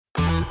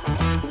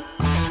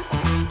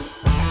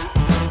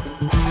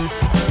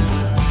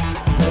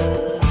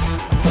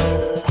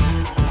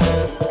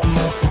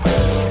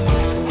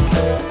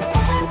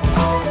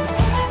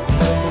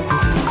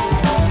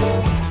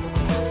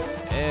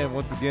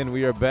again.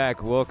 We are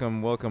back.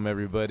 Welcome,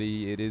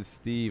 everybody. It is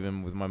Steve,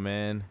 and with my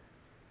man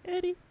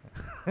Eddie.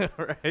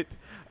 right.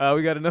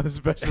 We got another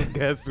special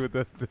guest with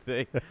us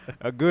today.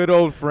 A good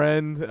old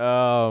friend.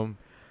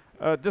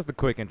 Just a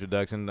quick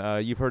introduction.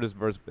 You've heard his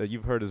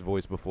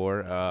voice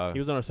before. He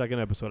was on our second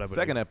episode, I believe.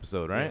 Second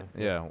episode, right?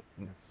 Yeah.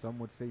 Some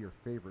would say your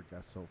favorite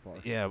guest so far.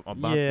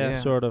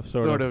 Yeah. Sort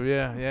of.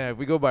 Yeah. If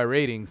we go by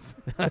ratings,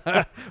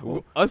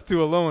 us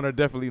two alone are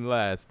definitely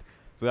last.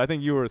 So I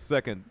think you were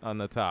second on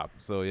the top.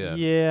 So yeah.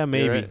 Yeah,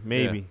 maybe. Right?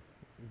 Maybe.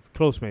 Yeah.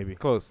 Close, maybe.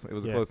 Close. It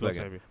was a close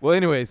second. Maybe. Well,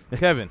 anyways,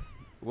 Kevin,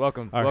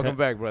 welcome. All right. Welcome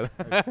back, brother.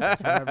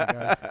 Thanks for having me,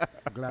 guys.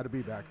 I'm glad to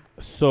be back.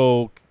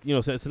 So,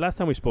 since the last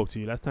time we spoke to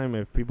you, last time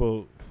if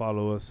people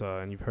follow us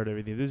and you've heard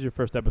everything, this is your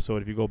first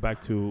episode. If you go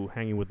back to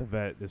Hanging with the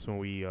Vet, this is when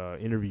we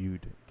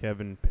interviewed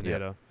Kevin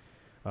Pineda.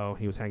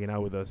 He was hanging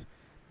out with us.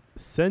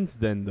 Since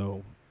then,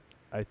 though,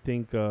 I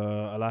think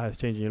a lot has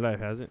changed in your life,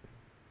 hasn't it?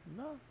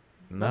 No.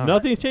 No.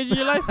 Nothing's changed in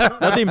your life?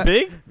 Nothing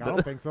big? I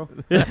don't think so.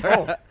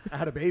 Oh, I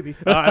had a baby.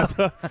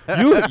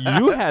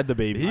 You had the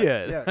baby.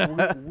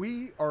 Yeah,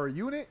 we are a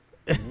unit.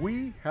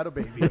 We had a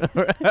baby.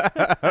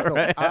 So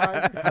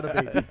I had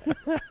a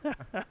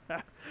baby.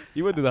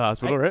 You went to the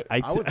hospital, right? I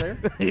was there.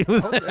 He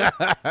was- I was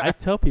there. I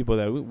tell people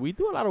that we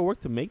do a lot of work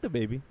to make the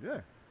baby.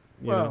 Yeah.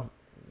 You Well, know?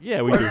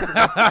 Yeah, we do.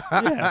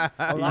 Yeah.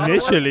 a lot of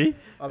Initially.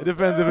 work. It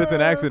depends if it's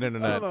an accident or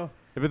I don't not. know.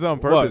 If it's on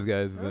purpose,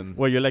 guys, then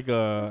Well, you're like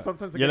a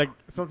Sometimes you're I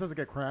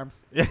get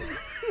cramps.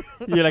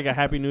 you're like a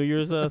Happy New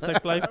Year's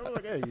sex life. I'm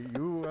like, hey,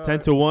 you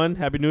 10-1,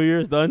 Happy New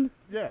Year's, done.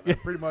 Yeah,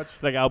 pretty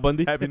much. Like Al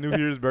Bundy. Happy New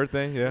Year's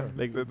birthday. Yeah,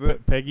 Like that's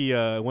it. Peggy,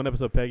 one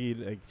episode, Peggy,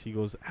 like she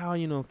goes, Al,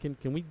 can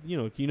we,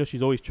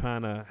 she's always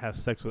trying to have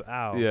sex with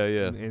Al. Yeah,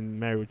 yeah. And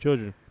married with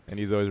children. And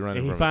he's always running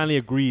And he from finally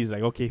agrees,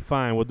 like, okay,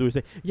 fine, we'll do it.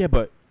 Say, yeah,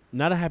 but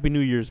not a Happy New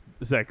Year's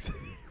sex,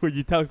 where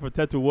you tell for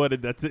 10-1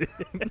 and that's it.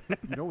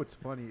 You know what's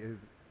funny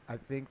is I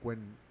think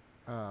when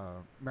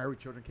Married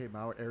Children came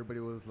out, everybody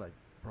was like,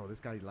 bro, this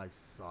guy's life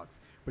sucks.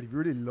 But if you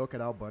really look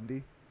at Al Bundy,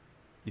 You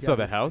he saw had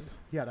the his- house?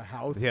 He had a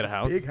house. He had a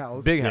house? Big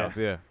house. Big Yeah. house,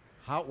 yeah.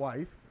 Hot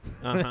wife.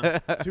 Uh-huh.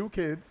 2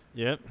 kids.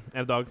 Yep,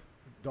 and a dog.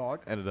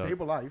 Dog. And a dog.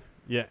 Stable life.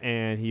 Yeah,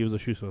 and he was a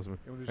shoe salesman.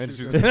 It was And a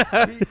shoe shoes.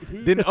 salesman.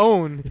 He Didn't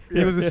own.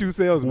 He was a shoe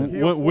salesman.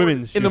 He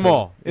Women's In the shoe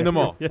mall. salesman. In the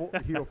mall.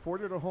 He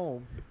afforded a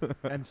home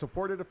and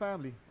supported a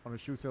family on a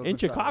shoe salesman. In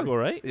Chicago,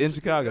 right? In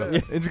Chicago.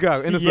 Yeah. In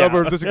Chicago. In the Yeah.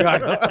 suburbs of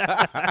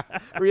Chicago.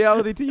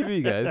 Reality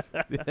TV, guys.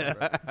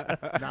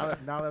 Now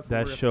that's what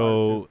That we're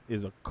show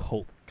is a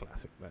cult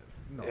classic, man.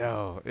 aspiring to. No,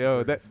 Yo, it's yo,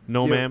 hilarious.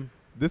 No, Yeah. ma'am.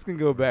 This can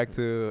go back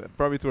to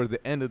probably towards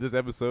the end of this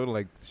episode,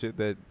 like shit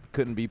that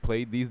couldn't be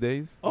played these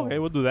days. Okay,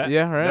 we'll do that.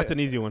 Yeah, right. That's an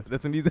easy one.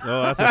 That's an easy.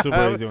 Oh, that's a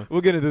super easy one.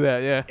 We'll get into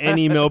that, yeah.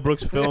 Any Mel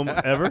Brooks film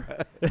ever?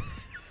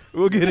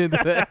 We'll get into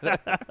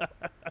that.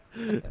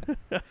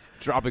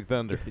 Tropic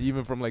Thunder,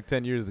 even from like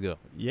 10 years ago.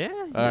 Yeah.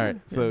 All right,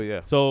 so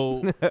yeah.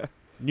 So,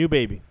 new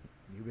baby.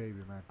 New baby,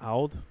 man. How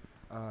old?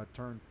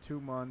 Turned 2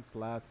 months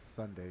last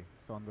Sunday.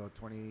 So on the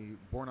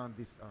born on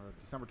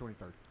December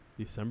 23rd.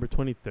 December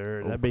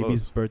 23rd. Oh, That baby's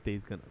close. birthday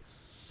is gonna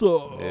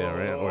suck. Yeah,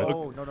 right. Or the-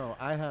 Oh, no.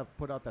 I have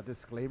put out that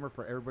disclaimer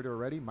for everybody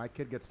already. My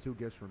kid gets 2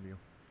 gifts from you.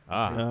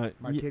 Ah,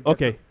 My kid gets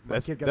okay.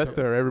 that's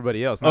for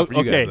everybody else, not for you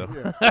Okay. guys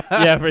though.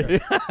 Yeah. Yeah,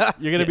 for,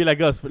 you're gonna be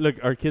like us. Look,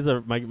 our kids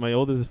are. My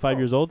oldest is 5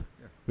 years old.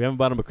 Yeah. We haven't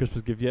bought him a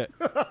Christmas gift yet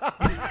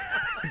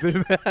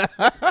Seriously?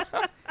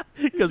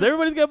 because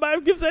everybody's gonna buy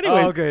him gifts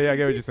anyway. Oh, okay, yeah, I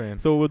get what you're saying.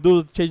 So we'll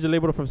do change the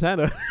label from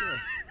Santa.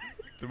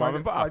 To mom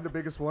and pop. Find the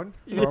biggest one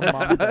from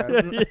mom and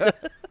dad.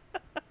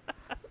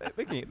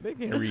 They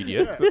can't read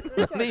yet. So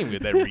they ain't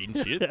with that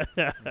reading shit.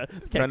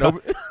 Can't Trying con-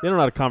 to- they don't know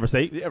how to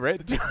conversate. yeah,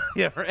 right.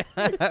 Yeah, right.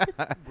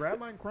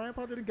 Grandma and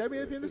Grandpa didn't get me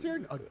anything this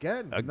year?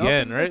 Again,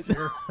 Again, nothing right? this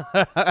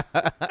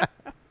year.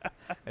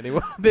 And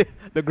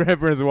the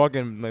grandparents are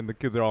walking, and the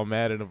kids are all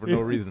mad at him for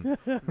no reason.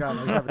 This guy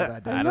likes having a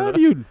bad day. I love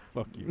you.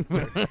 Fuck you.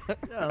 Yeah,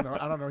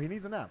 I don't know. He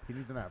needs a nap.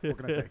 What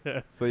can I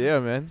say? So yeah,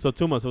 man. So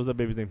 2 months. What was that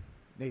baby's name?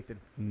 Nathan.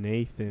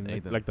 Nathan.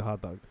 Nathan. Like the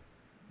hot dog.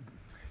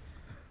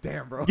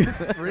 Damn, bro.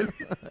 Really?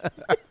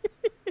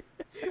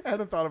 I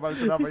hadn't thought about it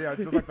tonight, but yeah,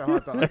 just like the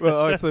hot dog. Well,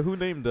 all right, so who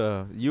named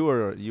you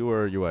or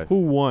your wife?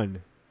 Who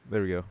won?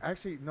 There we go.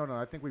 Actually, no.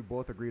 I think we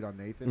both agreed on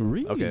Nathan.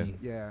 Really? Okay.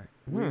 Yeah.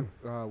 Hmm.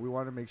 We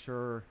wanted to make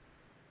sure.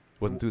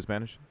 Wasn't too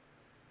Spanish.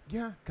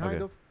 Yeah, kind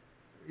Okay. of.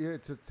 Yeah,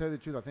 to tell you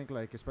the truth, I think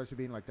like especially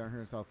being like down here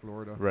in South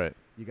Florida, Right.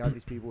 you got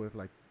these people with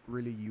like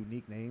really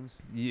unique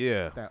names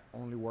Yeah. that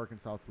only work in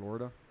South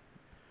Florida,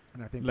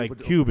 and I think Like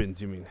people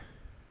Cubans, you mean?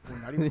 well,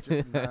 not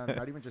even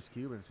not even just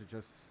Cubans, it's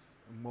just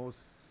most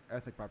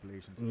ethnic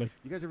populations. Like,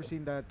 You guys ever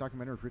seen that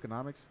documentary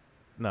Freakonomics?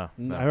 No.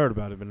 no. I heard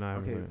about it, but not.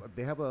 Okay,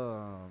 they have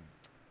a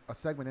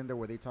segment in there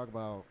where they talk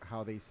about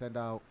how they send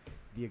out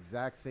the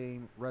exact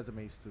same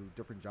resumes to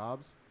different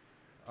jobs.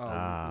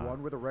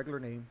 One with a regular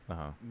name,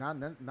 Uh-huh. not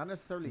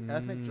necessarily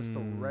ethnic, just a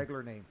Mm.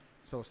 regular name.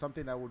 So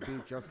something that would be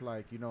just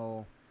like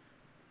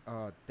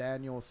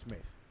Daniel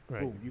Smith.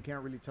 Right. Boom, you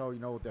can't really tell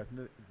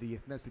the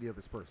ethnicity of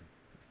this person.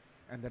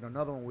 And then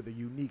another one with a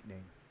unique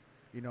name.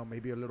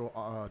 Maybe a little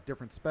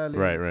different spelling.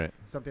 Right.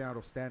 Something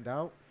that'll stand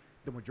out.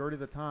 The majority of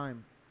the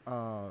time,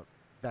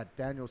 that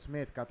Daniel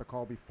Smith got the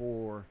call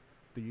before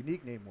the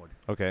unique name would.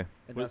 Okay.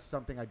 And that's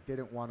something I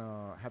didn't want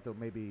to have to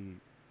maybe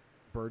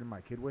burden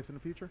my kid with in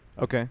the future.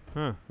 Okay.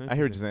 Huh. I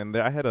hear what you're saying.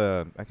 I can't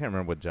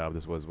remember what job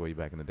this was way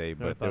back in the day,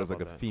 Never but there was thought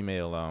like a about that.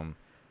 female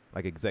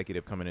like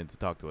executive coming in to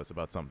talk to us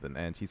about something,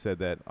 and she said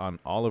that on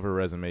all of her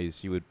resumes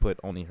she would put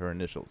only her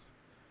initials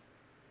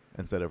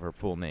instead of her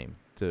full name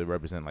to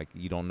represent, like,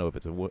 you don't know if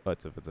it's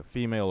a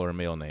female or a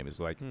male name. It's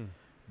like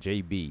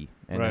JB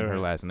and then her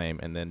last name,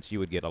 and then she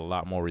would get a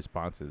lot more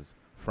responses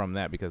from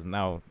that because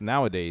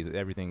nowadays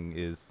everything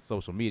is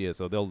social media,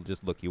 so they'll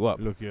just look you up.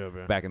 Yeah.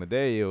 Back in the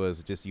day, it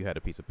was just you had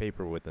a piece of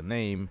paper with a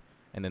name,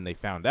 and then they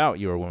found out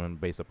you were a woman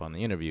based upon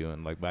the interview,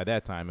 and like by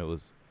that time it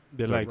was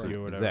They liked you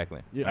or whatever.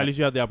 exactly. Yeah, at least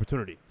you had the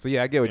opportunity. So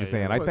yeah, I get what Yeah, you're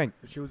saying. yeah. I But think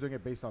she was doing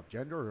it based off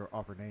gender or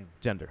off her name.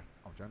 gender,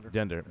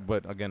 Gender.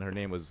 but again, her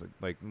name was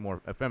like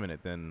more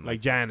effeminate than Like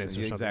Janice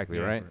or Yeah, something. exactly,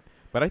 Yeah. right?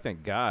 But I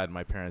thank God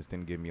my parents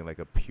didn't give me like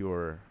a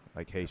pure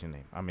like Haitian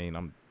name. I mean,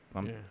 I'm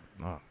Yeah.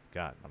 oh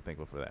God, I'm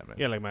thankful for that, man.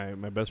 Yeah, like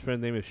my best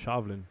friend's name is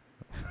Shavlin.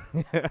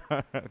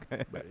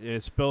 Okay. But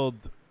it's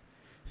spelled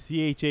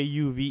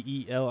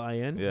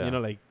Chauvelin. Yeah. You know,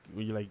 like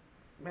when you're like,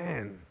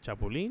 man,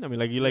 Chapulín. I mean,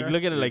 like you like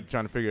look at it like,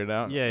 trying to figure it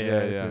out.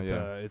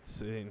 yeah.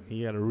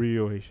 He had a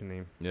real Haitian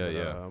name.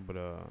 Yeah, but,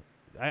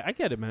 I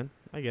get it, man.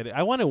 I get it.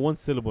 I wanted one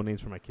syllable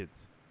names for my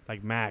kids,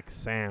 like Mac,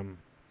 Sam.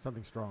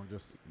 Something strong,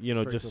 just You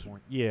know, straight to just the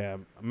point. yeah,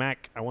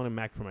 Mac. I wanted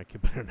Mac for my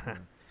kid, but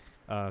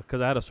not.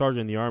 Because I had a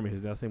sergeant in the army.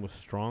 His last name was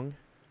Strong,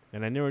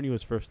 and I never knew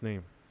his first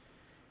name.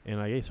 And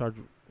like, hey,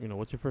 Sergeant,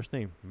 what's your first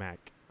name?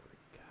 Mac. I'm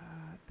like,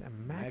 God, that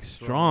Mac Mac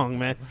Strong,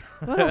 man.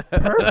 What a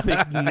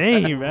perfect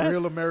name, man.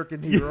 Real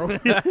American hero.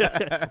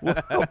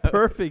 What a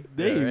perfect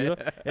name, Yeah, you know?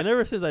 right. And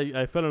ever since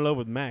I fell in love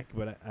with Mac,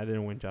 but I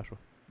didn't win Joshua.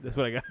 That's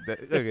what I got.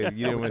 Okay,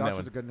 you didn't win that Joshua's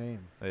one. a good name.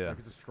 Yeah. Like,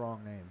 it's a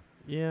strong name.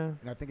 Yeah.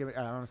 And I think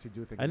I honestly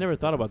do think. I it never makes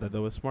a thought good about that,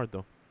 name. though. It's smart,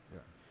 though.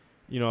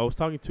 Yeah. I was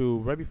talking to,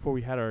 right before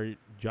we had our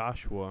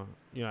Joshua,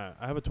 I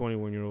have a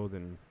 21-year-old,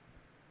 and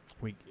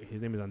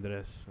his name is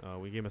Andres.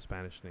 We gave him a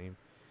Spanish name.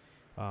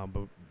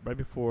 But right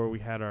before we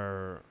had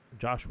our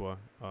Joshua,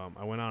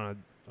 I went on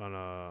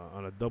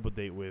a double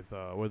date with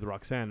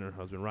Roxanne and her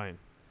husband Ryan,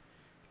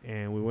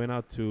 and we went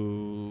out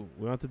to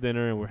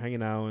dinner and we're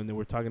hanging out, and then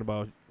we're talking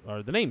about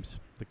the names,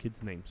 the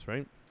kids' names,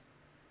 right?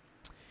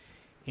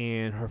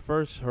 And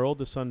her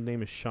oldest son's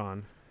name is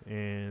Sean,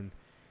 and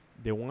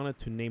they wanted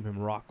to name him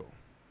Rocco.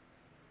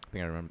 I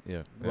think I remember.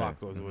 Yeah.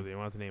 Rocco is Mhm. what they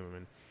wanted to name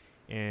him,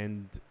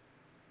 and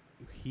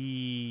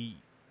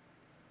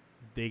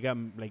they got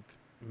like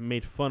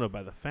made fun of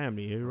by the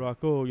family. Hey,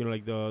 Rocco,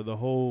 like the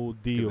whole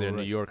deal. Because they're right?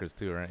 New Yorkers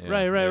too, right?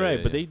 Right. Yeah,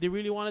 But yeah. they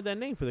really wanted that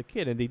name for the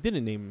kid, and they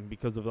didn't name him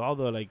because of all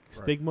the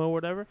stigma or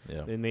whatever.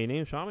 Yeah. And they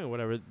named Shami or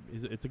whatever.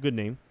 It's a good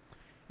name,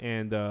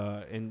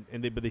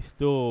 but they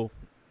still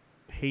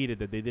hated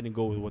that they didn't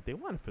go with what they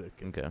wanted for their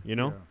kid. Okay. You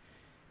know. Yeah.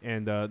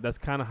 And that's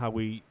kind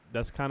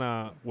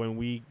of when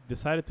we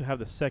decided to have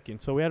the second.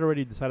 So we had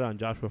already decided on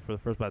Joshua for the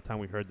first by the time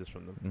we heard this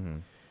from them. Mm-hmm.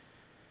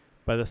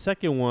 By the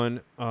second one,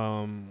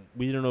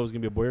 we didn't know it was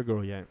going to be a boy or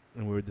girl yet,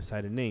 and we were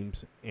deciding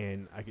names.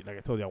 And like I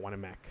told you, I wanted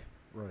Mac.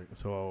 Right.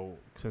 So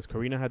since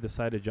Karina had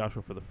decided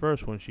Joshua for the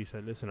first one, she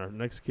said, listen, our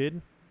next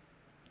kid,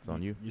 It's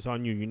on you. It's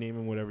on you. You name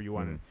him whatever you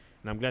wanted. Mhm.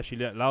 And I'm glad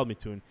she allowed me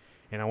to.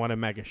 And I wanted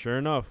Mac. And sure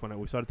enough, when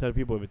we started telling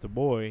people if it's a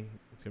boy,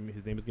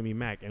 his name is going to be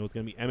Mac. And it was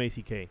going to be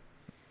M-A-C-K.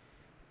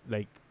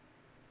 Like,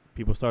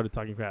 people started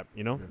talking crap,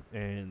 Yeah.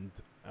 And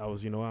I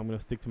was, I'm going to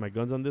stick to my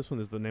guns on this one.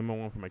 This is the name I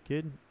want for my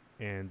kid.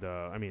 And,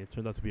 it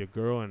turned out to be a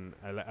girl. And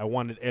I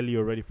wanted Ellie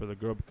already for the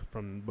girl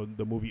from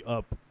the movie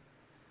Up.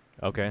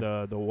 Okay.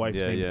 The wife's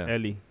name yeah. is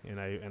Ellie. And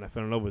I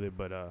fell in love with it.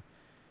 But,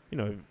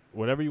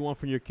 whatever you want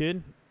from your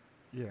kid,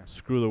 Yeah.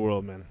 screw the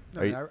world, man.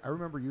 No, Are you- I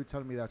remember you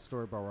telling me that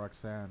story about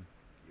Roxanne.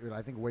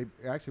 I think when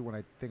I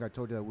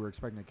told you that we were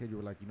expecting a kid, you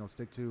were like,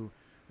 stick to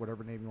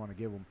whatever name you want to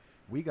give them.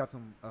 We got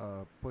some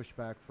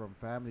pushback from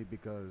family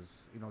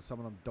because some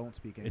of them don't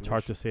speak English. It's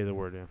hard to say the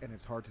word, yeah. and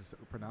it's hard to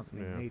pronounce the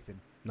name Yeah. Nathan.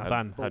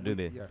 Nathan. How But do we-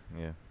 they? yeah.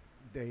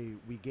 Yeah.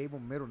 We gave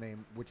them middle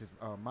name, which is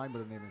my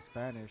middle name in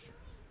Spanish.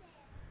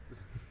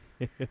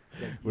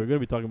 We're going to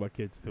be talking about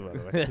kids, too, by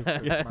the way.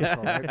 That's my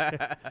fault,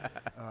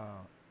 right?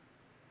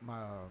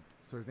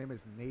 So his name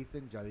is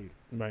Nathan Jadir.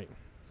 Right.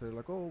 So they're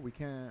like, oh, we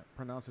can't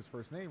pronounce his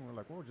first name. We're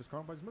like, well, just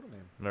call him by his middle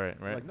name. Right.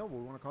 They're Right. like, no, but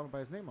we want to call him by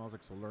his name. I was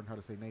like, so learn how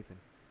to say Nathan.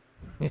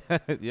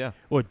 Yeah.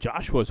 Well,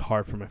 Joshua's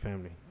hard for my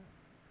family.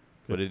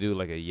 Would they do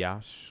like a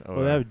Yash? Or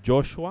Well, they have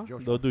Joshua. Joshua.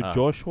 They'll do Ah,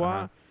 Joshua.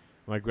 uh-huh.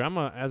 My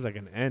grandma has like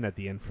an N at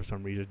the end for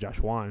some reason.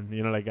 Joshuan.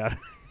 And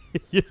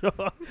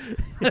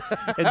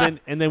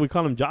then we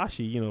call him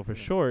Joshi, for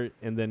short.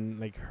 And then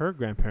like her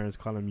grandparents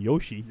call him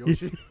Yoshi.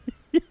 Yoshi.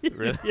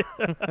 Really? So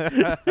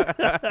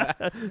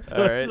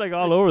All right. it's like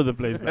all over the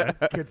place, man.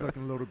 Kid's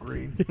looking a little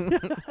green.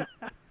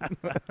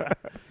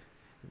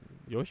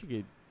 Yoshi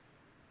get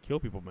kill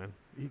people, man.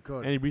 He could.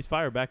 And he breathes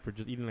fire back for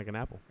just eating like an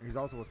apple. He's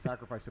also a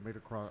sacrifice to make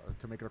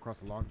it across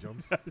the long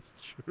jumps. That's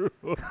true.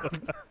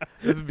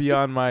 This is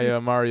beyond my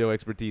Mario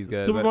expertise,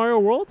 guys. Super Mario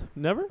World?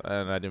 Never?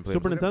 And I didn't play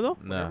Super it. Nintendo?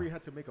 Whenever No. you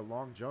had to make a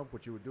long jump,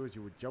 what you would do is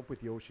you would jump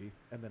with Yoshi,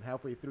 and then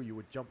halfway through you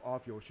would jump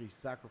off Yoshi,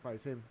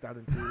 sacrifice him down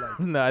into like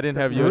No, I didn't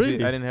have Really?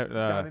 Yoshi. I didn't have.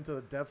 down into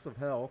the depths of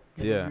hell.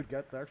 And Yeah. then you'd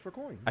get the extra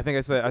coins. I think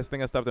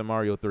I stopped at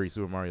Mario 3,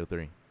 Super Mario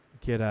 3.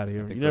 Get out of here.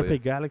 I You think never so,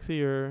 played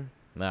Galaxy or?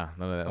 Nah,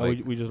 none of that. Oh,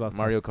 Like we just lost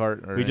Mario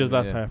Kart. Or We just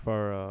lost yeah. half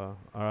our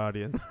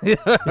audience.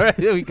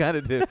 Yeah, we kind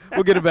of did.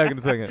 We'll get it back in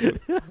a second.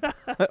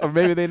 Or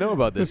maybe they know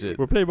about this shit.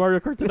 We're playing Mario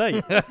Kart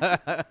tonight.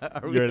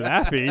 Are we- You're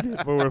laughing,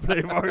 but we're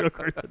playing Mario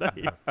Kart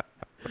tonight.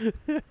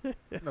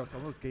 No,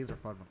 some of those games are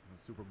fun.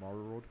 Super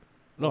Mario World.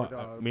 No, Or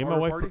the me and my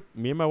Mario wife. Party?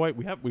 Me and my wife.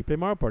 We play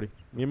Mario Party.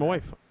 It's Me the and my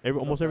wife. best.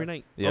 Almost The every best.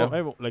 night.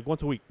 Yeah? Like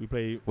once a week we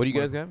play. What do you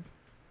guys Mario- have?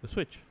 The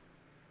Switch.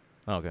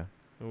 Oh, okay.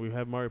 And we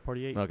have Mario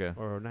Party 8 Okay.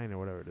 or 9 or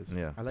whatever it is.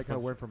 Yeah. I like how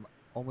it went from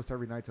almost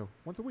every night to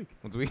once a week.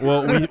 Once we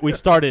Well, we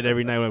started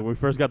every night when we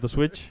first got the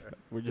Switch.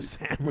 We're just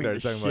hammering the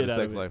started talking shit about the out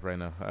sex of it. life right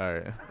now. All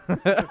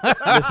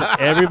right. Listen,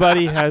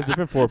 everybody has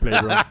different foreplay,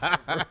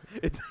 bro.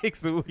 It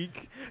takes a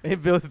week.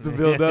 It builds to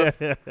build up.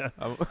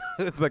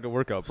 It's like a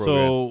workout program.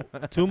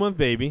 So 2-month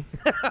baby.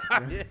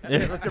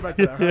 Yeah, let's get back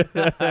to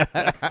that.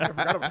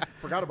 I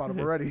forgot about him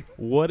already.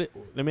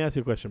 Let me ask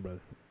you a question, brother.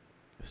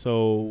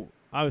 So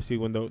obviously,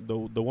 when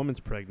the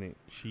woman's pregnant,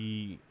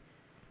 she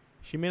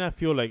may not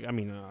feel like, I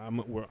mean,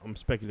 I'm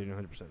speculating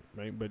 100%,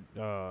 right? But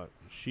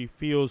she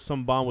feels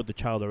some bond with the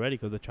child already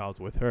because the child's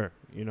with her.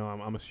 You know,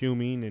 I'm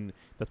assuming, and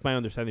that's my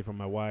understanding from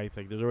my wife.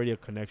 Like, there's already a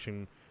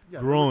connection Yeah,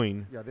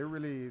 growing.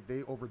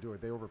 they overdo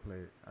it. They overplay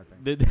it. I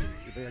think They,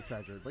 they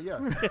exaggerate. But yeah,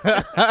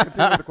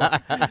 continue with the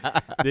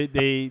question.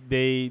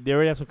 they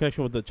already have some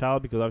connection with the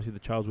child because obviously the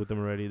child's with them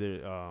already.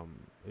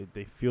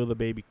 They feel the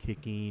baby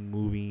kicking,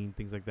 moving,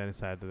 things like that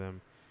inside of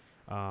them.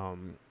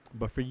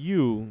 But for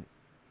you,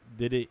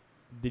 did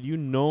you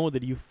know,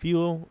 did you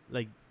feel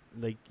like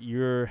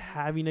you're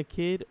having a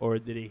kid, or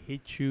did it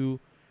hit you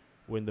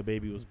when the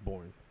baby was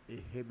born?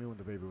 It hit me when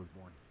the baby was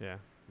born, Yeah.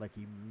 like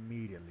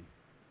immediately.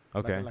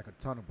 Okay. Like a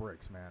ton of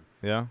bricks, man.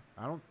 Yeah.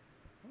 I'm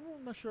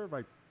not sure if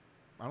I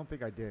don't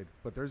think I did,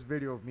 but there's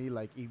video of me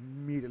like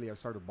immediately I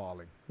started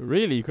bawling.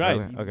 Really? You cried?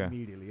 Really? Okay.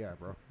 Immediately, yeah,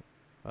 bro.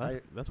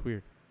 That's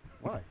weird.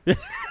 Why?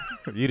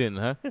 You didn't,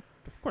 huh?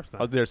 Of course I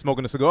not. was there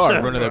smoking a cigar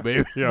in front of that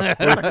baby.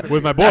 Yeah,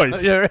 with my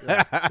boys. Yeah.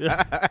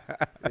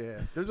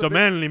 Yeah, there's So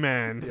manly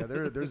man. Yeah,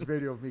 there's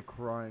video of me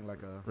crying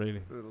like a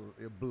Really?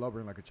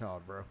 blubbering like a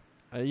child, bro.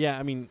 Yeah,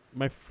 I mean,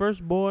 my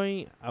first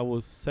boy, I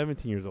was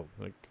 17 years old.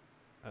 Like,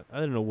 I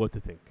didn't know what to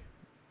think,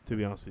 to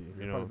be honest with you.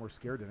 You're You probably know? more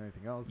scared than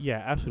anything else.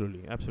 Yeah,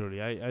 absolutely.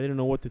 I didn't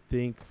know what to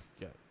think.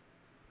 Yeah,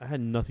 I had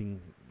nothing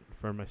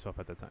for myself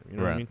at that time. You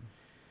know what I Right. mean?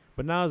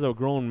 But now as a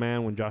grown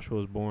man, when Joshua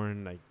was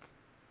born, like,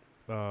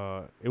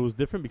 it was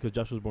different because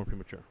Joshua was born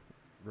premature.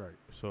 Right.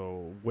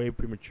 So way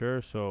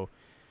premature. So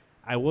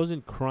I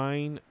wasn't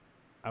crying.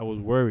 I was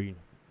worried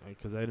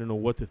because I didn't know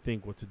what to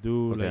think, what to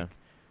do. Okay. Like,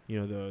 you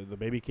know, the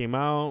baby came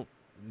out.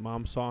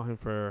 Mom saw him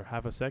for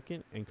half a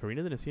second, and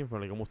Karina didn't see him for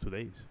like almost 2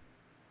 days,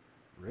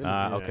 Really?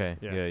 Yeah, Okay.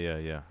 yeah.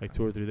 Yeah. like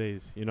 2 or 3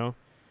 days. You know.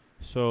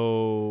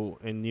 So,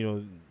 and you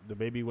know, the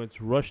baby went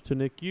rushed to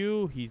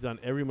NICU. He's on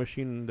every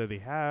machine that they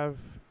have.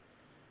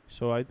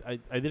 So I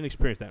didn't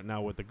experience that.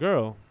 Now with the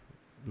girl,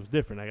 it was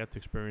different. I got to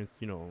experience,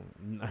 you know,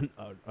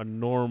 a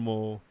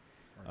normal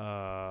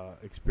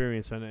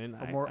experience, and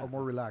a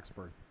more relaxed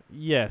birth.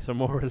 yes, a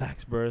more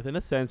relaxed birth in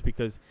a sense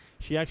because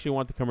she actually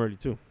wanted to come early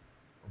too.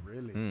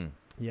 Really? Mm.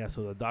 Yeah,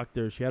 so the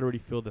doctor, she had already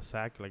filled the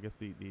sac. I guess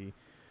the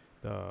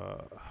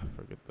I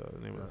forget the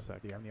name of the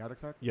sac. The amniotic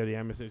sac? Yeah, the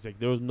amniotic. Like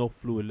there was no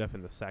fluid left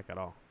in the sac at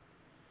all.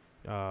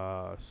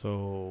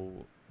 So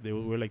they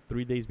were like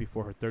 3 days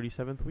before her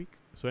 37th week.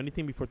 So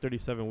anything before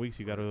 37 weeks,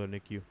 you got to go to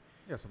NICU.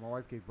 Yeah, so my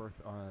wife gave birth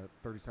on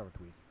 37th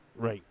week.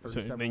 Right. So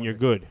 37 then when you're they-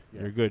 good.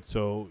 yeah. You're good.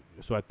 So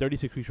at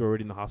 36 weeks, we were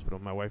already in the hospital.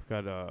 My wife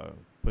got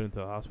put into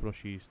the hospital.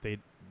 She stayed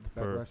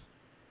Bed for rest.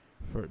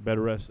 bed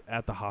rest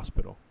at the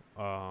hospital,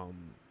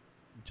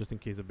 just in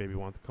case the baby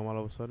wanted to come all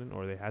of a sudden,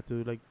 or they had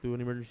to like do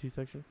an emergency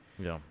section.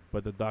 Yeah.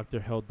 But the doctor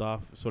held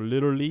off. So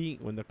literally,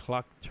 when the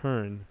clock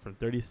turned from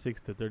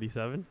 36 to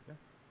 37, Yeah.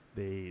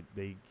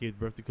 they gave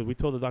birth to, because we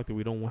told the doctor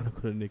we don't want to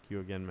go to NICU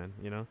again, man.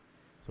 You know,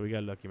 so we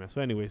got lucky, man.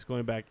 So anyways,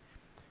 going back,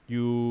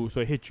 so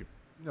it hit you.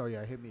 No,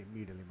 yeah, it hit me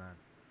immediately, man.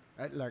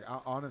 I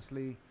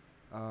honestly,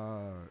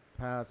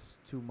 past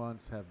 2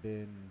 months have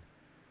been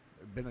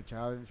a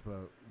challenge,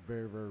 but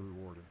very, very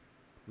rewarding.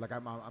 Like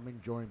I'm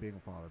enjoying being a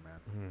father, man.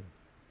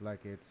 Mm-hmm.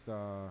 Like it's,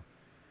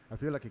 I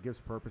feel like it gives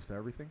purpose to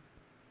everything.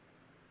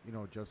 You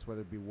know, just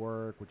whether it be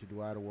work, what you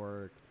do out of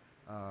work.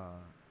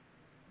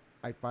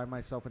 I find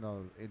myself in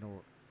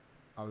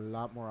a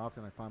lot more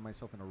often. I find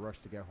myself in a rush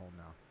to get home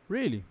now.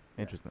 Really?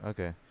 Interesting.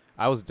 Okay.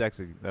 I was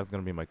actually, that's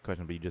going to be my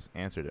question, but you just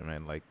answered it,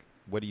 man. Like,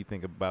 what do you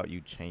think about you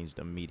changed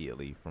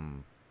immediately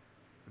from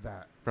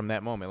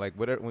that moment? Like,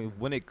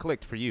 when it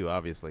clicked for you,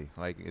 obviously,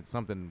 like it's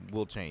something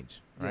will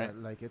change, right?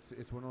 Yeah, like it's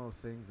one of those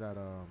things that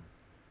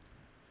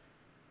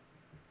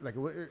like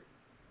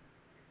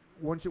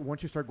once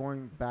you start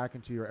going back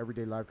into your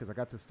everyday life, because I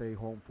got to stay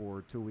home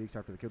for 2 weeks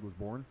after the kid was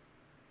born.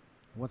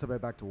 Once I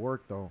went back to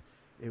work, though,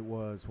 it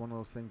was one of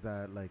those things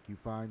that like you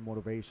find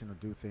motivation to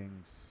do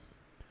things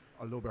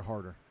a little bit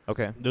harder.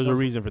 Okay. There's a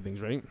reason for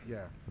things, right?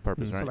 Yeah. The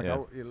purpose, Mhm. right? So like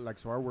Yeah.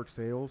 so I work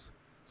sales.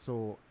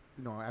 So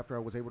after I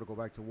was able to go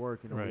back to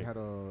work, we Right. had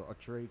a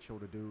trade show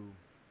to do.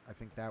 I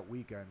think that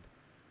weekend.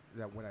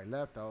 That when I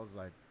left, I was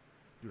like,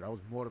 dude, I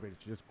was motivated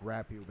to just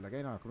grab people, be like,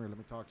 hey, no, come here, let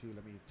me talk to you,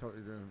 let me tell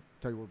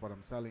you what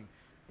I'm selling.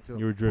 To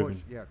You were driven.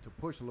 to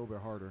push a little bit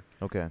harder.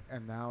 Okay.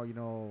 And now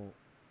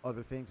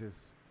other things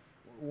is,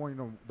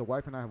 well, the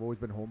wife and I have always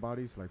been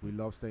homebodies. Like we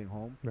love staying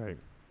home. Right.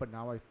 But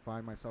now I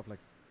find myself like,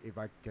 if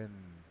I can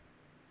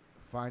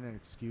find an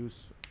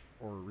excuse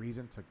or a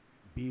reason to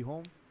be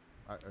home,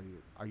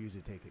 I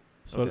usually take it.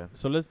 So Okay.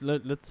 so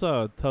let's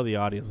tell the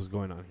audience what's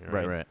going on here.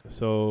 Right, right.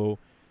 So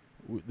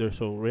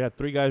we have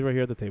 3 guys right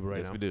here at the table right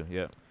Yes, now. we do.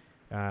 Yeah.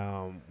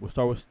 We'll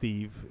start with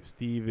Steve.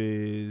 Steve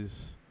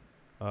is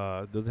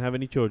doesn't have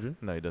any children.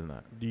 No, he does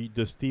not.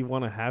 Does Steve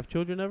want to have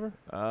children ever?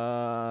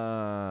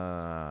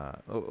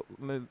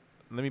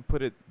 Let me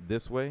put it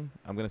this way.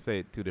 I'm gonna say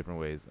it 2 different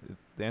ways.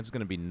 The answer's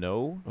gonna be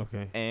no,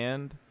 Okay.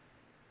 and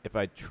if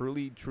I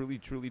truly, truly,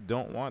 truly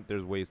don't want,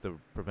 there's ways to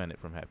prevent it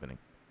from happening.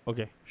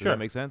 Okay. Does Sure. that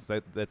make sense?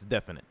 That's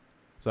definite.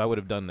 So I would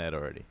have done that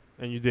already.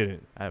 And you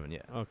didn't. I haven't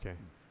yet. Okay.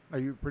 Now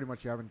you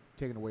haven't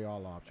taken away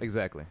all options.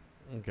 Exactly.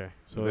 Okay.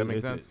 So Does that make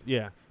it's- sense?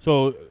 Yeah.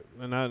 So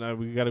and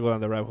we got to go down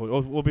the rabbit hole.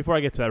 Oh, well, before I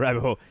get to that rabbit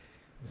hole,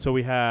 so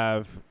we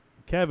have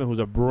Kevin, who's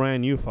a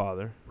brand new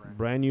father.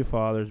 Brand new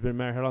father. Has been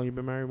married. How long you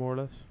been married, more or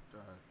less?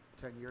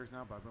 10 years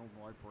now, but I've been with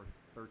my wife for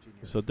 13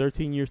 years. So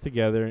 13 years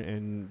together,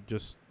 and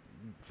just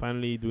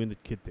finally doing the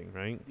kid thing,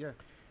 right? Yeah.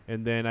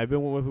 And then I've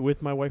been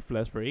with my wife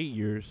Les for 8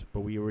 years,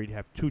 but we already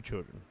have 2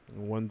 children.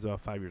 And one's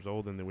 5 years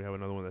old, and then we have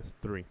another one that's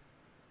 3.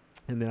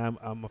 And then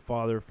I'm a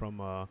father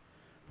from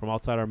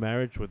outside our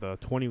marriage with a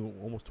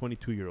almost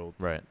 22-year-old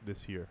Right.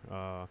 this year.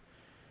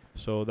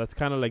 So that's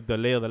kind of like the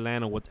lay of the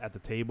land on what's at the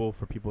table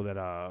for people that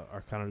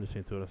are kind of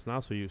listening to us now.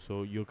 So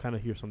you'll kind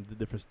of hear some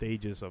different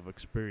stages of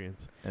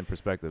experience And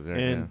perspective. Right?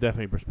 and Yeah.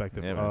 definitely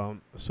perspective. Yeah, man.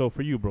 So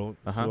for you, bro,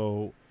 Uh-huh.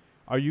 so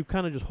are you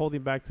kind of just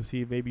holding back to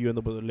see if maybe you end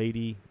up with a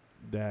lady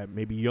that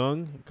may be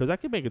young? Because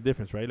that could make a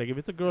difference, right? Like if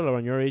it's a girl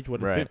around your age, what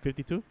is Right. it,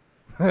 52?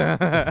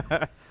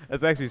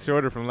 That's actually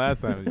shorter from last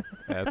time, you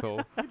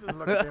asshole. You just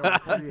look at them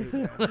 48,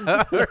 man.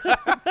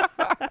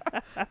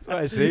 That's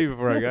why I shaved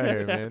before I got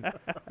here, man.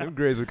 Them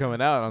grades were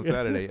coming out on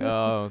Saturday.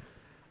 No,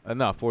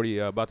 40.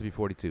 About to be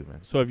 42, man.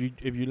 So if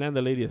you land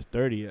a lady that's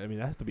 30, I mean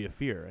that has to be a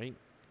fear, right?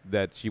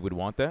 That she would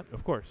want that.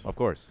 Of course. Of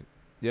course.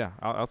 Yeah,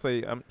 I'll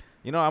say. I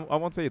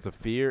won't say it's a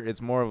fear.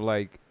 It's more of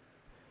like,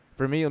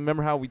 for me.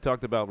 Remember how we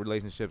talked about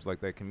relationships,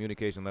 like that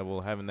communication level,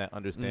 having that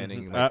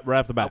understanding. Mhm. Like, Right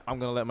off the bat. I'm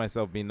gonna let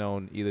myself be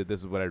known. Either this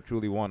is what I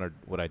truly want or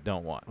what I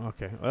don't want.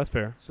 Okay, well, that's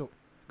fair. So,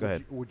 Go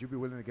ahead. Would you be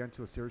willing to get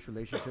into a serious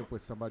relationship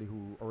with somebody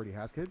who already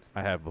has kids?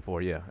 I have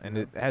before, yeah, and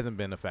Yeah. it hasn't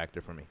been a factor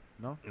for me.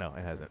 No? No,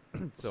 it hasn't.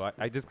 So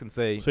I just can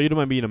say So you don't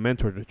mind being a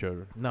mentor to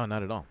children? no,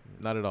 not at all,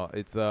 not at all.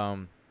 It's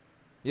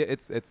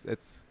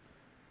it's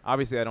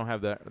obviously I don't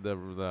have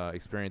the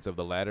experience of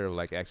the latter of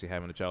like actually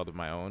having a child of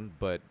my own,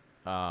 but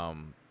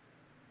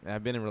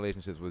I've been in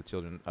relationships with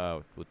children.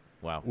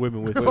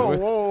 Women with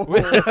Whoa.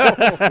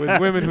 With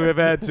women who have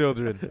had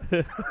children.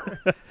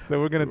 So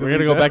we're gonna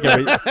go back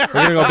and we're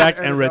gonna go back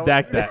and Edit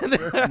redact that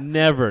that.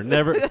 Never.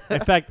 In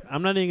fact,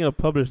 I'm not even gonna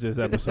publish this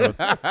episode.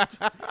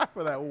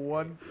 For that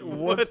one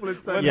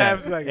split second. One Yeah,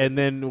 half second. and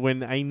then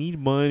when I need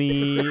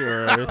money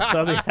or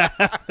something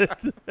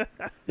happens,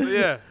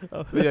 Yeah.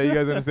 So yeah, you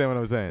guys understand what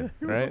I'm saying,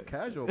 He was so right?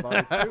 casual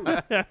about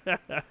it,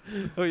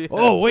 too. So, yeah.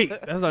 oh wait,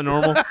 that's not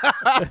normal.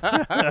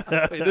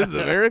 Wait, this is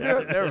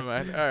America? Never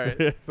mind. All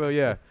right. So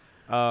yeah.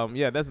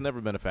 That's never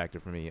been a factor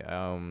for me.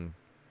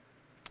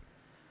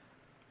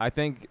 I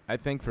think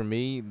for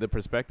me the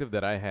perspective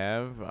that I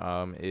have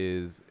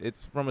is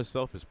it's from a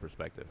selfish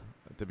perspective.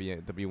 To be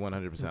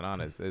 100%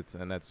 honest,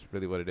 and that's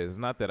really what it is. It's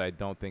not that I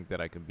don't think that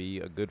I can be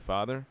a good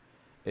father.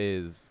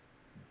 Is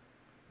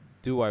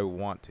do I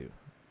want to?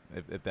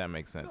 If that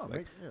makes sense.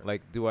 No,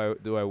 Like do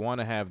I want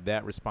to have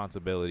that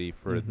responsibility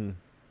for Mhm.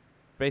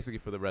 basically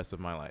for the rest of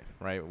my life,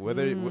 right?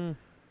 Whether Mm.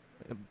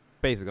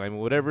 basically, I mean,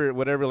 whatever,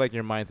 like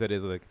your mindset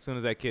is, like as soon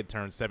as that kid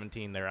turns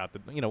 17, they're out the,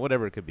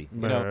 whatever it could be,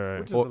 Right, right, right.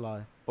 which is a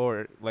lie.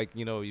 or like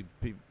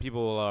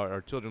people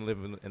or children live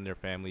in their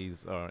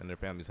families or in their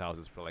families'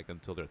 houses for like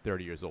until they're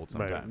 30 years old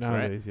sometimes, right?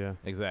 Nowadays, yeah.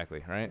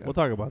 Exactly, right? We'll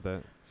talk about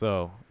that.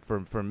 So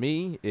for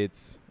me,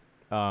 it's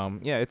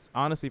it's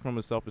honestly from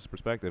a selfish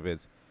perspective,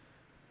 it's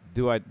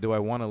do I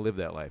want to live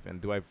that life, and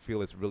do I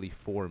feel it's really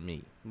for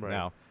me? Right.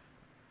 Now,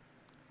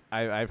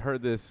 I've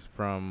heard this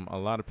from a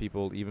lot of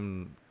people,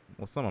 even.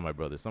 Well, some of my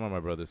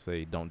brothers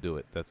say don't do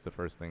it. That's the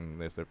first thing.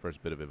 That's their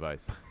first bit of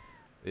advice.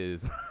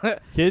 Is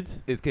Kids?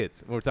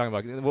 kids. We're talking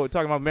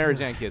about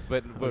marriage and kids,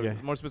 but Okay.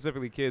 more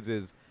specifically kids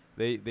is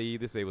they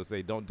either will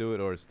say don't do it,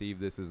 or Steve,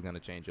 this is going to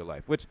change your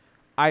life, which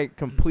I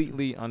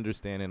completely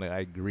understand and I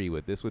agree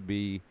with. This would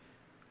be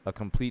a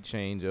complete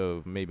change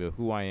of maybe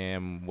who I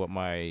am, what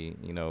my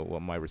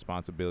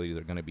responsibilities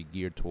are going to be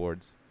geared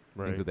towards,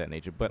 things of that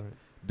nature. But Right.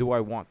 do I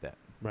want that?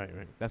 Right.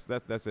 That's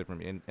it for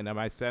me. And am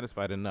I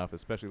satisfied enough,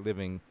 especially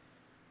living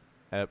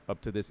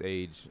up to this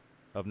age,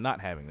 of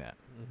not having that?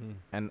 Mm-hmm.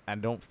 And I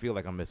don't feel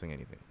like I'm missing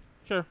anything.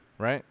 Sure.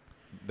 Right?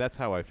 That's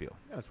how I feel.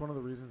 Yeah, it's one of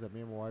the reasons that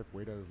me and my wife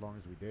waited as long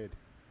as we did.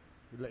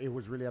 It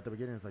was really at the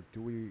beginning. It's like,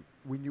 we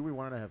knew we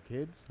wanted to have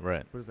kids,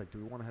 Right. but it's like, do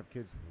we want to have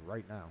kids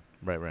right now?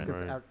 Right.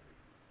 Because Right.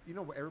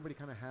 everybody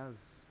kind of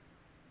has.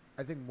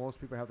 I think most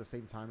people have the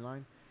same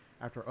timeline.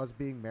 After us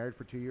being married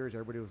for 2 years,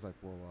 everybody was like,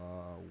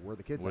 "Well, where are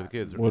the kids? Where the at?"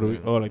 kids are. What do we? Yeah.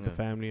 Oh, like the Yeah.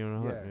 family and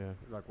all Yeah. that. Yeah.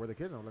 Like, where are the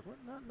kids? And I'm like,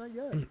 "What? Not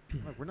yet.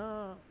 Like, we're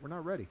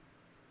not ready.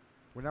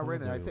 We're not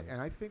ready." And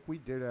I think we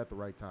did it at the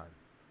right time.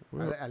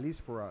 Well, At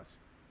least for us.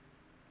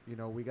 We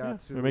yeah,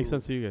 got to. it makes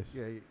sense to you guys.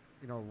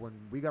 Yeah, when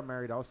we got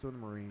married, I was still in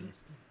the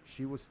Marines.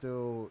 She was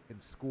still in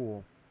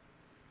school.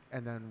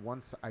 And then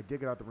once I did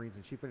get out the Marines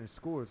and she finished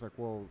school, it's like,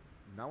 well,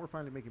 now we're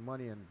finally making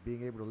money and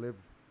being able to live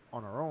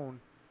on our own.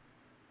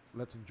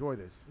 Let's enjoy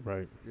this.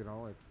 Right.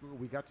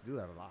 We got to do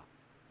that a lot.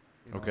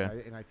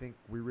 Okay. And I think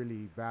we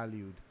really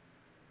valued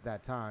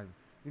that time.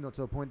 To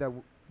the point that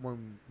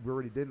when we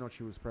already did know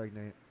she was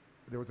pregnant,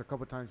 there was a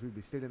couple times we'd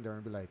be sitting there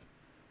and be like,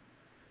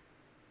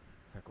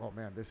 oh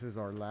man, this is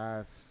our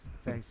last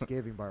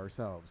Thanksgiving by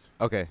ourselves.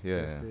 Okay.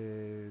 Yeah. This Yeah.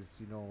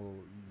 is,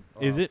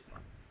 Is it?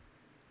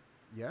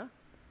 Yeah.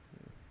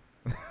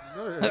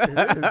 No,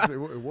 it is. It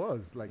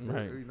was like,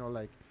 Right.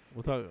 like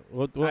We'll talk.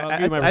 I'll I-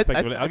 give you my I- I-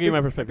 perspective. I I'll give you my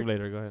think- perspective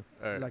later. Go ahead.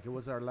 All right. like it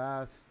was our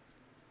last,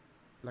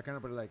 like kind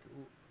of, but like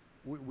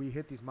we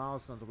hit these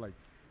milestones of like,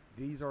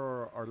 these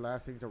are our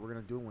last things that we're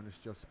gonna do when it's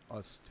just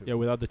us two. Yeah,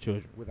 without the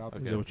children. Without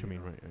Is the that what you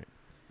children, mean?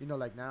 Right.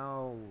 Like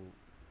now,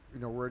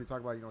 we're already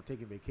talking about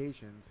taking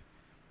vacations,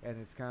 and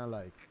it's kind of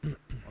like, well,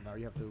 now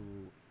you have to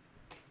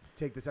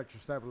take this extra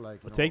step,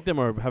 like Well, take them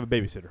or have a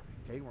babysitter.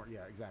 take more.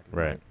 Yeah, exactly.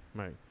 Right.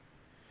 Right.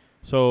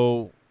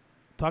 So,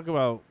 talk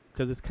about,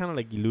 because it's kind of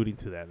like alluding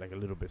to that, like a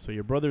little bit. So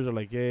your brothers are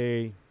like,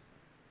 hey,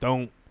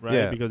 don't, right?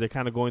 Yeah. Because they're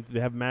kind of going through, they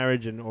have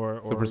marriage and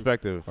So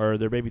perspective. or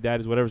their baby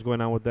daddies, whatever's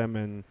going on with them,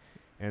 and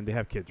they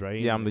have kids, right?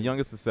 Yeah, I'm the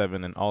youngest of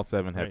 7, and all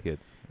 7 have Right.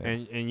 kids. Yeah.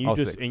 And All you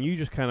just 6. and you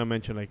just kind of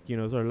mentioned like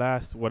it's our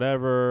last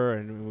whatever,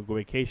 and we go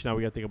vacation now.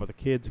 We got to think about the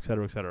kids, et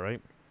cetera,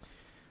 right?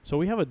 So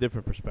we have a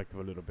different perspective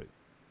a little bit,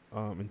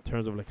 in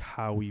terms of like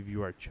how we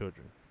view our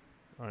children,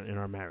 in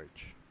our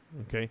marriage,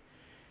 okay?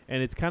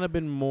 And it's kind of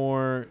been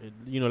more,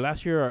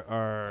 last year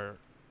our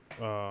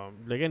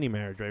like any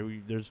marriage,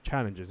 right? There's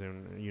challenges,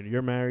 and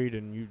you're married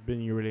and you've been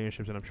in your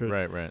relationships, and I'm sure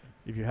Right.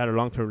 if you had a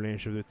long-term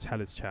relationship, it's had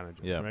its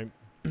challenges, Yeah. right?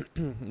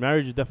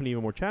 Marriage is definitely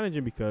even more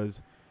challenging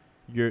because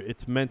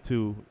it's meant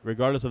to,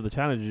 regardless of the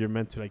challenges, you're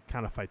meant to like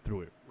kind of fight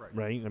through it,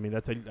 right? I mean,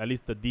 that's at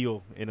least the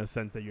deal in a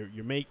sense that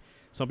you make.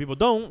 Some people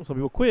don't, some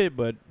people quit,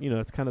 but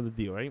that's kind of the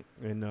deal, right?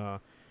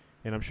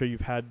 And I'm sure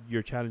you've had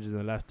your challenges in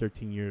the last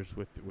 13 years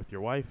with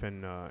your wife,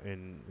 and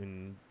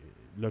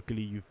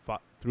luckily you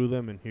fought through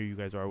them, and here you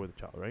guys are with a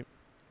child, right?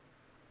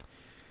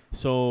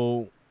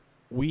 So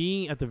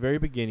we at the very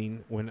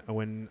beginning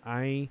when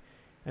I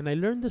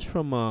learned this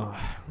from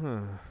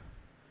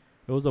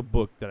it was a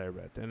book that I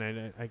read, and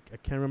I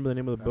can't remember the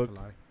name of the That's book.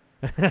 a lie.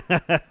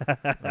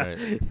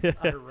 Right.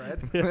 I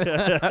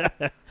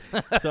read.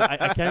 So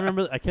I can't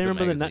remember a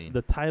remember magazine.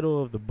 the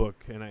title of the book,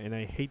 and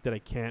I hate that I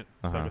can't.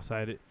 So I Uh-huh.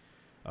 decided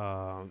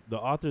the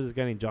author is a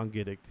guy named John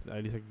Giddick.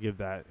 At least I could give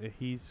that.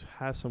 He's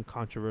has some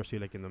controversy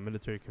like in the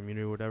military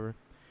community or whatever.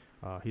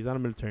 He's not a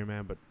military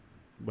man, but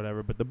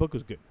whatever. But the book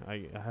was good.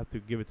 I have to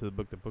give it to the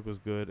book. The book was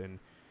good, and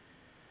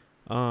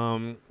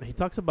he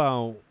talks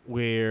about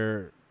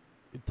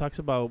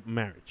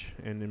marriage,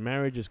 and in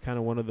marriage is kind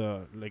of one of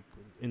the, like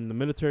in the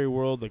military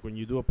world, like when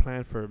you do a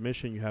plan for a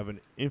mission, you have an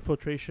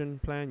infiltration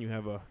plan, you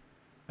have a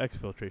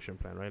exfiltration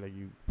plan, right? Like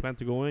you plan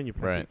to go in, you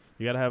plan Right.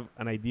 you got to have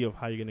an idea of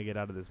how you're going to get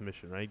out of this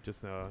mission, right?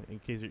 Just in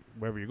case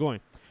wherever you're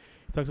going.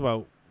 He talks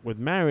about with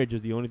marriage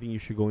is the only thing you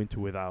should go into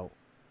without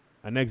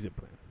an exit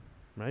plan,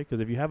 right? Because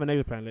if you have an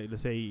exit plan, like,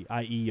 let's say,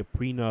 i.e. a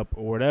prenup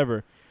or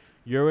whatever,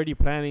 you're already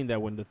planning that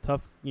when the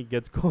tough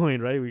gets going,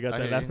 right? We got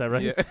that last time,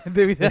 right? Yeah.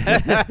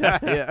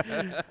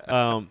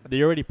 Yeah.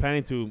 They're already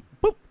planning to,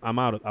 boop, I'm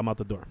out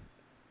the door.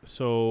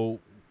 So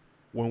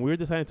when we were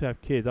deciding to have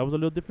kids, I was a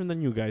little different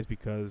than you guys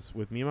because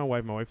with me and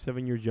my wife's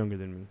 7 years younger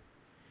than me,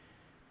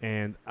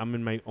 and I'm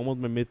in almost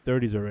my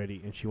mid-30s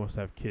already, and she wants to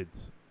have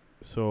kids.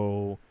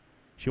 So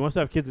she wants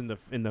to have kids in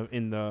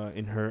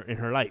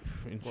her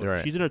life. And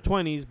Right. she's in her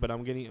 20s, but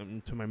I'm getting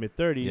into my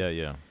mid-30s.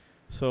 Yeah.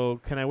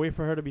 So can I wait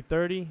for her to be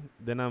 30?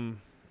 Then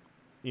I'm,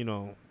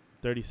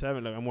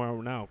 37. Like I'm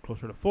more now,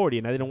 closer to 40,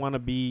 and I didn't want to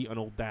be an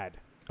old dad.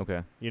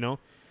 Okay.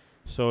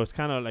 So it's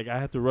kind of like I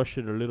had to rush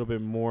it a little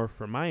bit more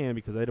from my end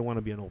because I didn't want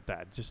to be an old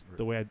dad. Just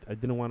the way I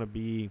didn't want to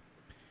be,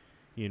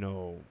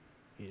 in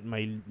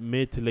my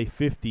mid to late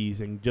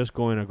 50s and just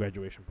going to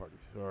graduation parties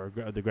or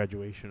the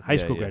graduation, high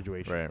school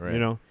graduation.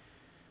 Right.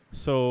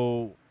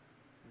 So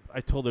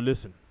I told her,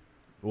 listen,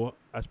 well,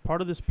 as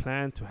part of this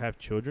plan to have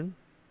children,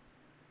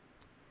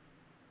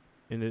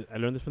 and I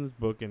learned this from this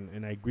book,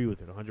 and I agree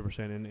with it 100%,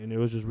 and it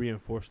was just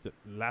reinforced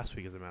last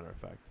week, as a matter of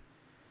fact,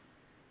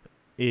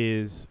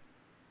 is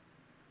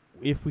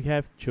if we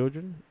have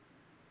children,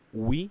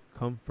 we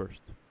come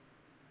first.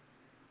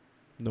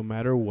 No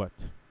matter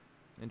what.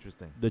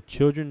 Interesting. The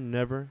children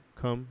never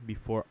come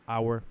before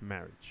our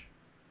marriage.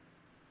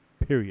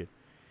 Period.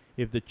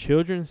 If the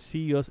children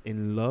see us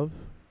in love,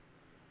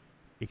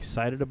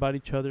 excited about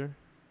each other,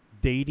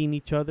 dating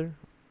each other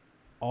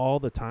all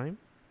the time,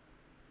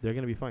 they're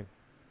going to be fine.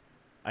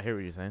 I hear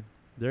what you're saying.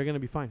 They're going to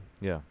be fine.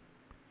 Yeah.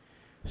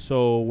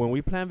 So when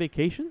we plan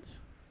vacations,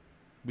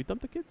 we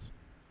dump the kids.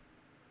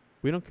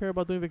 We don't care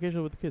about doing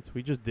vacations with the kids.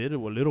 We just did a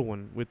little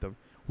one with them.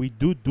 We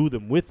do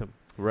them with them.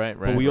 Right,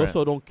 But we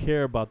also don't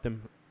care about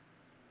them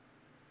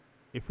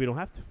if we don't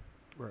have to.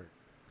 Right.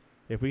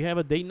 If we have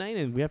a date night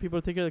and we have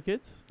people to take care of the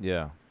kids,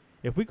 Yeah.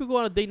 if we could go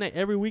on a date night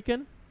every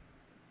weekend,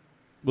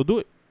 we'll do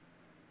it.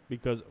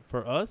 Because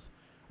for us,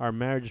 our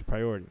marriage is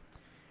priority.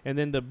 And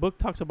then the book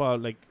talks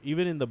about, like,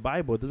 even in the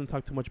Bible, it doesn't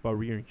talk too much about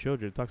rearing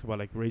children. It talks about,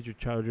 like, raise your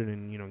children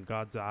in, in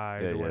God's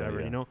eyes or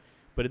whatever,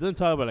 But it doesn't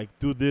talk about, like,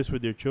 do this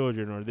with your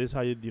children or this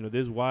how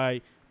this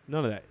why.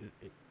 None of that.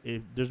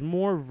 There's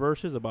more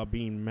verses about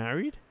being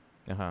married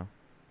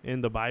in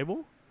the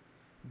Bible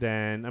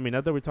than,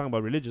 not that we're talking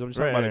about religious. I'm just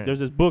talking about, like, there's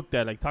this book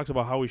that, like, talks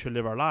about how we should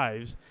live our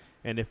lives,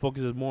 and it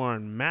focuses more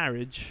on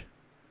marriage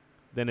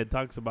than it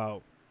talks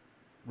about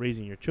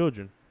raising your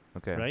children.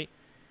 Okay. Right?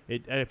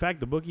 And in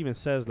fact, the book even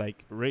says,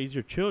 like, raise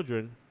your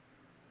children,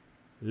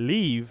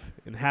 leave,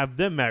 and have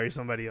them marry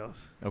somebody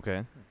else.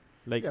 Okay.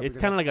 Like, Yeah, it's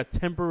kind of like a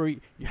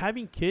temporary.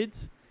 Having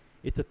kids,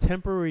 it's a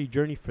temporary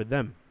journey for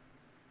them.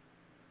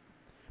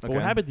 But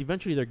what happens,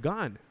 eventually they're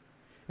gone.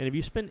 And if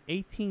you spend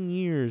 18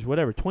 years,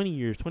 whatever, 20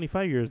 years,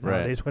 25 years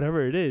nowadays,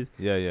 whatever it is,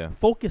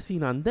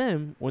 focusing on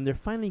them, when they're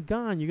finally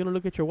gone, you're going to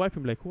look at your wife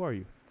and be like, who are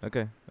you?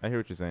 Okay. I hear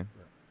what you're saying.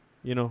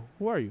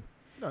 Who are you?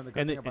 No, and the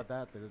good thing about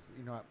that is,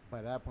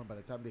 by that point, by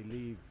the time they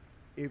leave,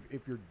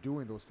 if you're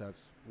doing those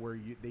steps where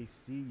they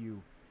see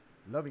you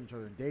loving each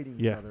other and dating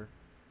each other,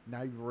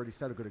 now you've already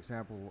set a good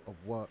example of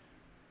what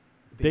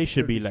they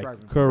should be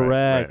like.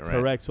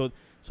 Correct.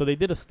 So they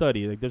did a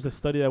study. Like, there's a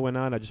study that went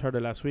on. I just heard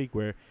it last week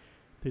where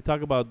they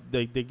talk about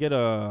they get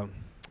a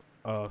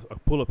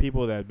pool of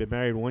people that have been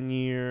married 1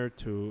 year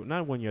to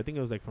not 1 year. I think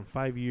it was like from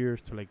 5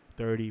 years to like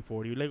 30,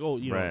 40,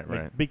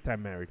 like big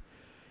time married.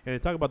 And they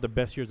talk about the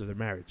best years of their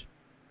marriage.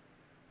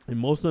 And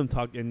most of them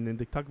talk, and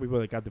they talk to people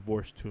that got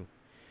divorced too.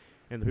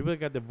 And the people that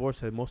got divorced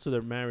had most of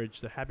their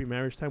marriage, the happy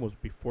marriage time was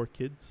before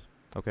kids.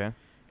 Okay.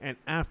 And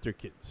after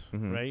kids,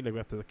 right? Like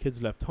after the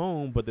kids left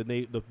home. But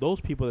then those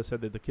people that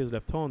said that the kids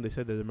left home, they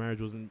said that the marriage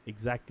wasn't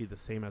exactly the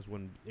same as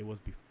when it was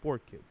before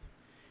kids.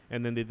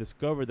 And then they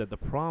discovered that the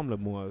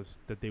problem was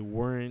that they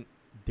weren't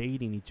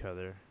dating each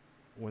other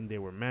when they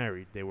were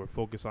married. They were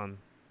focused on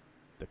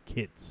the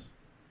kids.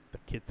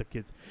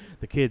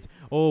 The kids.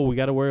 Oh, we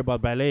got to worry about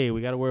ballet.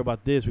 We got to worry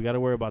about this. We got to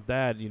worry about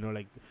that.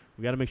 Like,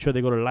 we got to make sure they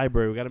go to the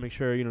library. We got to make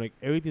sure, like,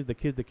 everything's the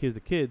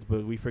kids.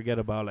 But we forget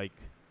about, like,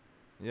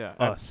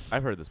 us.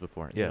 I've heard this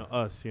before. Yeah.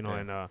 Us,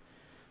 and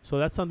so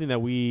that's something that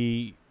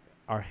we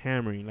are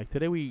hammering. Like,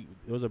 today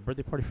it was a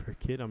birthday party for a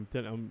kid.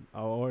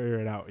 I'll air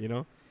it out,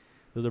 There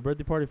was a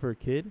birthday party for a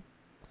kid.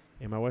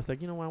 And my wife's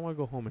like, I want to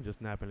go home and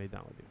just nap and lay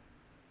down with you.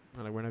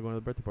 I'm like, we're not going to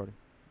the birthday party.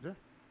 Yeah.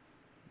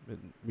 But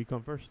we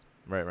come first.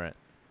 Right.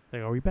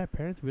 Like, are we bad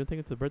parents? We don't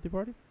think it's a birthday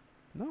party?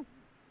 No.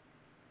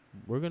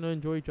 We're going to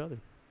enjoy each other.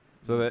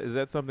 So is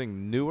that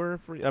something newer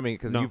for you? I mean,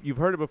 because you've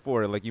heard it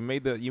before. Like, you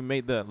made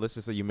the let's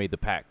just say you made the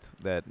pact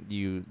that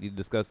you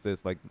discussed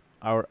this. Like,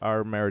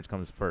 our marriage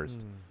comes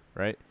first,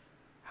 right?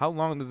 How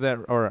long does that,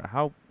 or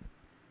how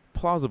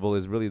plausible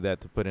is really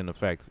that to put in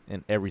effect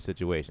in every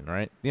situation,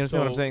 right? You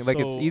understand what I'm saying? Like,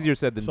 it's easier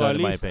said than done,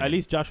 in my opinion. At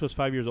least Joshua's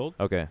 5 years old.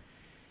 Okay.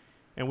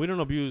 And we don't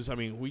abuse. I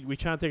mean, we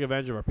try to take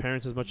advantage of our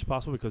parents as much as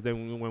possible, because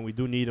then when we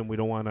do need them, we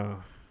don't want to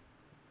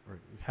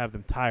have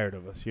them tired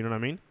of us. You know what I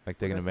mean? Like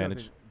taking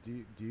advantage.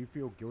 Do you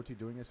feel guilty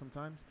doing it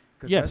sometimes?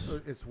 Yes.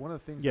 It's one of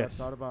the things that I've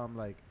thought about. I'm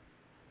like,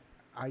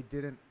 I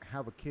didn't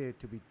have a kid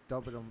to be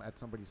dumping them at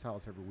somebody's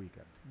house every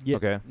weekend. Yeah.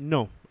 Okay.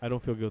 No, I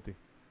don't feel guilty.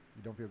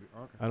 You don't feel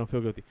okay. I don't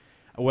feel guilty.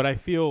 What I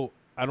feel,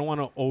 I don't want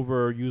to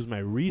overuse my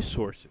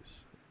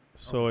resources.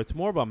 So it's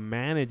more about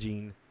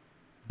managing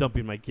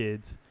dumping my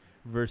kids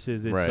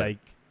versus it's like,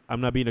 I'm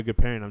not being a good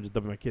parent, I'm just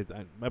dumping my kids.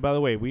 By the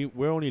way,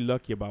 we're only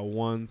lucky about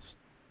once,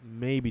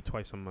 maybe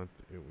twice a month,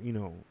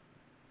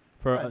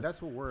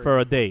 that's what we're for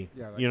a day.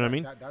 Yeah, like you know what I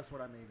mean? That's what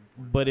I mean.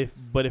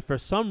 But if for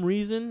some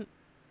reason,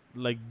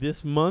 like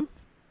this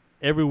month,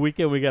 every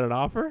weekend we get an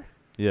offer.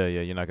 Yeah,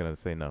 you're not gonna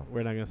say no.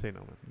 We're not gonna say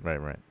no, man.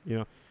 Right.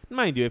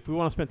 Mind you, if we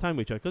want to spend time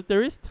with each other, because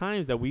there is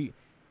times that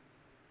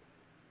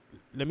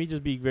let me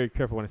just be very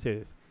careful when I say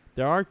this.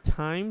 There are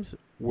times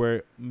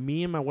where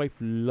me and my wife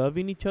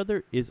loving each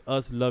other is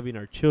us loving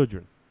our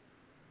children.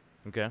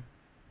 Okay.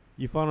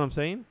 You follow what I'm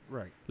saying?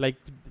 Right. Like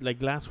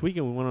last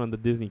weekend we went on the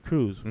Disney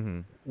cruise.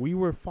 Mm-hmm. We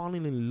were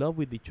falling in love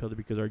with each other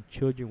because our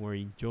children were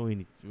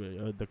enjoying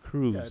the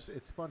cruise. Yeah,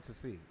 it's fun to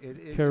see.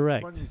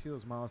 Correct. It's fun to see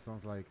those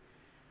milestones. Like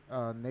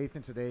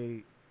Nathan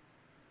today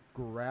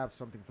grab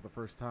something for the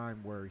first time,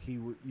 where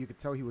you could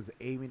tell he was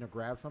aiming to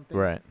grab something,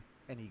 Right.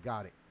 and he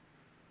got it.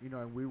 You know,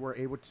 and we were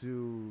able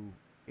to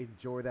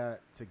enjoy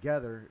that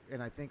together.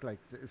 And I think like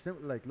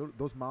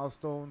those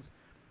milestones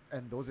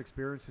and those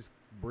experiences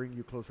bring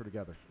you closer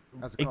together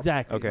as a couple.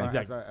 Exactly. Okay.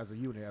 Exactly. As a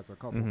unit, as a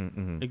couple.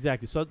 Mm-hmm.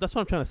 Exactly. So that's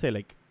what I'm trying to say.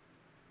 Like,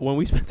 when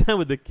we spend time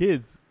with the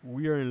kids,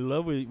 we're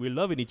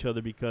loving each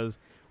other because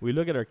we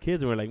look at our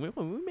kids and we're like,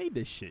 we made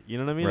this shit. You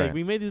know what I mean? Right. Like,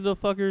 we made these little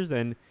fuckers,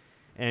 and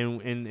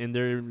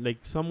they're like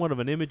somewhat of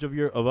an image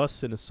of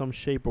us in some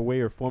shape or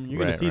way or form. You're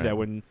gonna Right, see right. that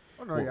when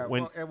Oh no, yeah.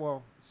 when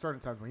Well,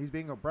 certain times when he's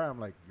being a brat, I'm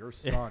like, your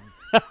son,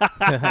 Ooh,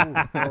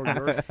 bro,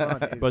 your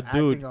son is But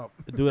acting dude, up.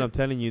 dude, I'm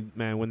telling you,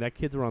 man, when that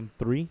kid's around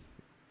 3,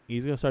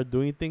 he's gonna start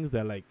doing things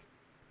that like,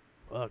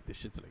 fuck, this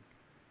shit's like,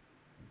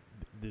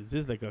 this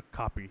is like a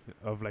copy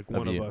of like Of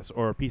one of you. us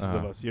or pieces of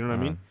Uh-huh. us. You know what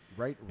I mean?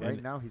 Right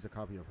And- now, he's a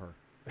copy of her.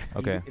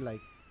 Okay. Like,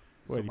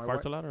 Wait, he my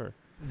farts wi- a lot, or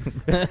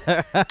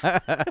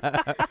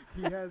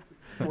He has.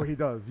 Well, he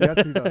does.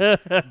 Yes, he does.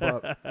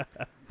 But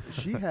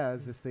she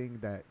has this thing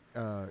that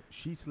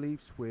she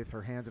sleeps with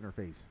her hands in her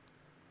face.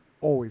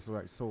 Always,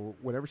 right? So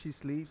whenever she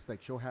sleeps,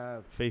 like she'll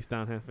have, face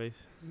down, hand face.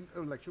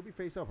 like she'll be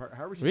face up.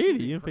 However she's Really?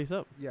 sleeping, You her- didn't face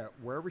up? Yeah,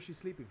 wherever she's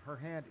sleeping, her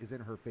hand is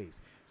in her face.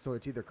 So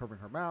it's either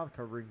covering her mouth,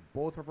 covering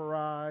both of her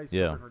eyes,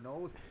 Yeah. covering her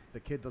nose. The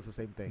kid does the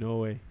same thing. No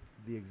way.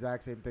 The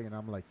exact same thing. And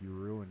I'm like, you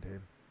ruined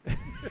him.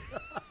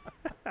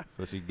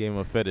 So she gave him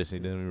a fetish. He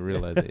didn't even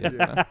realize it yet.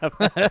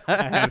 Yeah.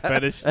 Hand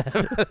fetish.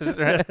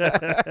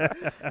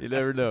 You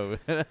never know.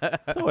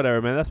 So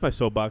whatever, man. That's my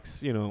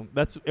soapbox. You know,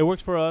 it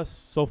works for us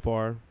so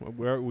far.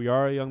 We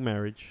are a young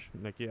marriage.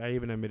 Like I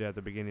even admitted at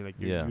the beginning, like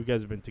Yeah. you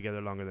guys have been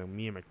together longer than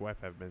me and my wife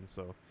have been.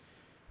 So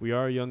we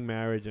are a young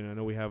marriage, and I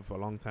know we have a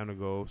long time to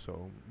go.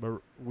 So,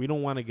 but we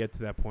don't want to get to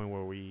that point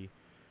where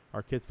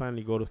our kids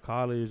finally go to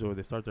college or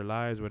they start their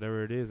lives,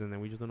 whatever it is, and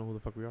then we just don't know who the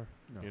fuck we are.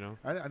 No. You know?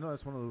 I know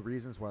that's one of the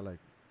reasons why, like,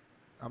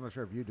 I'm not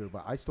sure if you do,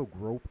 but I still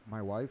grope my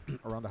wife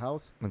around the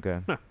house. Okay.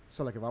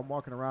 So, like, if I'm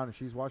walking around and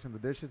she's washing the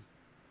dishes,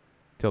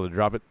 Tell her to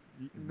drop it.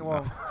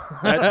 well,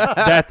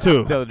 that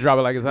too. Tell her to drop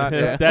it like it's hot.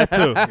 Yeah. That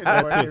too. you know,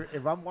 That too.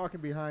 if I'm walking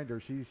behind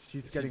her, she's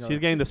getting She's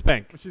getting the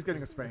spank. she's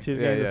getting a spank. She's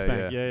getting the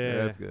spank.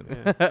 Yeah. That's good.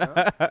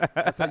 Yeah.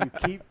 That's how you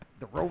keep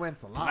the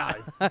romance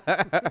alive.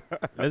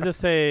 Let's just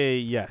say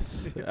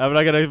yes. I'm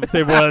not gonna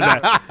say more than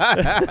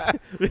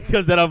that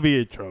because then I'll be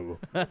in trouble.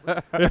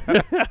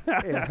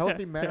 Hey, a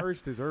healthy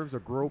marriage deserves a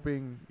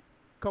groping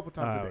a couple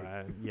times a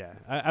day. Yeah,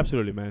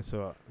 absolutely, man.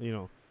 So you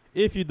know,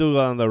 if you do go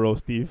on the road,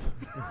 Steve,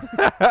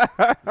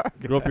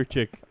 grope your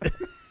chick.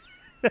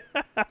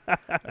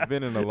 I've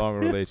been in a long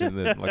relationship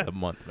in like a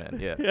month, man.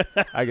 Yeah,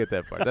 I get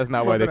that part. That's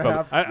not why they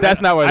Gonna fell. have- That's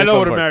not why they I know fell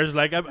what a apart. marriage is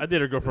like. I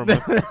did a girl for a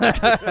month.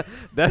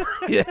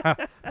 Yeah,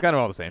 it's kind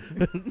of all the same.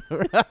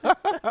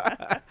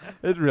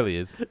 It really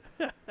is.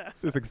 It's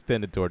just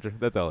extended torture.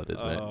 That's all it is,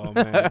 man. Oh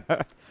man,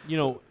 you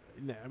know,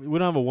 we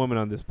don't have a woman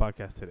on this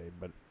podcast today,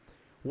 but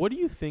what do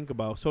you think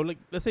about? So, like,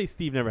 let's say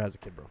Steve never has a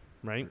kid, bro,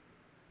 right?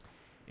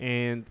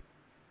 And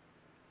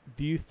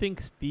do you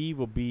think Steve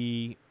will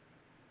be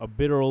a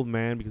bitter old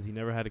man because he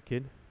never had a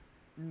kid?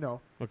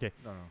 No, Okay.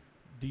 no.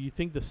 Do you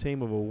think the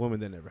same of a woman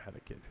that never had a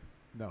kid?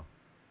 No.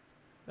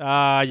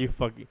 You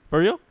fucking for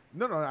real?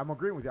 No, I'm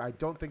agreeing with you. I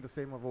don't think the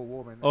same of a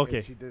woman Okay.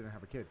 if she didn't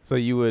have a kid. So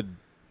you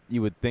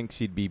would think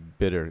she'd be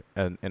bitter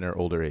in her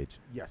older age.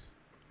 Yes.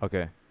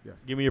 Okay. Yes.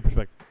 Give me your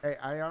perspective.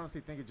 I honestly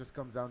think it just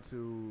comes down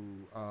to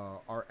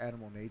our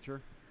animal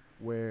nature,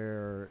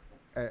 where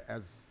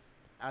as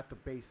at the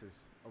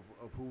basis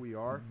of who we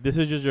are. This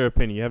is just your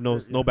opinion. You have no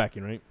Yeah.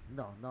 backing, right?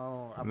 No.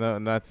 No,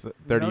 that's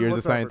 30 None years of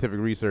whatsoever. scientific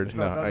research.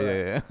 No, No. none Oh, of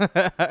yeah.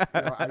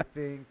 You know, I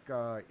think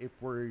if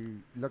we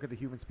look at the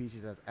human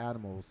species as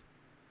animals,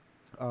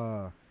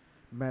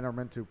 men are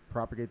meant to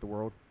propagate the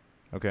world.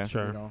 Okay.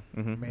 Sure. You know,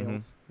 Mhm,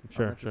 males are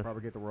Sure, meant to sure.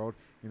 propagate the world.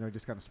 You know,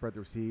 just kind of spread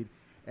their seed,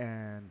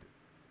 and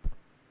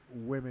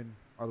women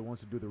are the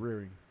ones who do the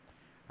rearing.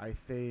 I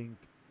think,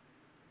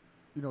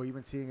 you know,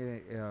 even seeing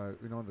it,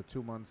 you know, in the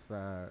 2 months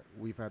that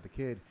we've had the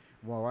kid,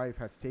 my wife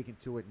has taken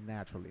to it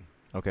naturally.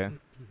 Okay.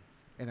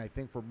 And I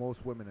think for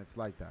most women, it's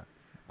like that.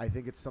 I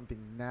think it's something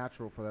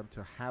natural for them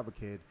to have a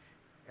kid,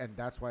 and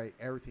that's why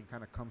everything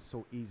kind of comes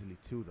so easily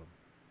to them.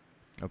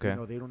 Okay. You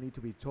know, they don't need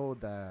to be told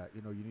that,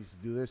 you know, you need to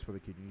do this for the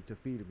kid. You need to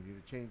feed him. You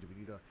need to change him. You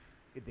need to.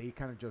 They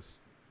kind of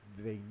just,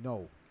 they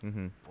know.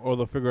 Mm-hmm. Or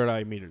they'll figure it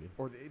out immediately.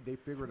 Or they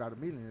figure it out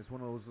immediately. It's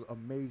one of those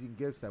amazing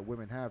gifts that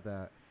women have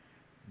that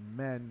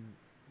men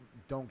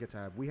don't get to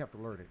have. We have to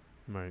learn it.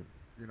 Right.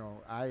 You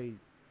know, I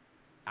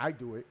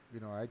do it. You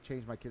know, I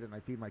change my kid and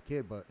I feed my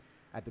kid, but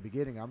at the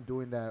beginning, I'm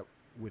doing that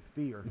with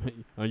fear.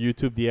 On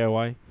YouTube,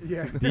 DIY.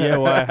 Yeah.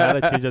 DIY, how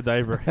to change a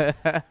diaper.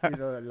 You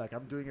know, like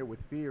I'm doing it with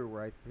fear,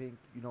 where I think,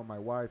 you know, my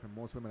wife and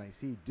most women I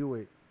see do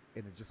it,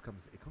 and it just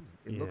comes.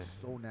 It looks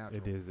so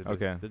natural. It is.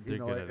 Okay. They're You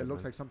know, good at it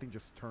looks man. like something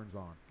just turns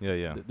on.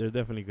 Yeah. They're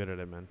definitely good at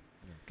it, man.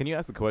 Can you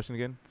ask the question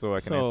again so I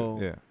can So-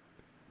 answer?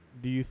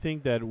 Do you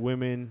think that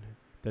women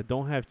that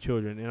don't have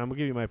children, and I'm gonna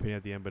give you my opinion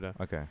at the end, but Yeah.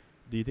 Okay.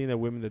 do you think that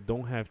women that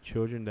don't have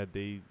children that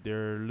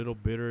they're a little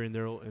bitter in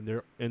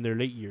their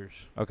late years?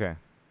 Okay.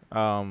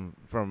 From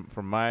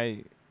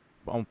my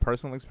own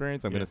personal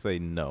experience, I'm Yeah. gonna say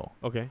no.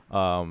 Okay.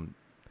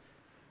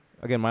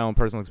 Again, my own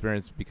personal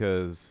experience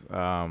because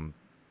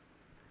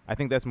I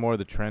think that's more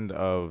the trend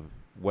of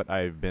what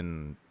I've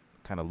been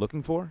kind of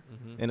looking for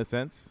Mm-hmm. in a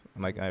sense.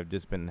 Like I've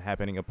just been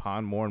happening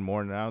upon more and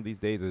more now these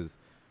days is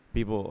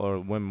people or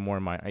women more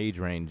in my age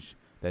range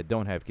that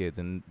don't have kids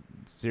and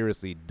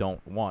seriously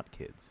don't want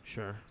kids.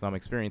 Sure. So I'm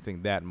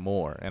experiencing that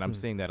more, and I'm Hmm.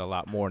 seeing that a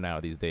lot more now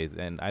these days.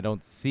 And I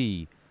don't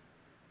see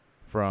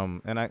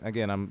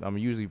I'm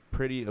usually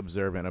pretty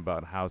observant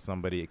about how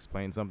somebody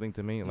explains something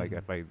to me. Like Mhm.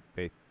 if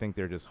they think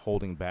they're just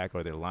holding back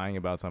or they're lying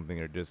about something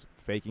or just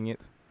faking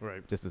it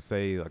Right. just to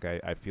say like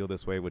I feel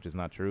this way, which is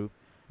not true.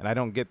 And I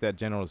don't get that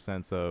general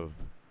sense of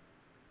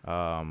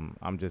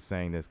I'm just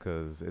saying this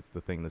because it's the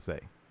thing to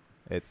say.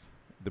 It's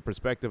the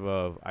perspective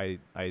of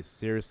I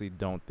seriously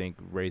don't think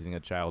raising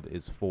a child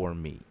is for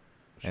me,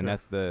 and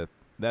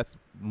that's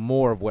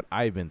more of what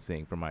I've been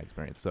seeing from my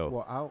experience. So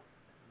Well,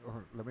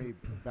 let me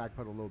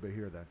backpedal a little bit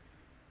here. Then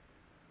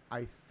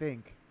I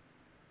think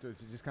to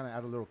just kind of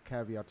add a little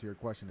caveat to your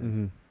question is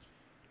Mm-hmm.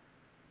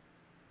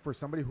 for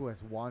somebody who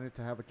has wanted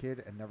to have a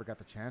kid and never got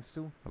the chance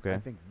to, okay, I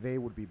think they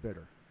would be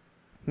bitter.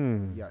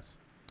 Hmm. Yes,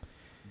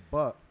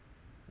 but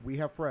we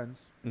have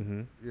friends,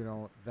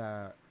 Mm-hmm.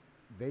 that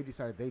they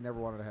decided they never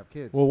wanted to have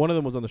kids. Well, one of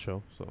them was on the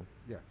show, so.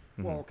 yeah.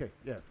 Mhm. Well, okay,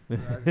 yeah.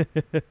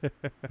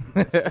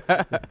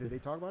 Did they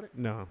talk about it?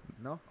 No.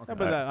 No. Okay. Yeah,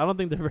 but I don't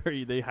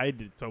think they hide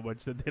it so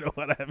much that they don't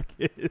want to have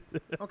kids.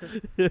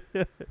 Okay.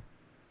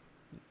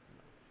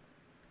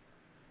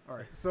 All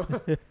right. So,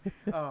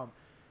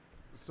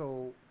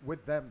 so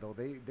with them though,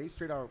 they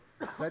straight out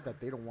said that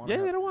they don't want. Yeah,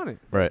 to they don't want it.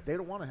 right. They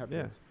don't want to have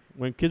Yeah. kids.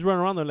 When kids run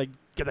around, they're like,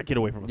 "Get that kid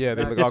away from us." Yeah,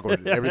 they look Exactly.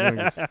 awkward. Everything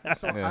is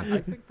So yeah. I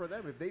think for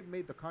them, if they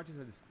made the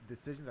conscious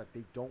decision that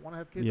they don't want to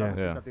have kids, I Yeah. don't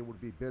Yeah. think that they would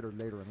be bitter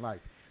later in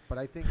life. But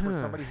I think for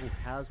somebody who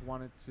has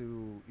wanted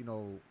to,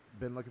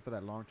 been looking for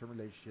that long-term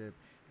relationship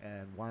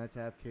and wanted to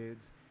have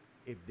kids,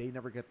 if they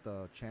never get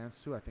the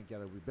chance to, I think, yeah,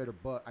 they'll be bitter.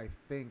 But I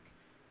think,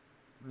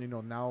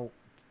 now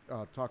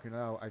talking it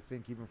out, I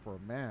think even for a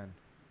man,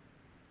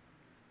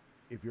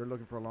 if you're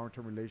looking for a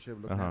long-term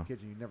relationship, looking to have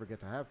kids, and you never get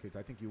to have kids,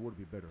 I think you would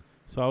be bitter.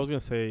 So I was gonna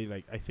say,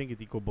 like, I think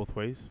it's equal both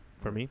ways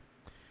for me.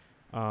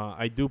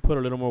 I do put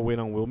a little more weight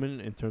on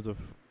women in terms of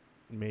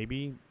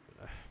maybe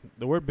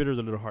the word bitter is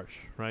a little harsh,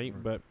 right?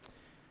 Right. But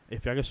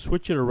if I could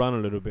switch it around a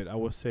little bit, I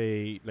would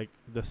say like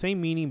the same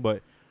meaning,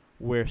 but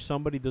where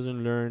somebody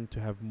doesn't learn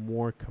to have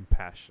more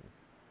compassion.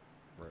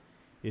 Right.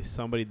 Is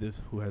somebody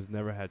who has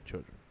never had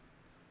children.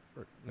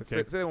 Right.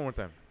 Okay. Say it one more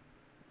time.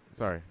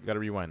 Sorry, got to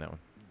rewind that one.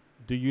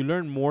 Do you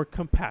learn more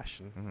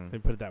compassion? Mhm. Let me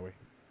put it that way,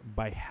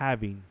 by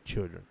having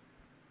children.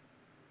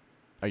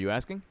 Are you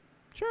asking?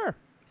 Sure.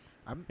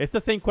 I'm It's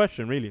the same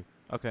question, really.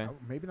 Okay.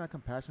 maybe not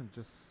compassion,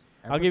 just.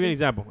 I'll give you an empathy.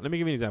 example. Let me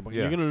give you an example.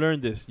 Yeah. You're gonna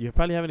learn this. You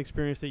probably haven't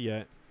experienced it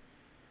yet.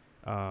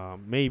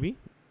 Maybe,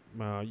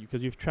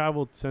 because you've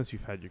traveled since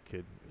you've had your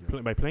kid.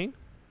 Yeah. By plane?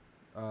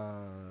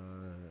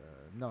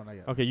 No, not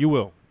yet. Okay, you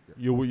will.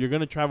 Yeah. You're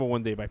gonna travel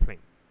one day by plane,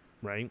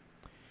 right?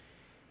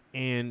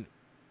 And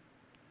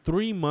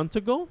 3 months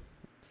ago,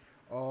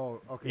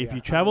 Oh, okay. if yeah, I you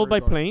know traveled where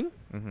by you're going.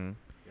 plane Mm-hmm.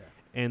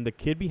 and the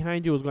kid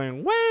behind you was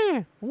going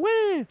wah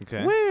wah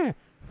Okay. wah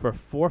for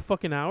 4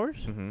 fucking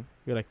hours, Mm-hmm.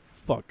 you're like,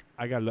 fuck,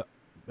 I got luck.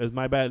 It's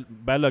my bad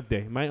luck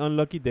day. My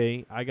unlucky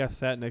day. I got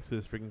sat next to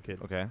this freaking kid.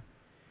 Okay.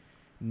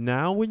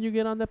 Now, when you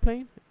get on that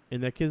plane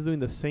and that kid's doing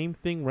the same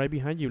thing right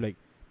behind you, like,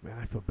 man,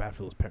 I feel bad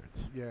for those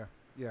parents. Yeah,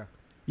 yeah.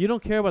 You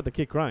don't care about the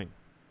kid crying.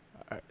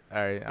 All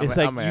right. It's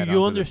like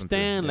you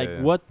understand like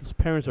what those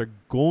parents are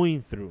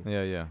going through,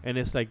 Yeah, yeah. and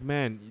it's like,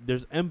 man,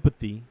 there's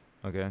empathy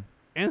Okay.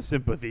 and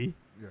sympathy,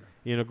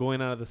 Yeah.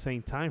 going on at the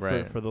same time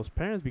Right. for those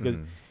parents because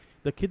Mhm.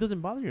 the kid doesn't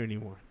bother you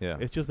anymore. Yeah.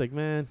 It's just like,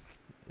 man,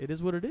 it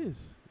is what it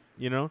is,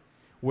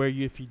 Where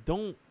if you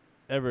don't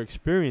ever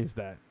experience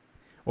that,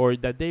 or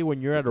that day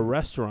when you're at a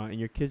restaurant and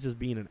your kid's just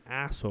being an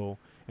asshole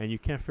and you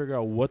can't figure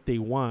out what they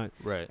want,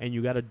 Right. and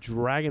you got to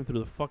drag him through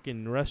the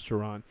fucking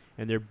restaurant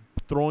and they're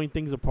throwing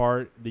things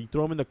apart, they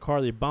throw them in the car,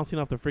 they're bouncing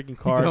off the freaking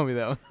car. Tell me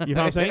that one. You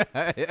know what I'm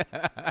saying?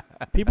 Yeah.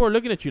 People are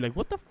looking at you like,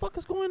 what the fuck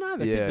is going on?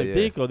 That Yeah, kid's a yeah.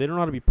 dick, or they don't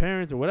know how to be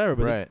parents or whatever,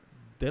 but Right.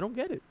 they don't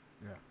get it,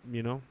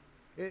 Yeah.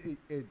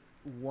 It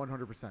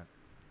 100%.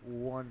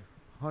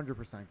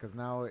 100%. Because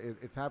now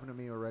it's happened to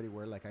me already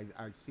where, like,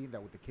 I've seen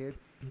that with the kid,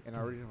 and I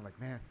already am like,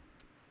 man,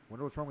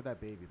 wonder what's wrong with that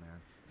baby, man.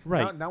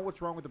 Right. Now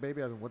what's wrong with the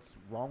baby, as in what's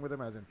wrong with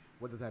him, as in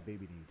what does that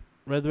baby need?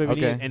 Right, the baby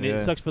Okay, need- and yeah. it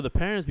sucks for the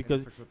parents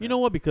because, sucks for the you know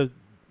what? Because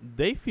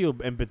they feel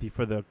empathy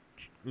for the,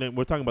 like,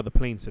 we're talking about the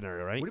plane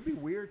scenario, right? Would it be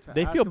weird to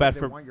They ask feel them bad if they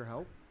for- want your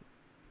help?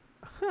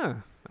 Huh.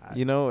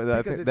 You know, I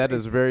Because think it's- that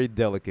is it's- very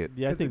delicate.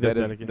 Yeah, I 'Cause think it's- that's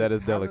that is delicate. that is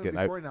It's happened delicate.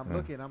 Before, and I'm yeah.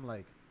 looking, I'm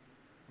like,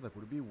 would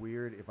it be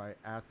weird if I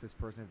asked this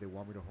person if they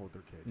want me to hold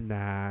their kid?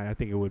 Nah, I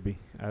think it would be.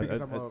 I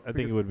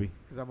think it would be.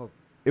 Because I'm a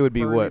It would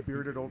be burly, what?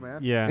 bearded old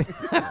man. Yeah.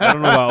 I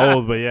don't know about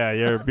old, but yeah,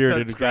 you're a Start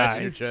bearded scratching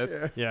guy. your chest.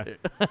 Yeah.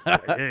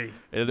 Hey,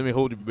 Hey, let me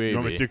hold your baby. you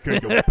want me to take care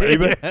of your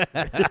baby?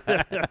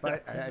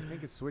 But I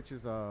think it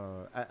switches.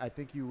 I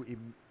think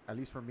at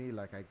least for me,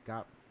 like I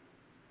got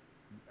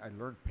I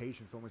learned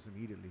patience almost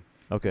immediately.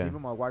 'Cause Okay.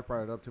 even my wife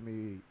brought it up to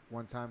me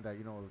one time that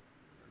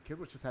a kid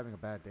was just having a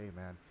bad day,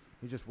 man.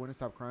 He just wouldn't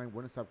stop crying,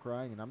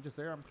 and I'm just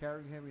there. I'm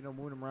carrying him,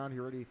 moving him around. He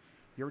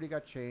already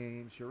got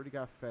changed. He already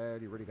got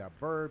fed. He already got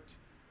burped.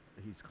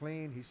 He's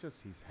clean.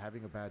 He's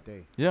having a bad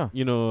day. Yeah.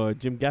 You know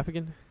Jim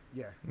Gaffigan?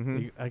 Yeah.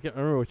 Mm-hmm. I can't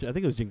remember. I think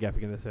it was Jim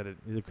Gaffigan that said it.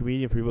 He's a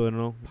comedian for people that don't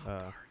know.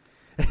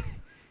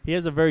 He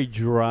has a very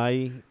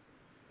dry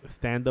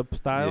stand-up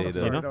style. Yeah, he you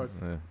does. know? No, it's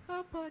Yeah.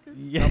 Hot Pockets.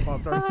 Yeah. No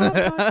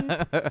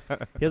Pop-Tarts.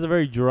 He has a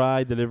very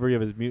dry delivery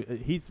of his music.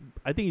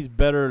 I think he's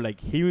better like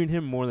hearing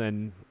him more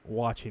than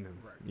watching him.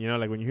 Right. You know,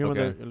 like when you hear him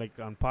Okay. on like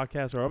on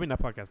podcasts, or I mean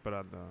not podcasts, but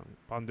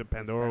on the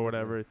Pandora or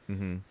whatever.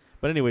 Mm-hmm.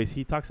 But anyways,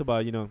 he talks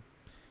about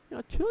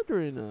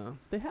children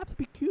they have to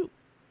be cute.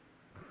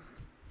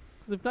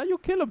 'Cause if not, you'll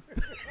kill them.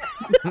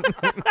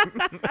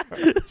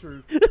 It's the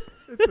truth.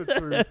 It's the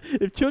truth.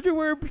 If children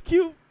were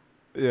cute,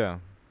 Yeah.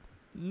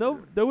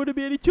 no, there wouldn't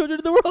be any children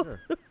in the world.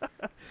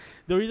 Yeah.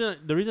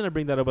 The reason I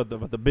bring that up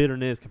about the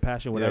bitterness,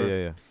 compassion, whatever.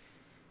 Yeah.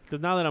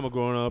 Because now that I'm a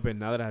grown up and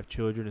now that I have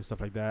children and stuff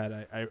like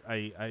that,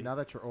 I Now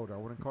that you're older, I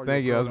wouldn't call you.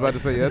 Thank you. I was about to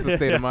say that's a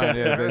state of mind.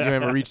 Yeah, that you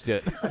haven't reached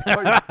yet.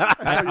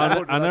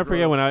 I'll never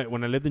forget when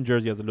I lived in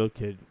Jersey as a little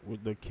kid.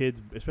 With the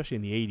kids, especially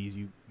in the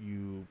 80s,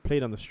 you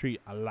played on the street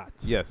a lot.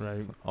 Yes.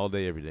 Right. All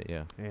day, every day.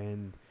 Yeah.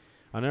 And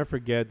I'll never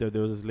forget that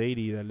there was this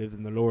lady that lived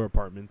in the lower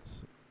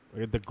apartments,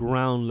 the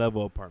ground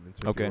level apartments.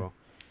 If Okay. You will.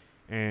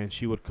 And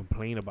she would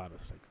complain about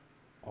us like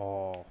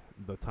all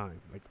the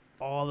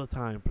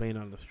time, playing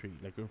on the street,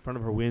 like in front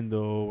of her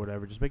window or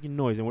whatever, just making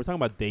noise. And we're talking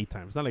about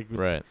daytime. It's not like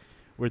Right.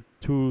 we're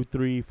 2,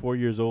 3, 4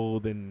 years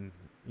old, and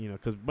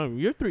because when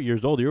you're 3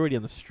 years old, you're already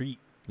on the street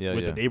Yeah.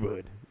 with Yeah. the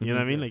neighborhood. You know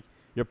what I mean? Yeah. Like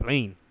you're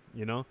playing,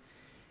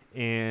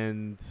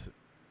 and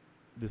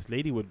this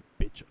lady would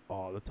bitch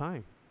all the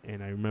time.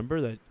 And I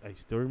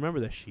still remember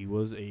that she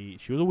was a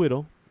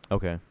widow,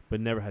 Okay. but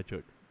never had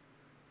children.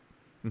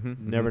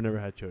 Mm-hmm. Never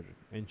had children.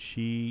 And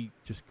she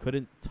just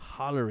couldn't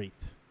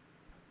tolerate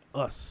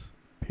us,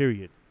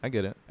 period, I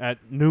get it. at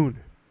noon.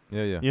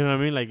 Yeah. Yeah. You know what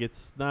I mean? Like,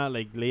 it's not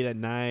like late at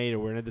night or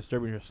we're not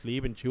disturbing her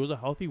sleep. And she was a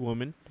healthy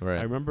woman. Right.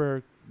 I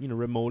remember,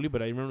 remotely,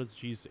 but I remember that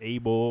she's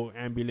able,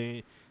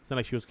 ambulant. It's not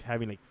like she was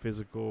having like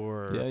physical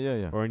or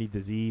Yeah. or any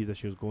disease that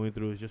she was going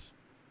through. It's just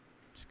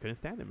couldn't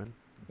stand it, man.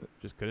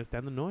 Just couldn't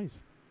stand the noise.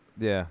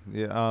 Yeah.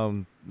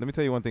 Let me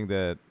tell you one thing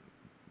that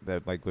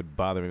like would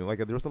bother me. Like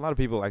there was a lot of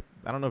people. I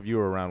don't know if you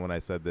were around when I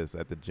said this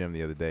at the gym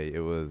the other day.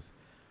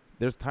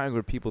 There's times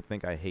where people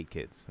think I hate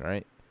kids,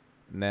 right?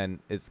 And then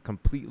it's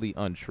completely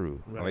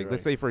untrue. Right,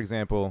 Let's say, for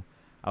example,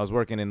 I was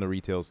working in the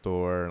retail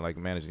store, like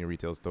managing a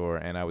retail store,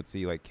 and I would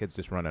see like kids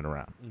just running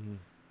around. Mm-hmm.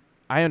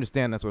 I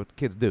understand that's what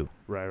kids do.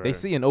 Right. They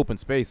see an open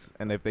space,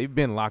 and if they've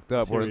been locked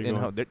up See or where you're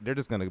going. they're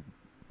just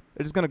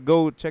gonna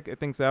go check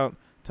things out,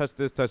 touch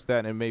this, touch that,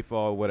 and it may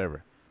fall,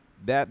 whatever.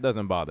 That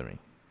doesn't bother me.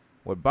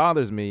 What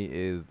bothers me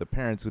is the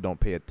parents who don't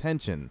pay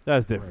attention.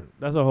 That's different. Right.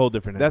 That's a whole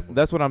different. animal.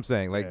 That's what I'm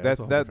saying. Like Yeah,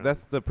 that's that's a whole different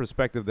that's the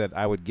perspective that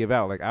I would give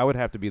out. Like I would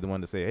have to be the one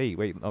to say, "Hey,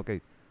 wait,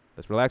 okay,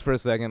 let's relax for a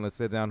second. Let's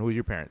sit down. Who's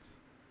your parents?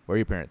 Where are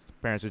your parents?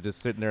 Parents are just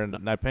sitting there and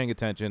not paying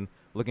attention,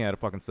 looking at a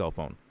fucking cell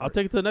phone." I'll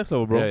take it to the next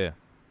level, bro. Yeah.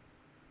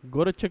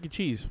 Go to Chuck E.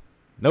 Cheese.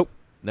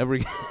 Never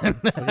again.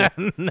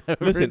 Never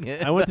Listen,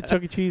 again. I went to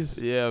Chuck E. Cheese.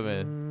 Yeah,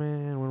 man.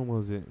 Man, when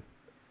was it?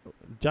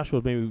 Joshua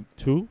was maybe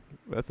 2.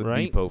 That's a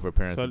Right? depot for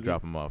parents So to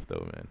drop them off,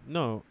 though, man.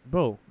 No,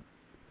 bro.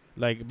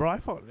 Like, bro, I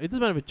thought it doesn't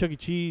matter if it's Chuck E.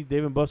 Cheese,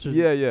 Dave and Buster's,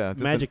 Yeah. Just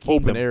Magic an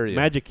Kingdom, open area.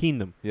 Magic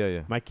Kingdom.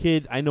 Yeah. My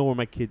kid, I know where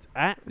my kid's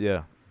at,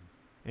 Yeah.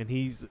 and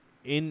he's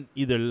in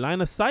either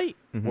line of sight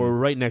Mhm. or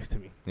right next to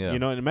me. Yeah. You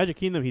know, in Magic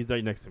Kingdom, he's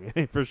right next to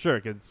me for sure,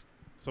 because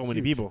so It's many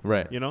huge. people.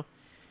 Right. You know,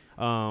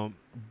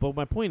 but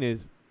my point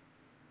is,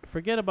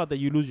 forget about that.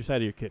 You lose your sight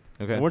of your kid.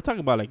 Okay. And we're talking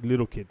about like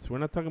little kids. We're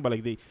not talking about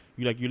like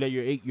you let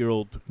your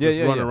 8-year-old Yeah,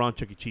 just run yeah. around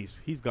Chuck E. Cheese.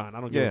 He's gone.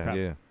 I don't give a crap.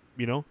 Yeah.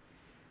 You know.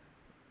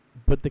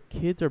 But the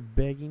kids are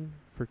begging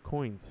for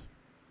coins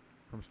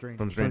From strangers.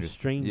 From from strangers.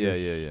 strangers.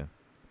 Yeah.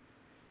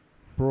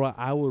 Bro,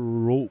 I would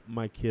rope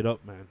my kid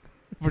up, man.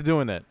 For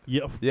doing that.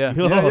 Yeah. Yeah.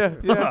 Yo.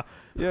 Yeah.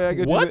 Yeah. I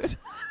get What?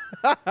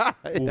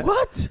 You.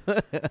 What? You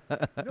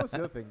know what's the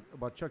other thing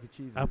about Chuck E.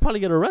 Cheese? I'll is- probably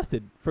get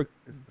arrested for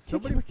is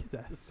kicking my kid's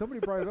ass. somebody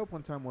brought it up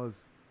one time.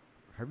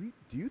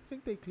 Do you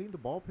think they cleaned the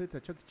ball pits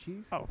at Chuck E.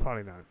 Cheese? Oh,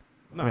 probably not.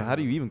 No, I mean, how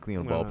do you even clean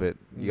a ball No. pit?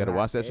 You got to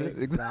wash that shit?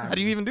 How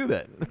do you even do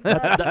that?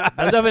 That's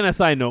definitely a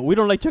side note. We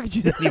don't like Chuck E.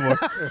 Cheese anymore.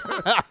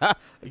 I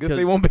guess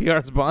they won't be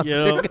our sponsor.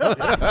 You know?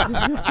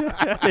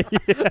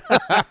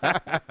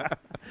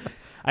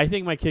 I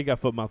think my kid got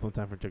foot mouth one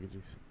time from Chuck E.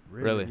 Cheese.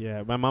 Really?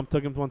 Yeah, my mom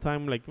took him one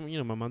time. Like,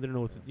 my mom didn't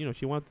know what to,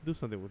 she wanted to do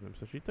something with him.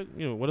 So she took,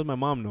 what does my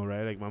mom know,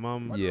 right? Like, my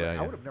mom. What? Yeah,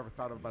 I would have never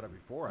thought about it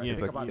before. I Yeah.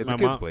 think about It's it. a my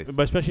kid's mom, place.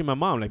 But especially my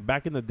mom. Like,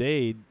 back in the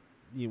day,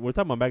 we're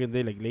talking about back in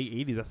the day, like late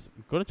 80s.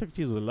 Going to Chuck E.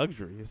 Cheese was a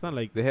luxury. It's not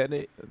like. They had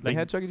Like-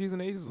 had Chuck E. Cheese in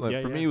the 80s? Like,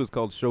 Yeah, for yeah. me, it was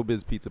called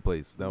Showbiz Pizza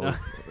Place. That was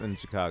in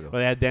Chicago. Well,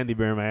 they had Dandy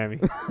Bear in Miami.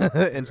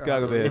 In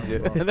Chicago, they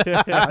had,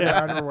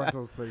 I never went to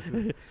those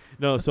places.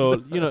 No, so, I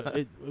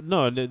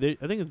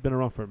think it's been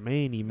around for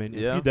many, a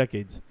Yeah. few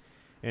decades.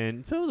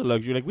 And so it was a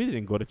luxury. Like, we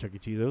didn't go to Chuck E.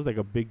 Cheese. It was like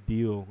a big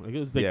deal. Like, it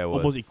was like Yeah, it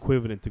almost was.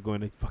 equivalent to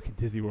going to fucking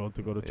Disney World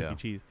to go to Chuck Yeah. E.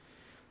 Cheese.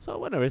 So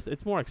whatever.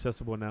 It's more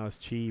accessible now. It's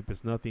cheap.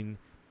 It's nothing.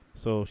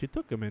 So she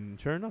took him, and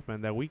sure enough,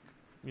 man, that week,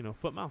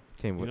 foot mouth.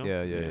 Came you with know?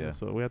 yeah.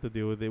 So we had to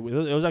deal with it. It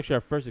was actually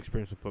our first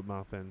experience with foot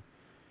mouth, and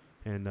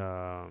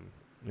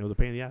it was a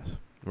pain in the ass.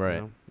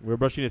 Right. We were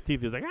brushing his teeth.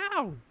 He was like,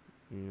 ow!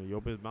 You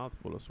open his mouth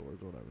full of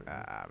swords or whatever.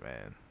 Ah,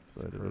 man.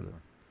 So It's it- crazy.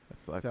 That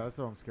See, sucks. that's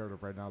what I'm scared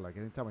of right now. Like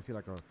anytime I see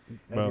like Bro.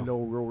 any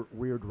little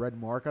weird red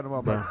mark on him,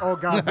 I'm Bro. like, oh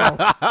god,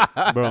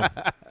 no. Bro,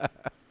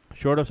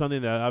 short of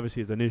something that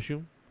obviously is an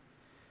issue.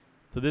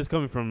 So this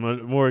coming from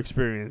more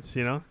experience,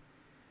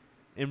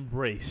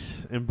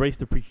 embrace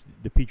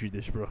the petri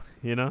dish, bro.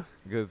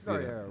 Because No,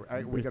 yeah, we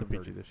Embrace got the him petri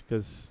dirty. dish,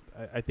 because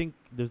I think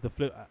there's the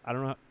flip. I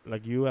don't know,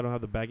 like you, I don't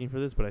have the backing for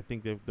this, but I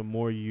think that the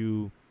more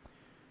you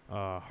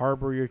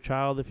harbor your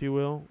child, if you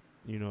will,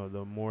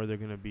 the more they're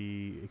gonna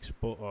be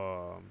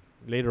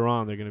later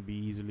on. They're gonna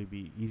be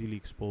easily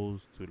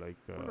exposed to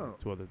no.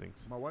 to other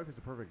things. My wife is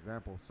a perfect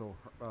example. So,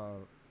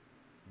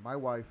 my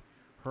wife,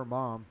 her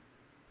mom,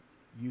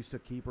 used to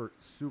keep her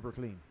super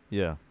clean.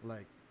 yeah.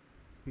 Like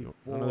You before.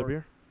 want another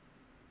beer?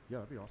 Yeah,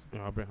 that'd be awesome.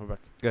 Yeah, I'll bring her back.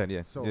 Good.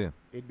 Yeah. So yeah.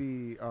 it'd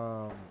be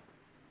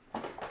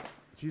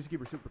she used to keep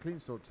her super clean.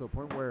 So to the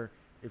point where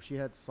if she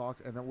had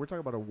socks, and then we're talking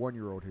about a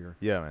 1-year-old here.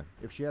 Yeah, man.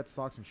 If she had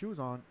socks and shoes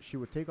on, she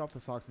would take off the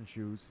socks and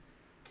shoes,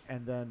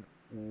 and then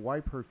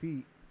wipe her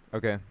feet,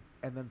 Okay.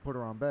 and then put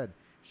her on bed.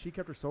 She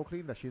kept her so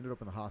clean that she ended up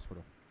in the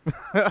hospital.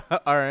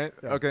 All right.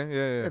 Yeah. Okay.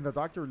 Yeah. And the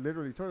doctor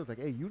literally told us, like,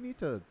 hey, you need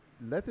to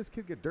let this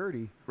kid get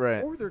dirty,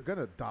 Right. or they're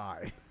gonna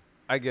die.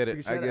 I get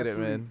Because it. she I had get it,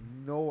 absolutely man.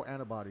 No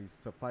antibodies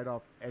to fight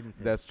off anything.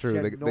 That's She true.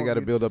 had They no got to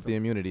immune build up the system.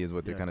 immunity, is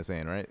what they're Yeah. kind of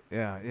saying, right?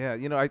 Yeah.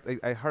 Yeah.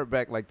 I harp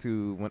back like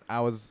to when I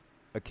was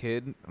a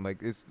kid.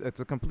 Like it's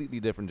a completely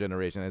different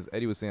generation. As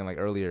Eddie was saying like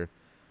earlier,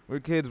 we were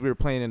kids. We were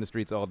playing in the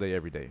streets all day,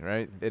 every day,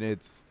 right? And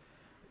it's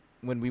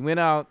when we went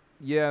out.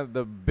 Yeah,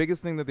 the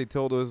biggest thing that they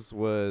told us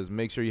was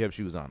make sure you have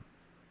shoes on.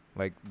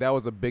 Like that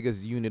was the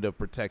biggest unit of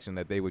protection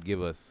that they would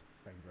give us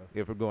Thank you,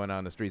 bro. if we're going out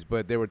in the streets.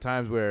 But there were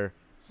times where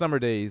summer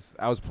days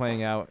I was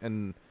playing out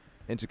in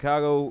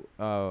Chicago,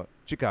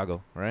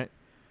 right?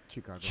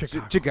 Chicago.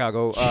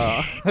 Chicago.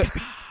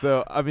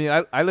 So I mean,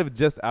 I live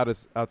just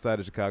outside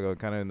of Chicago,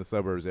 kind of in the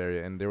suburbs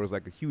area, and there was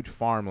like a huge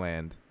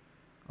farmland,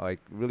 like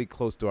really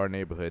close to our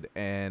neighborhood,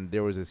 and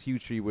there was this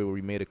huge tree where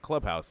we made a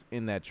clubhouse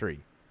in that tree.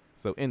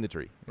 So in the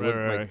tree, it Right,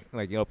 wasn't right,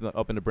 like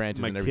up in the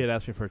branches My and kid everything.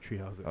 asked me for a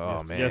treehouse.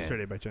 Oh, man.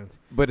 Yesterday by chance.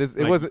 But it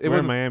Like, wasn't. It we're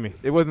in wasn't. Miami.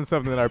 It wasn't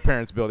something that our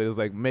parents built. It was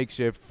like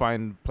makeshift,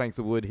 find planks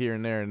of wood here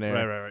and there and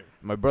there. Right.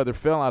 My brother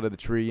fell out of the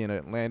tree and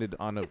it landed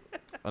on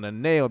a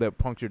nail that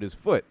punctured his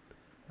foot.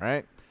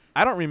 Right?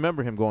 I don't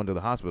remember him going to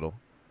the hospital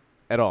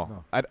at all.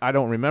 No. I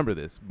don't remember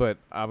this, but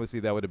obviously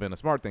that would have been a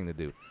smart thing to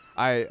do.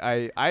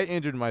 I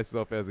injured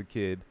myself as a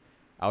kid.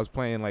 I was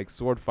playing like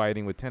sword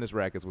fighting with tennis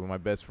rackets with my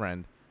best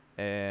friend,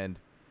 and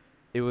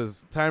it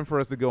was time for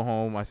us to go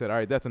home. I said, all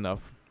right, that's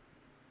enough.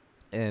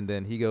 And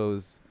then he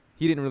goes,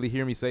 he didn't really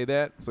hear me say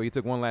that, so he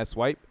took one last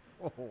swipe,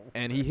 Oh.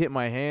 and he hit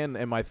my hand,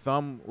 and my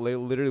thumb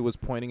literally was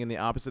pointing in the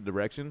opposite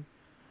direction.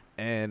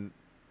 And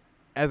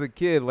as a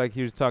kid, like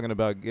he was talking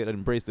about,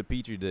 embrace the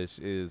petri dish,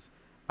 is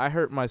I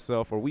hurt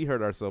myself, or we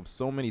hurt ourselves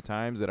so many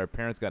times that our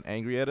parents got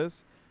angry at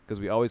us because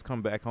we always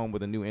come back home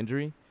with a new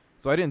injury.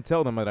 So I didn't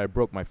tell them that I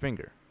broke my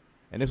finger.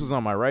 And this was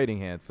on my writing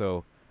hand.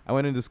 So I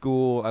went into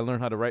school. I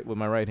learned how to write with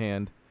my right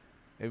hand.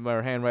 And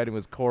my handwriting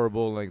was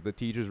horrible. Like the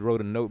teachers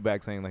wrote a note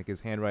back saying like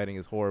his handwriting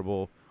is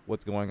horrible.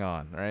 What's going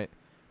on, right?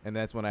 And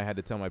that's when I had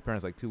to tell my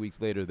parents like 2 weeks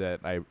later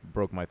that I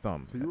broke my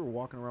thumb. So you were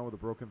walking around with a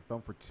broken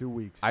thumb for 2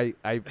 weeks. I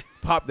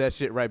popped that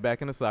shit right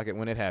back in the socket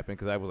when it happened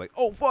because I was like,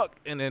 oh, fuck.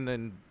 And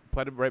then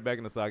put it right back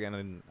in the socket, and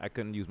then I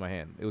couldn't use my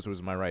hand. It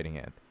was my writing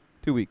hand.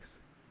 2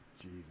 weeks.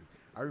 Jesus.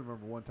 I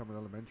remember one time in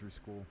elementary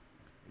school,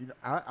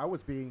 I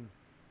was being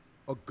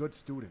a good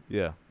student,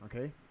 Yeah.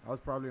 okay? I was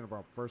probably in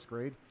about first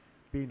grade,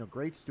 being a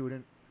great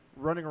student,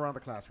 running around the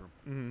classroom,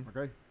 Mm-hmm.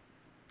 okay?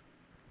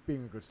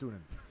 Being a good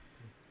student.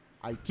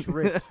 I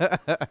tripped.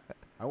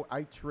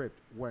 I tripped,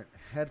 went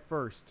head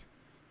first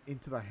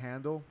into the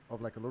handle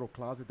of like a little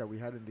closet that we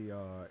had in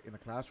the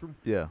classroom,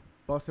 Yeah.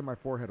 busted my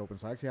forehead open.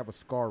 So I actually have a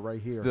scar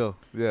right here.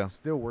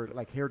 Still, Where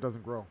like hair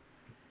doesn't grow.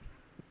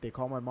 They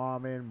call my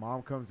mom in.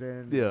 Mom comes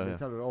in. Yeah, They yeah.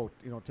 tell her,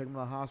 take him to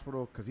the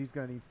hospital because he's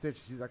gonna need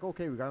stitches. She's like,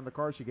 okay. We got in the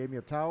car. She gave me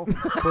a towel,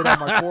 put it on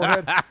my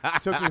forehead,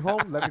 took me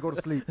home, let me go to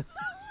sleep.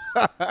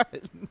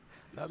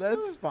 Now That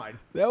was fine.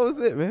 that was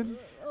it, man.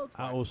 That was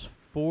I fine. was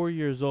 4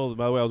 years old.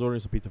 By the way, I was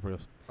ordering some pizza for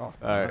us. Oh, All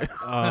right.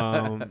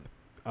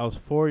 I was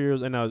 4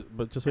 years, and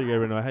but just so you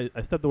guys know,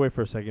 I stepped away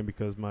for a second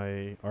because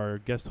our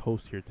guest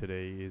host here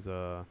today is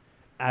a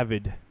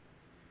avid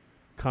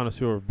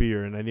connoisseur of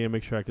beer, and I need to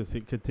make sure I can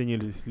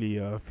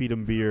continuously feed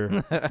him beer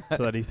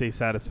so that he stays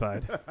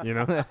satisfied. You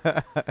know,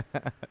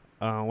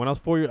 when I was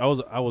 4 years,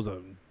 I was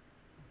a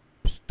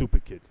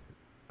stupid kid.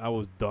 I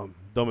was dumb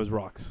as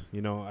rocks.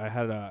 You know, I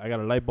got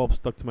a light bulb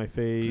stuck to my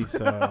face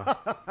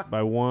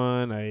by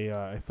one.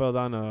 I fell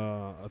down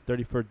a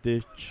 30-foot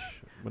ditch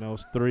when I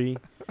was 3.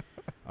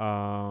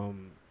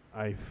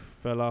 I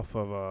fell off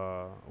of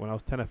when I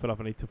was 10. I fell off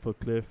an 18-foot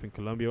cliff in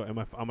Colombia, and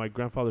on my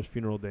grandfather's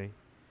funeral day,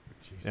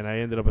 Jesus and I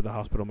ended up at the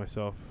hospital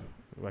myself.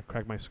 I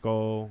cracked my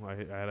skull.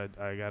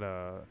 I got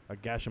a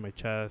gash in my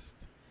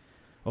chest,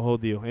 a whole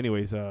deal.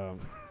 Anyways,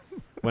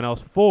 when I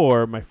was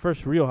 4, my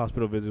first real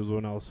hospital visit was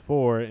when I was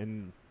 4,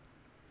 and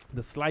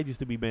the slides used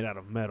to be made out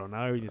of metal.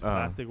 Now everything's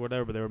plastic, or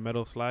whatever, but they were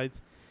metal slides.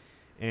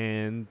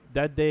 And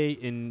that day,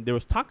 there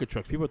was Tonka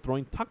trucks. People were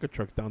throwing Tonka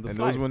trucks down the And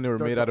slide. those when they were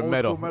The made out of old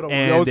metal. school metal.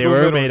 And The old they school were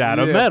metal. made out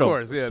of Yeah, metal. Of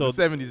course, yeah, So- the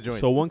 70s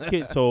joints. So one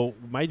kid, so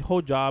my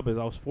whole job is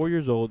I was 4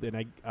 years old, and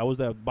I was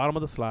at the bottom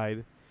of the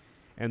slide,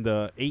 and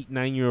the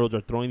 8-9-year-olds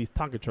are throwing these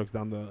Tonka trucks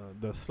down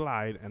the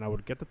slide, and I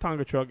would get the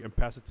Tonka truck and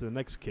pass it to the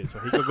next kid, so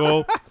he could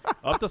go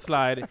up the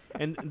slide.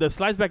 And the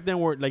slides back then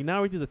were like, now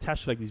everything's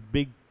attached to like these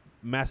big,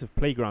 massive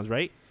playgrounds,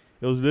 right?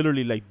 It was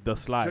literally like the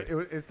slide.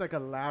 It's like a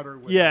ladder.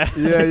 With Yeah.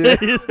 Yeah, yeah.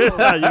 You know?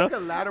 Like a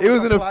ladder It with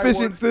was some an plywood.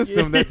 efficient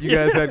system that you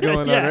guys had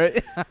going Yeah.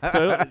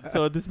 on, right?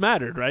 So this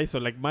mattered, right? So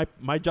like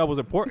my job was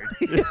important.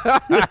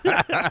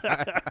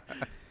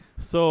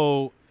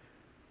 So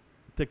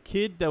the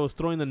kid that was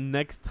throwing the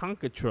next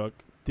Tonka truck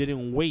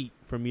didn't wait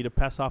for me to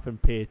pass off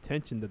and pay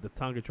attention that the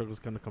Tonka truck was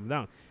going to come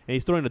down. And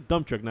he's throwing a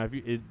dump truck. Now,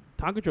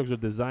 Tonka trucks are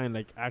designed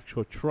like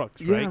actual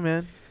trucks, right?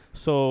 man.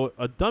 So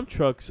a dump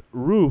truck's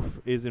roof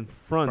is in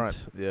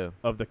front Yeah.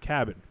 of the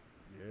cabin,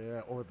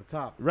 Yeah, over the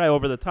top. right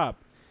over the top.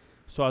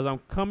 So as I'm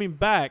coming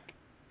back,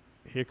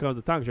 here comes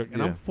the Tonka truck. And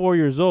Yeah. I'm 4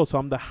 years old, so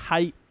I'm the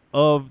height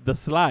of the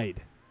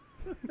slide.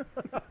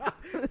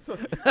 So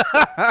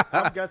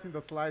I'm guessing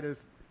the slide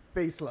is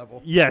face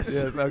level. Yes.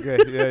 Yes. Okay.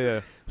 Yeah.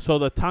 Yeah. So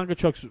the Tonka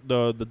truck's,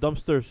 the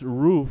dumpster's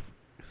roof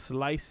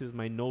slices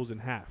my nose in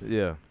half.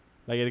 Yeah.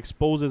 Like it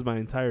exposes my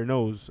entire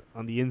nose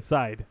on the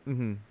inside,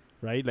 Mm-hmm.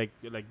 right?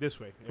 Like this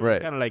way. It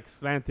Right. kind of like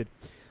slanted.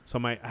 So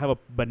I have a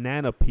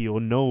banana peel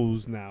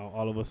nose now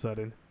all of a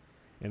sudden.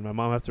 And my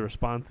mom has to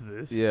respond to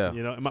this. Yeah.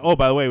 You know. And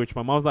by the way, which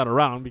my mom's not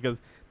around because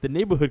the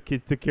neighborhood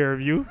kids took care of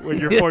you when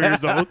you're 4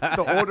 years old.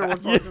 The older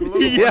ones watching the little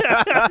one.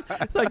 Yeah.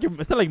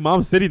 It's not like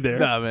mom's sitting there.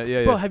 Nah, man.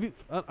 Yeah. Bro, Yeah. have you?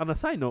 On a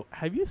side note,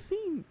 have you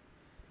seen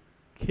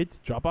kids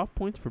drop off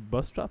points for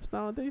bus stops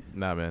nowadays?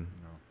 Nah, man.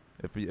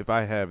 No. If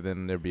I have,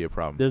 then there'd be a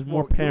problem. There's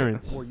more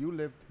parents. Well, you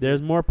lived.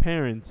 There's more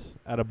parents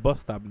at a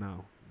bus stop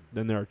now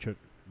than there are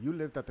children. You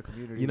lived at the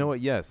community. You know what?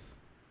 Yes.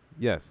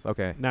 Yes.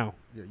 Okay. Now.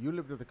 Yeah, you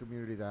lived at the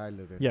community that I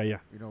live in. Yeah, yeah.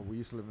 You know, we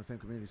used to live in the same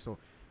community, so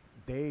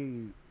they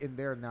in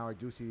there now. I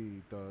do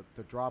see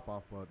the drop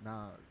off, but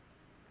not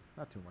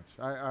too much.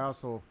 I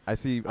also I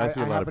see a lot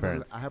of happen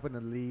parents. I happen to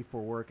leave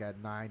for work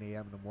at 9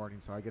 a.m. in the morning,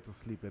 so I get to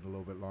sleep in a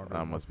little bit longer. That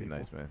than must most be people.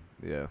 nice, man.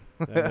 Yeah.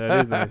 That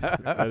is nice.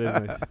 That is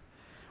nice.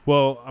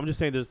 Well, I'm just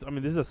saying. This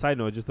is a side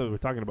note. Just that we're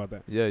talking about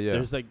that. Yeah.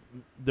 Yeah.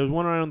 There's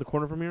one around the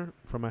corner from here,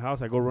 from my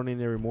house. I go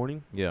running every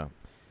morning, Yeah.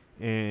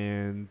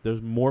 and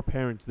there's more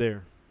parents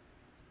there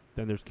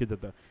than there's kids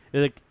at the.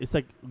 It's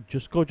like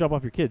just go drop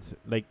off your kids.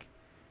 Like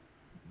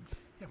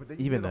Yeah, but then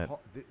Even you hear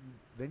that.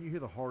 then you hear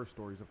the horror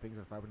stories of things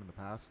that have happened in the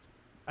past.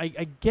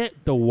 I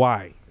get the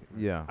why.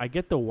 Yeah. I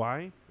get the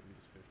why.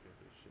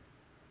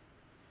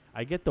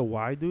 I get the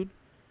why, dude.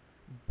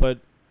 But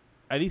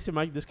at least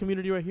in this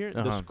community right here, the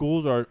Uh-huh.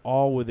 schools are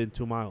all within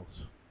 2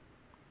 miles.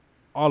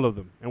 All of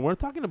them. And we're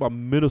talking about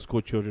middle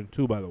school children,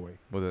 too, by the way.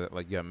 Was it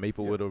like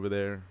Maplewood over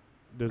there?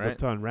 There's a Right.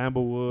 ton.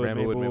 Ramblewood,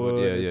 Ramblewood, Maplewood.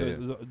 Maplewood,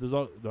 yeah, There's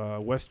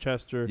all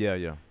Westchester. Yeah.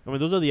 Yeah. I mean,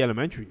 those are the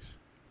elementaries.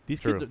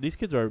 True. These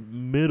kids are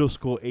middle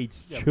school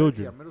age Yeah,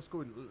 children. Yeah, middle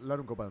school. Let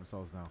them go by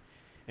themselves now.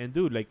 And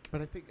dude, like,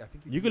 But I think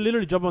you can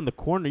literally jump on the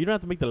corner. You don't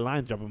have to make the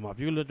line jump them off.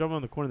 You can jump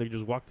on the corner. They can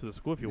just walk to the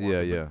school if you want.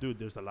 Yeah, to. But yeah. dude,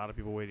 there's a lot of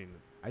people waiting.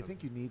 I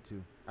think you need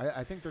to.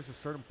 I think there's a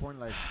certain point,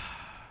 like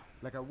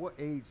at what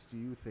age do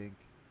you think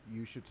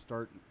you should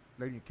start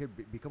letting your kid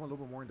become a little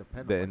bit more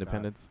independent? The like that?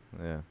 independence.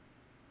 Yeah.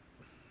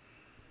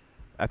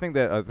 I think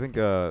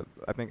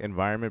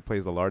environment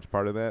plays a large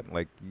part of that.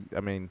 Like,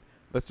 I mean,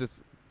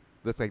 let's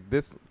like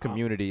this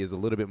community is a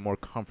little bit more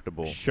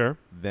comfortable Sure.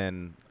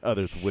 than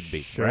others would be,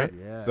 Sure. right?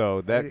 Yeah.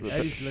 So that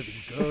Eddie's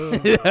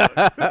living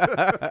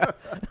good.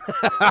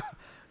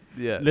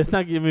 yeah. Let's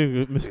not get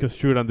me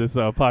misconstrued on this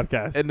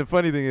podcast. And the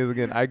funny thing is,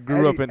 again, I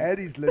grew up in.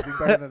 Eddie's living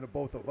better than the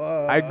both of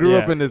us. I grew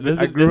up in this. Let's,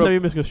 I let's grew not up be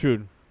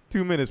misconstrued.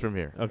 2 minutes from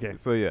here. Okay.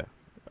 So yeah,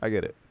 I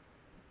get it.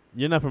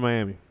 You're not from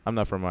Miami. I'm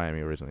not from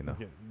Miami originally, no.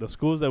 Okay. The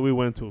schools that we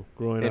went to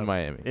growing In up.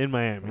 Miami. In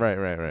Miami. Right.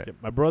 Okay.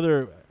 My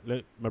brother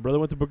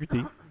went to Booker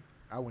T.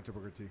 I went to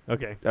Booker T.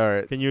 Okay. All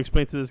right. Can you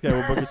explain to this guy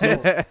what Booker T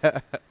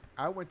is?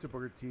 I went to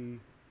Booker T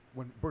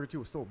when Booker T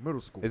was still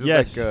middle school. Is this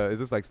Yes. like is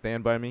this like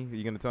Stand By Me?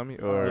 You gonna tell me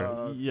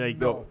or Yeah,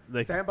 no,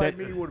 like Stand By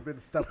Me would have been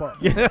a step up.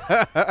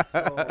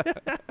 So,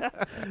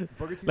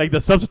 Booker T. like the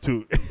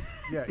substitute,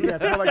 yeah,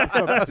 it's more like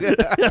the substitute.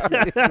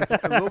 Yeah, it's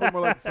a little bit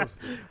more like the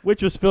substitute.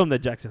 which was filmed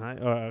at Jackson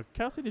High.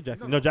 Cal City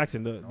Jackson. No, No.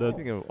 Jackson. I No.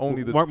 think of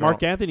only the Mark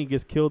strong- Anthony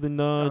gets killed in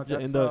No, the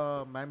that's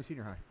Miami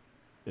Senior High.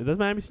 that's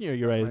Miami Senior.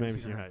 You're That's right. It's Miami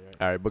Miami Senior Senior High. You're right.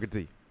 All right, Booker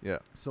T. Yeah.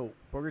 So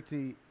Booker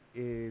T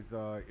is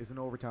in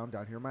Overtown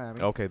down here in Miami.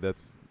 Okay,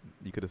 that's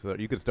you could have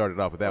started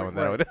off with that one.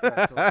 That Right,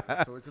 one.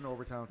 yeah, so it's in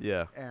Overtown.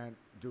 Yeah. And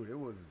dude, it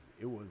was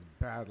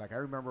bad. Like I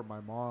remember my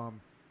mom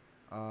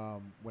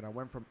When I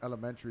went from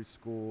elementary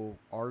school,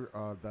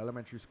 the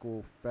elementary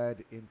school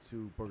fed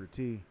into Booker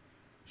T.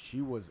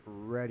 She was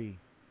ready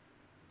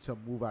to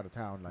move out of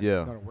town. Like,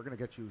 Yeah. no, we're gonna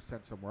get you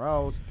sent somewhere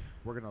else.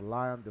 We're gonna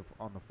lie on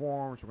the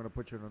forms. We're gonna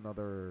put you in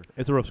another.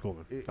 It's a rough school,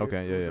 man.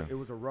 It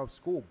was a rough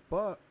school,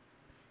 but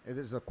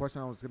there's a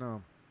question I was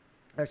gonna.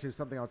 Actually, it's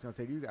something I was gonna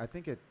say to you. I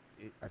think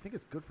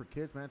it's good for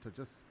kids, man, to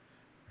just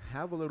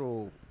have a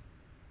little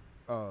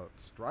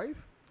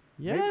strife.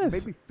 Yes.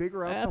 Maybe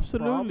figure out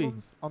some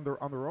problems on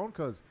their own.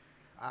 Because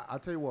I'll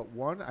tell you what.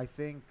 One, I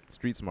think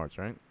Street smarts,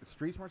 right?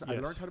 street smarts. Yes.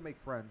 I learned how to make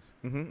friends.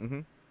 Mm-hmm.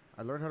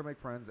 I learned how to make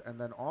friends, and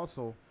then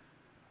also,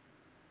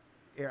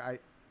 I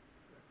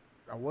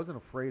wasn't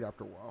afraid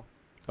after a while.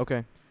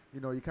 Okay.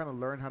 You know, you kind of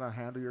learn how to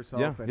handle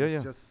yourself, Yeah, and yeah, it's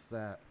yeah. just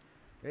that.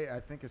 I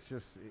think it's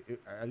just,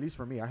 at least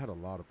for me, I had a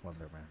lot of fun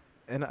there, man.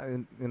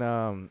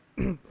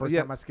 First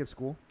yeah. time I skipped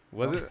school.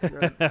 Was it?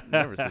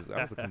 Never skipped.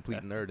 I was a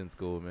complete nerd in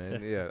school,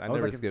 man. Yeah, I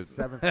was never like skipped.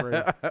 in 7th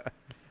grade. I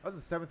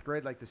was in 7th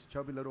grade, like this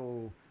chubby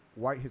little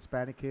white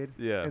Hispanic kid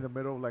Yeah. in the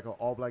middle of like an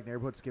all black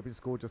neighborhood, skipping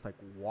school, just like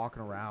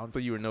walking around. So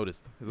you were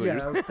noticed. Is what Yeah,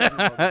 you're I was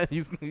totally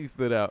noticed. you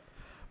stood out.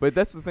 But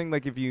that's the thing.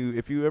 Like, if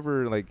you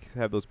ever like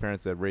have those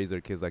parents that raise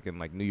their kids like in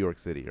like New York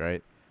City,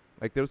 right?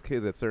 Like those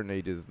kids at certain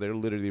ages, they're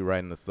literally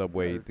riding the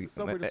subway, Yeah, the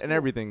subway to and school.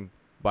 everything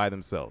by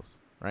themselves,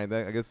 right?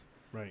 I guess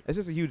Right. it's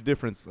just a huge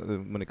difference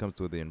when it comes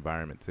to the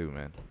environment too,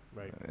 man.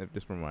 Right.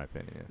 Just from my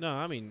opinion. Yeah. No,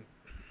 I mean,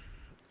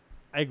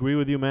 I agree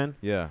with you, man.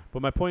 Yeah.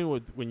 But my point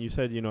was when you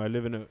said, I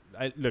live in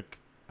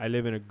I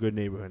live in a good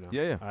neighborhood now.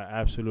 Yeah, yeah. I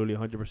absolutely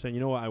 100%.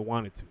 You know what? I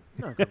wanted to.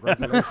 Yeah,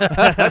 congratulations.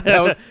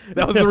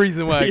 that was the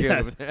reason why I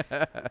Yes. gave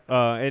it.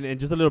 And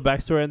just a little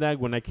backstory on that.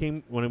 When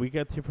we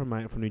got here from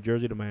New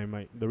Jersey to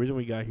Miami, the reason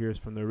we got here is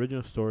from the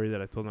original story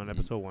that I told on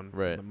episode 1.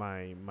 Right.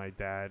 My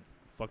dad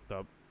fucked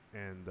up,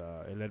 and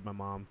it led my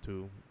mom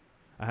to.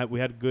 I had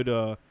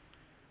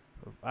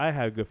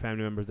good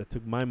family members that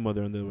took my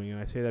mother under the wing, and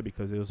I say that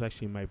because it was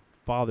actually my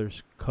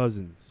father's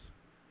cousins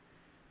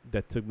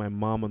that took my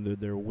mom under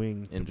their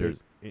wing. In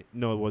Jersey.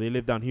 No, well, they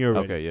lived down here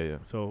already. Okay. Yeah. Yeah.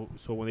 So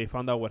when they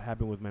found out what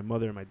happened with my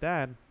mother and my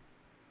dad,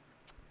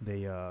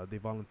 they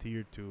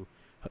volunteered to,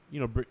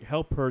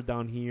 help her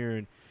down here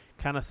and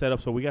kind of set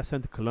up. So we got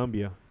sent to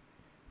Colombia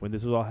when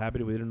this was all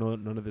happening. We didn't know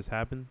none of this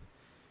happened.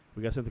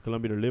 We got sent to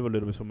Colombia to live a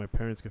little bit so my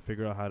parents could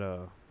figure out how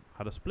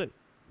to split,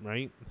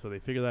 right? So they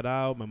figured that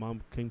out. My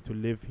mom came to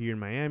live here in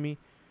Miami.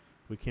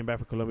 We came back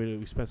from Colombia.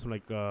 We spent some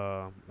like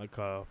a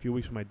few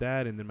weeks with my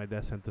dad, and then my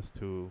dad sent us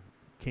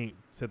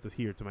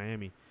here to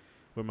Miami,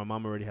 where my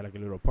mom already had like a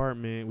little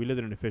apartment. We lived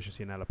in an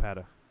efficiency in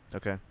Alapata,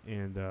 Okay.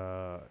 and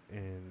the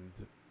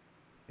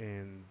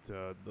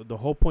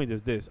whole point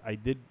is this: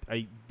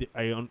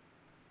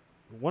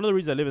 one of the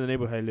reasons I live in the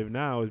neighborhood I live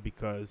now is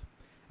because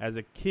as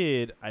a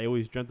kid I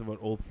always dreamt of an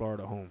old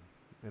Florida home.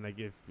 And like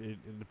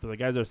for the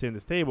guys that are sitting at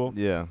this table,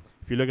 Yeah.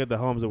 if you look at the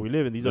homes that we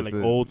live in, these are like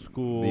Listen, old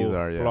school these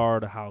are, yeah.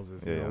 Florida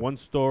houses. Yeah, yeah. 1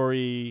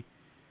 story.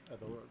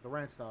 The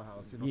ranch style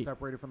house, Ye-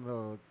 separated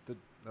from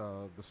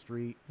the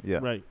street. Yeah.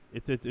 Right.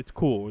 It's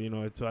cool.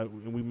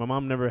 My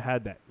mom never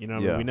had that.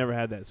 Yeah. We never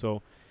had that.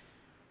 So,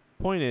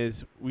 point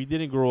is, we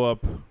didn't grow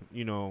up.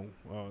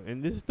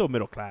 And this is still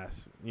middle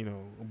class.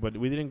 But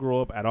we didn't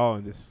grow up at all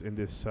in this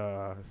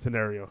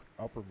scenario.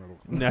 Upper middle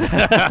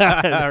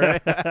class.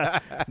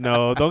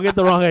 No, don't get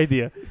the wrong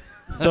idea.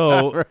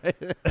 So,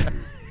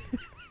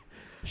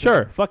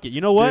 sure, fuck it.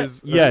 You know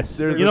what? Yes.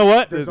 There's You know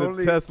what? There's a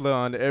only- Tesla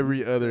on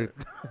every other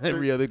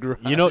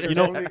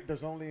garage.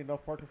 There's only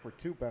enough parking for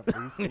 2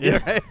 Bentleys.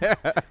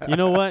 You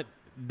know what?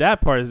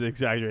 That part is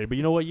exaggerated, but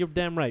you know what? You're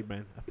damn right,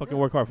 man. I fucking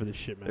work hard for this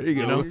shit, man. There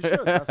you go. know? You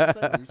should. That's what I'm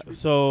saying. You should be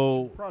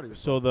So, proud of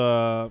yourself.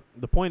 so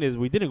the point is,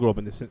 we didn't grow up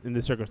in this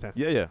circumstance.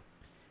 Yeah. Yeah.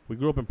 We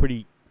grew up in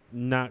pretty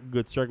not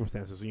good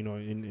circumstances.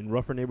 In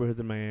rougher neighborhoods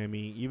in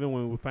Miami. Even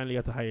when we finally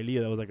got to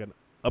Hialeah, that was like an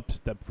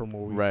upstep from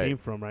where we Right. came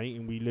from, right?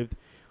 And we lived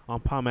on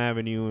Palm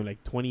Avenue and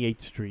like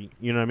 28th Street.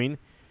 You know what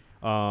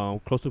I mean?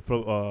 Close to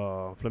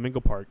Flamingo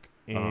Park.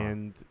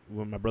 And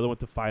when my brother went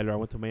to Filer, I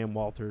went to Mayhem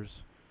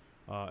Walters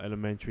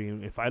Elementary.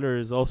 And Filer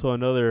is also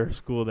another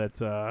school that's.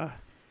 But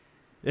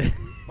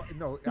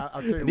no,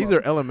 I'll tell you And these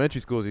what. are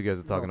elementary schools you guys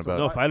are talking so about.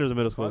 No, Filer's a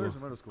middle school. Father's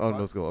in middle school. Oh,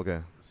 middle school. Okay.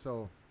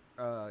 So,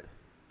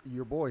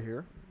 your boy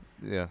here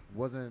Yeah.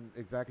 wasn't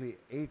exactly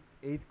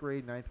eighth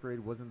grade, 9th grade.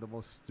 Wasn't the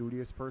most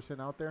studious person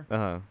out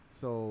there.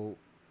 So,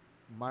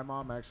 my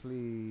mom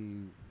actually,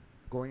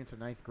 going into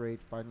 9th grade,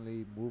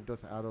 finally moved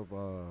us out of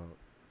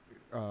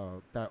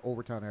that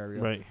Overtown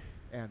area, Right.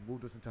 and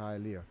moved us into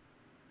Hialeah.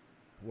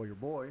 Well, your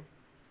boy,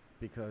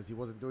 because he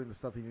wasn't doing the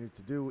stuff he needed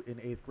to do in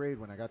 8th grade,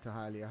 when I got to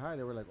Hialeah High,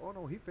 they were like, "Oh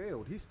no, he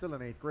failed. He's still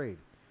in 8th grade."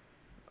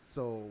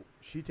 So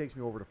she takes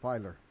me over to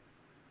Filer.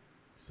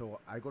 So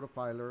I go to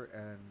Filer,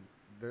 and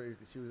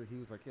he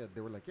was like, "Yeah." They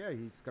were like, "Yeah,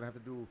 he's gonna have to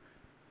do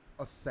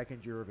a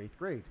second year of 8th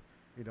grade.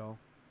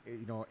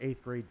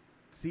 8th grade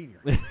senior."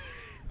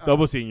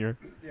 Double senior.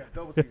 Yeah,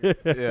 double senior.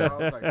 Yeah. So I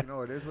was like, it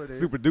is what it is.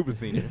 Super duper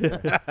senior.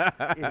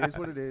 It is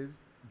what it is.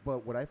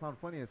 But what I found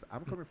funny is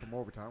I'm coming from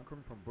Overtown. I'm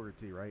coming from Booker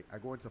T, right? I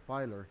go into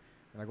Filer,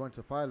 and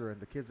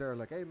the kids there are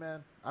like, "Hey,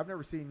 man, I've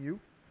never seen you.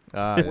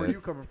 Where are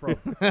you coming from?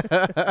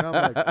 And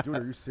I'm like, dude,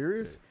 are you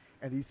serious?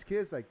 And these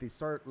kids, like, they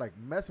start like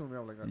messing with me.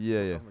 I'm like,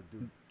 Yeah. I'm like,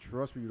 dude,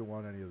 trust me, you don't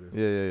want any of this.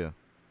 Yeah.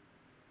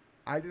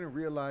 I didn't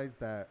realize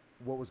that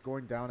what was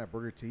going down at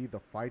Burger T, the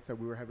fights that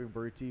we were having at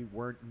Burger T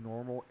weren't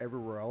normal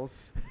everywhere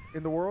else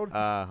in the world.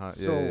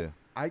 So Yeah.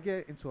 I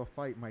get into a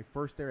fight my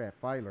first day at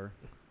Filer,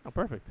 Oh,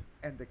 perfect.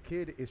 and the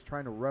kid is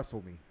trying to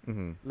wrestle me.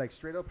 Mm-hmm. Like,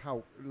 straight up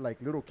how, like,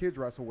 little kids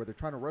wrestle, where they're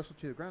trying to wrestle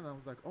to the ground. And I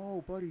was like,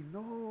 oh, buddy,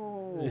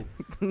 no.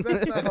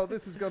 That's not how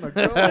this is going to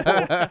go.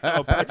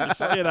 I'll So I back the just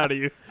start, shit out of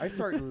you. I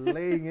started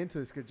laying into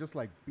this kid, just,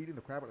 like, beating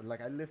the crap out.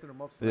 Like, I lifted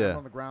him up, slammed him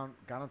on the ground,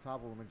 got on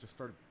top of him, and just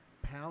started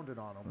pounding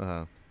on him.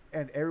 Uh-huh.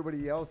 And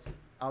everybody else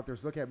out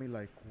there's looking at me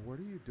like, what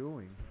are you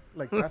doing?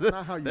 Like, that's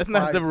not how you That's fight.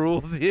 not the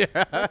rules here.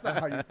 That's not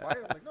how you fight.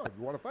 I'm like, no, if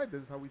you want to fight,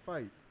 this is how we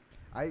fight.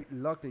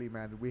 Luckily,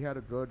 man,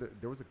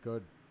 there was a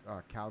good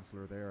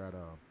counselor there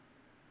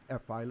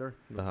at Filer.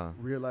 Uh-huh.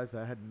 Realized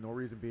I had no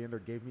reason being there,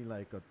 gave me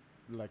like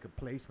a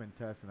placement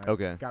test,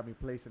 and got me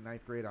placed in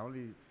 9th grade.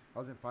 I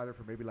was in Filer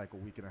for maybe like a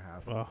week and a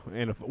half. Oh,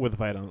 and with a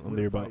fight on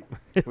your belt.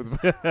 This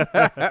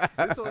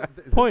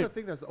is Point. the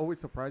thing that's always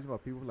surprising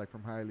about people like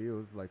from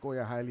Hialeah is like, oh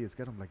yeah, Hialeah is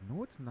good. I'm like,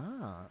 no, it's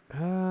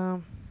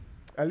not.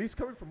 At least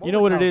coming from You know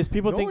what it Overtown. is?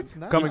 People No, think it's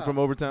not. Coming from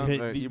Overtown.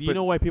 do you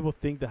know why people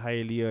think that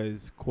Hialeah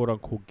is quote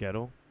unquote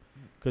ghetto?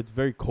 Because it's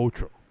very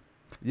cultural.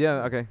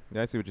 Yeah. Okay.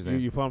 Yeah, I see what you're saying.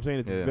 You follow what I'm saying?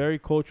 It's Yeah. very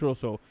cultural.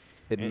 So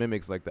It and-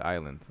 mimics like the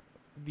island.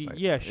 Like,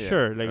 yeah,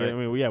 sure. Like right. I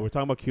mean, yeah, we're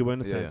talking about Cuba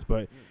in a Yeah, sense,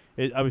 yeah.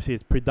 but obviously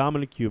it's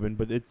predominantly Cuban.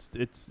 But it's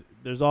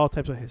there's all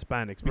types of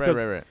Hispanics because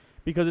Right.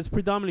 because it's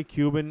predominantly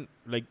Cuban.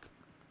 Like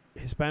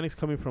Hispanics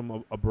coming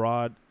from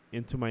abroad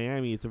into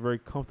Miami, it's a very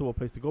comfortable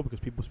place to go because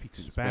people speak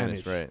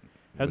Spanish. right?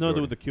 Has nothing to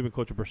do with the Cuban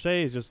culture per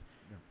se. It's just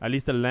Yeah. at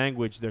least the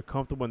language. They're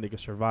comfortable and they can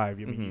survive.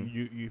 I mean, Mhm.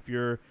 you if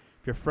you're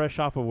fresh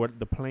off of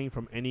the plane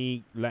from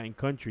any Latin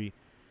country,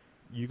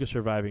 you can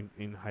survive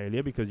in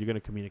Hialeah because you're gonna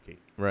communicate.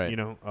 Right. You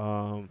know.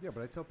 Yeah,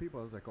 but I tell people,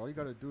 I was like, all you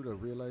got to do to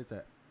realize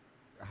that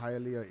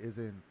Hialeah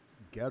isn't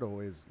ghetto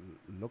is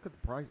look at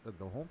the price of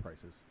the home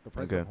prices. The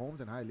price Okay. of homes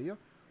in Hialeah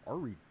are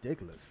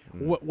ridiculous.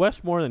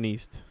 West more than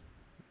East.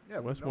 Yeah,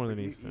 West but more no,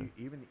 than but East,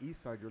 yeah. even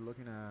East Side, you're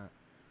looking at,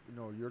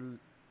 you're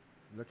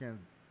looking at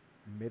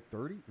mid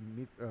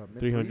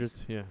 300s.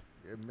 Yeah.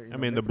 I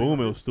mean, the boom,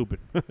 it was stupid.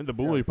 The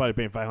boom, Yeah. you're probably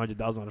paying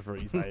 $500,000 for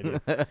East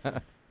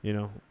Side. You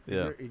know.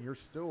 Yeah. And you're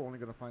still only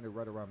gonna find it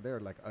right around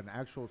there, like an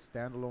actual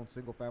standalone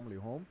single family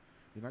home.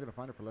 You're not gonna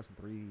find it for less than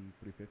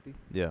 $350.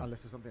 Yeah.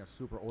 Unless it's something that's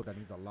super old that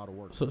needs a lot of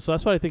work. So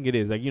that's what I think it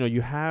is. Like, you know,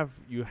 you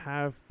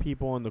have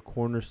people on the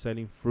corner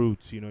selling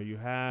fruits. You know, you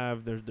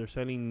have they're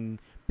selling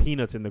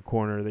peanuts in the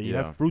corner. Then you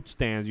Yeah. have fruit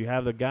stands. You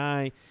have the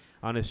guy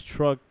on his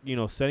truck, you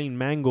know, selling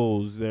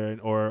mangoes there,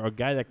 or a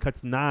guy that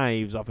cuts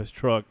knives off his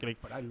truck, like,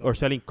 But I love or it.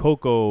 selling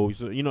cocoa.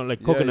 So, you know,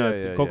 like Yeah,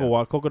 coconuts, yeah, cocoa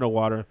yeah. coconut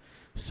water.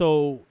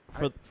 So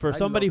for I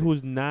somebody love it.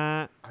 who's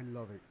not I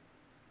love it.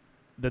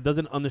 that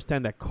doesn't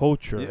understand that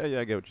culture,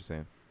 Yeah. I get what you're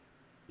saying.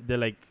 they're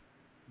like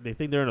they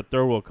think they're in a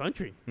third world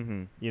country.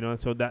 Mm-hmm. You know, and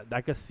so that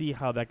I could see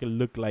how that could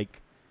look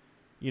like,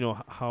 you know,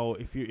 how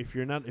if you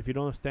don't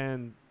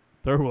understand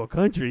third world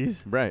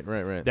countries, Right.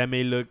 that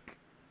may look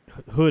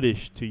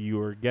hoodish to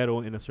you or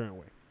ghetto in a certain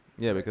way.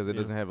 Yeah, because it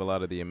Yeah. doesn't have a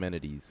lot of the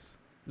amenities.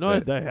 No,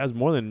 Right. that has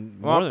more than.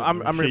 Well, more than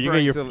I'm shit,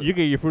 referring you to-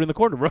 get your fruit in the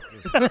corner, bro.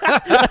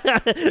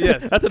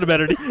 Yes. That's an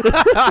amenity.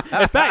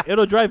 In fact,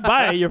 it'll drive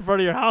by in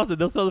front of your house and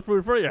they'll sell the fruit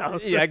in front of your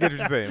house. Yeah, I get what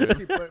you're saying. man.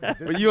 See, but this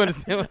But is- you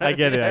understand what I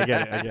get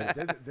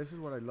it. This is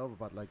what I love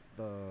about like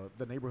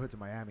the neighborhoods in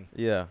Miami.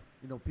 Yeah.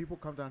 You know, people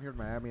come down here to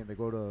Miami and they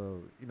go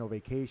to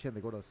vacation.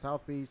 They go to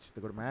South Beach,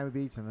 they go to Miami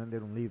Beach, and then they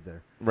don't leave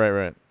there.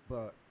 Right.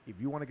 But if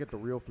you want to get the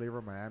real flavor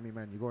of Miami,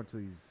 man, you go into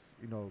these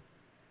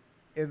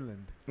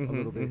inland a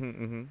little bit,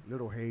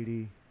 Little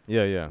Haiti,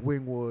 Yeah.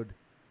 Wingwood,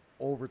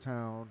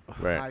 Overtown,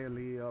 Right.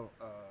 Hialeah,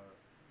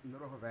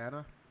 Little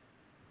Havana.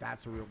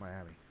 That's the real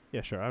Miami.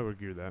 Yeah, sure, I would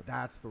agree with that.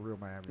 That's the real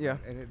Miami. Yeah.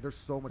 man. And there's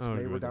so much I would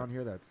agree flavor with down that.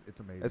 here that's it's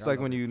amazing. It's I like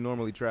love when it. you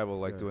normally travel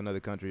like to Yeah. another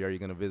country. Are you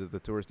gonna visit the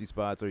touristy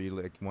spots, or you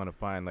like want to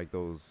find like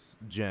those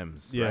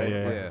gems? Yeah, right?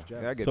 yeah, yeah.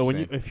 yeah. I get So you when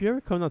saying. if you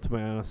ever come down to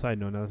Miami, on a side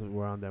note, now that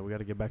we're on that, we got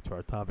to get back to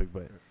our topic.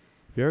 But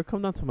if you ever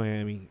come down to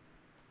Miami,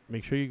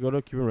 make sure you go to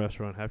a Cuban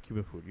restaurant, have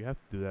Cuban food. You have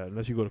to do that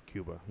unless you go to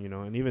Cuba, you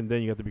know. And even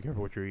then, you have to be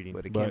careful what you're eating.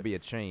 But it can't be a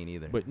chain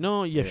either. But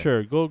no, yeah, Yeah.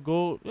 sure,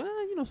 go.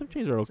 You know, some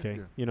chains are okay.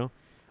 Yeah. You know,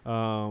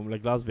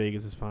 like Las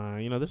Vegas is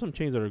fine. You know, there's some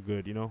chains that are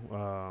good. You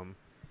know.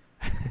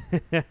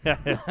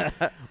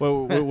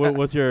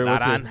 What's your?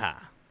 Naranja.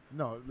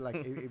 No, like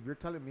if you're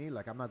telling me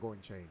like I'm not going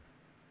chain.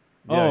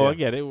 Oh, Yeah. I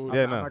get it.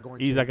 Yeah, I'm no. not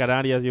going Isla chain.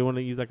 Canarias, you want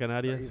to Isla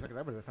Canarias? He's like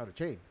that, but that's not a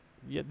chain.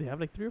 Yeah, they have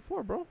like 3 or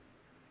 4, bro.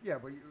 Yeah,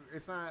 but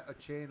it's not a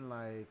chain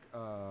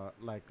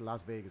like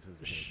Las Vegas is.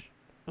 A chain.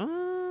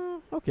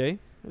 Uh, Okay.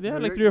 Yeah, No,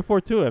 like you're- 3 or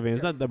 4 too. I mean,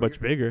 it's Yeah, not that but much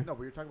bigger. No,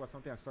 but you're talking about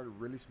something that started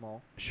really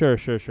small. Sure.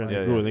 And Yeah,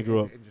 they grew. yeah. They grew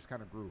up. And just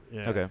kind of grew.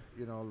 Yeah. Okay.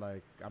 You know,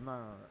 like I'm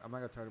not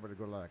gonna tell anybody to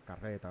go to like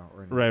Carreta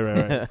or anything. Right.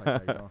 Just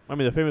like that, you know? I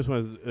mean, the famous one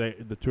is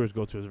the tourists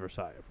go to is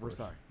Versailles. Of course.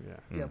 Versailles. Yeah.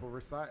 Yeah, Mm.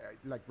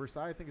 but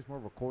Versailles, I think is more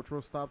of a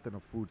cultural stop than a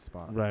food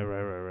spot.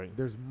 Right.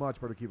 There's much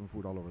better Cuban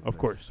food all over the Of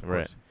place. course.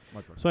 Right.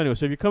 Much better. So anyway,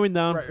 so if you're coming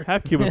down, Right.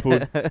 have Cuban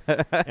food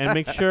and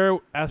make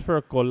sure ask for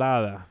a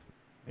colada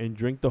and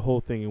drink the whole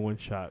thing in one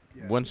shot.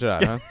 Yeah, One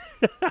shot, huh?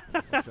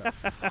 one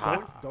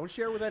shot. Don't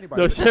share with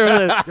anybody. Don't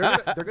share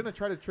with They're gonna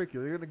try to trick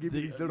you. They're gonna give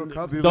you these little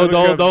cups. These Don't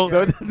little don't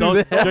cups. don't, Don't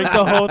do that. drink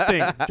the whole thing.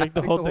 Drink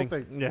the Take whole the whole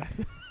thing. thing. Yeah.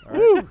 All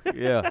right.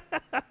 Yeah.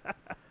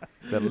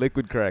 That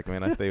liquid crack,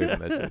 man. I stay away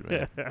from that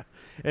shit, man.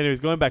 Anyways,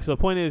 going back. So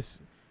the point is,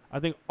 I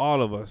think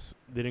all of us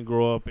didn't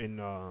grow up in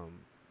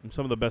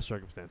some of the best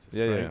circumstances.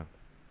 Yeah, right?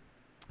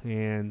 yeah.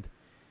 And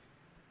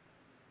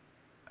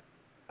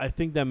I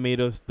think that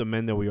made us the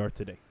men that we are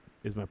today.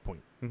 Is my point.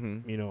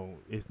 Mm-hmm. You know,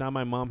 it's not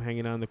my mom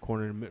hanging out in the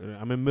corner.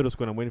 I'm in middle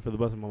school and I'm waiting for the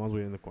bus and my mom's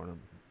waiting in the corner.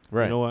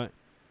 Right. You know what?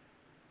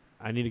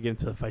 I need to get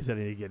into the fights that I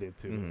need to get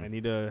into. Mhm. I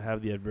need to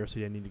have the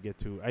adversity I need to get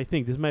to. I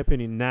think this is my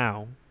opinion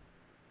now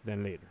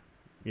than later.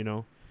 You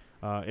know?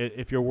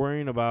 If you're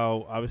worrying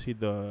about, obviously,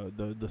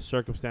 the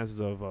circumstances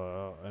of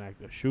an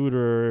active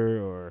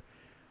shooter or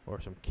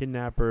some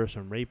kidnapper,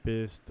 some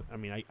rapist, I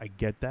mean, I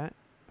get that.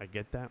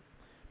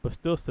 But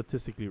still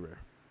statistically rare.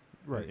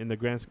 Right. In the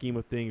grand scheme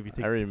of things, if you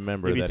take I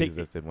remember if you that take-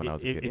 existed when I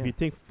was a kid. if you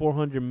take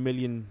 400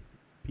 million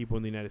people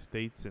in the United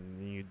States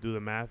and you do the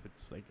math,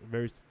 it's like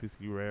very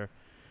statistically rare.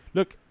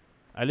 Look,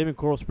 I live in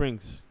Coral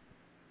Springs.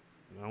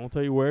 I won't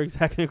tell you where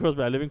exactly in Coral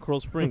Springs. I live in Coral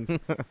Springs.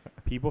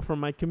 People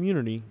from my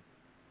community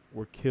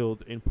were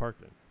killed in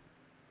Parkland.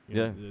 You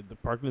know, Yeah. the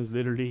Parkland's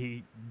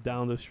literally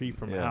down the street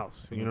from my Yeah.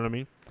 house. You Mhm. know what I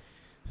mean?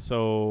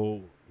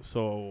 So,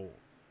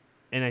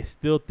 and I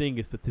still think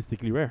it's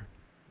statistically rare.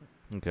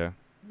 Okay.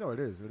 No, it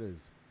is. It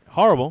is.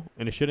 Horrible,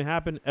 and it shouldn't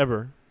happen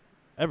ever.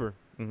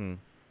 Mm-hmm.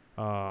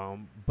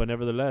 But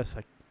nevertheless,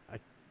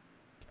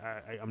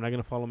 I'm not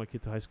gonna follow my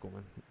kid to high school,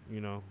 man.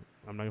 You know,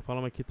 I'm not gonna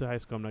follow my kid to high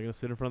school. I'm not gonna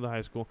sit in front of the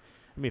high school.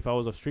 I mean, if I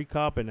was a street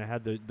cop and I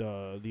had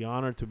the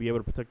honor to be able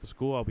to protect the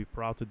school, I'll be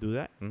proud to do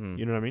that. Mm-hmm.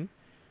 You know what I mean?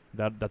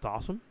 That's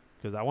awesome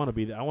because I want to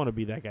be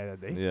that guy that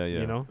day. Yeah,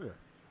 yeah. You know,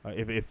 Yeah.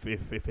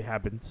 if it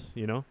happens,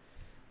 you know.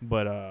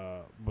 But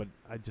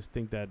I just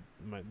think that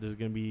you're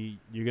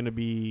gonna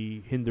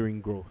be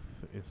hindering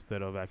growth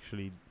instead of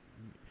actually.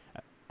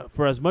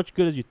 For as much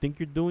good as you think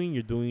you're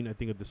doing, I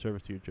think, a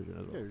disservice to your children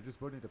as well. Yeah, you're just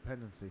building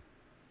dependency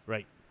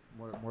Right.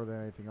 more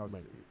than anything else.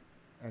 Right.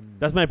 And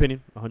That's my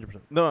opinion,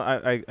 100%. No,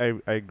 I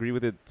agree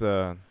with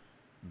it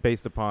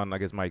based upon, I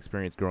guess, my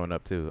experience growing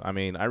up, too. I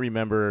mean, I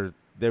remember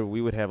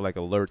we would have, like,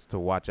 alerts to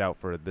watch out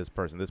for this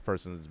person. This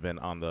person's been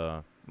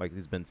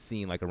he's been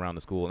seen, like, around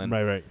the school. And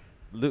Right.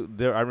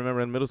 I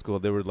remember in middle school,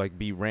 there would, like,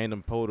 be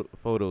random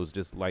photos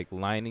just, like,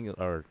 lining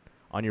or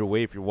on your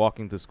way if you're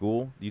walking to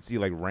school. You'd see,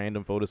 like,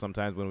 random photos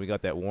sometimes when we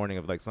got that warning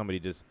of, like, some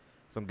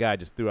guy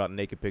just threw out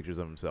naked pictures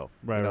of himself.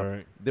 Right, you know?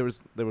 right.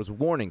 There was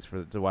warnings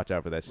to watch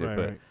out for that shit, Right,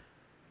 but right.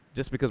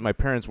 just because my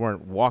parents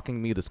weren't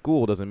walking me to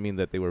school doesn't mean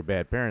that they were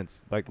bad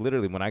parents. Like,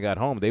 literally, when I got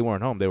home, they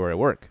weren't home. They were at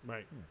work.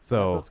 Right. that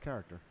So, builds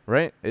character.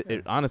 right? It Yeah.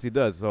 honestly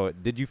does. So,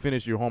 did you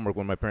finish your homework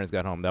when my parents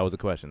got home? That was a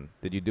question.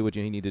 Did you do what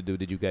you needed to do?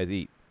 Did you guys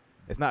eat?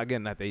 It's not,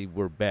 again, that they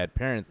were bad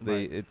parents.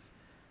 Right.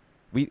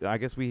 I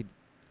guess we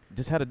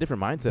just had a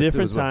different mindset.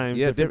 Different too, as well. times,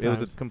 Yeah, different it was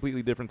times. a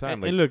completely different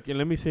time. And look, and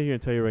let me sit here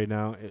and tell you right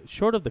now,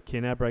 short of the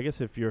kidnapper, I guess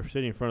if you're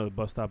sitting in front of the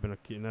bus stop and a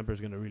kidnapper is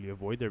going to really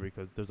avoid there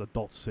because there's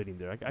adults sitting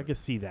there, I can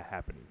see that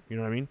happening. You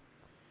know what I mean?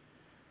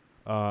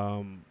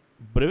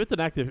 But if it's an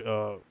active,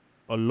 a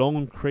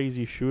lone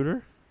crazy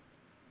shooter,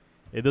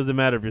 it doesn't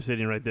matter if you're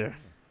sitting right there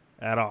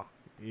at all.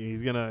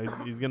 He's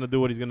gonna do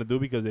what he's gonna do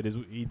because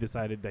he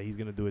decided that he's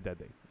gonna do it that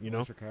day. You know?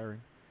 Unless you're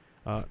carrying.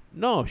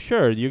 No,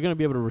 sure, you're gonna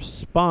be able to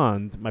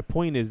respond. My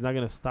point is not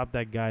gonna stop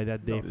that guy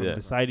that day No. from Yeah.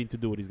 deciding to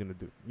do what he's gonna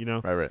do. You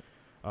know? right.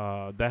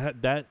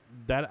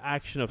 That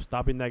action of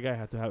stopping that guy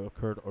had to have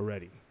occurred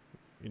already.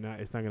 You know,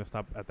 it's not gonna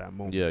stop at that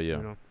moment. Yeah, yeah.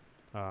 You know,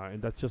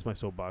 and that's just my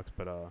soapbox.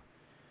 But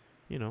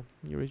you know,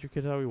 you raise your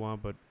kids how you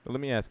want. But Let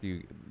me ask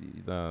you,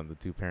 the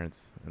two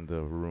parents in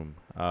the room,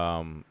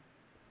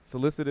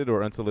 solicited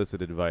or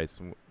unsolicited advice,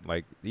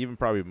 like even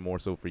probably more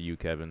so for you,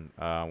 Kevin,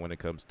 when it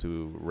comes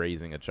to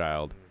raising a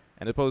child,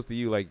 and opposed to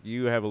you, like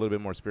you have a little bit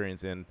more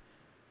experience in,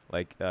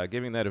 like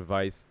giving that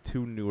advice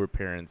to newer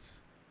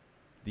parents.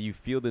 Do you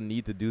feel the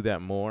need to do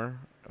that more?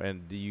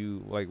 And do you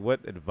what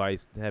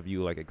advice have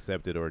you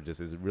accepted or just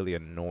is really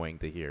annoying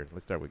to hear?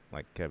 Let's start with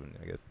Kevin,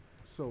 I guess.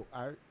 So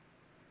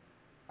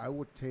I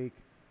would take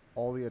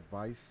all the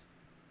advice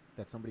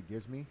that somebody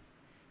gives me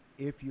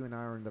if you and I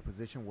are in the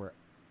position where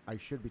I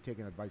should be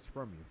taking advice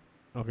from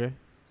you. okay,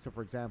 So,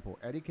 for example,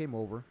 Eddie came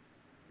over,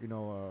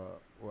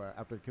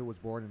 after the kid was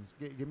born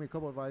and gave me a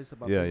couple of advice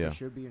about Yeah, things yeah. I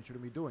should be and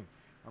shouldn't be doing.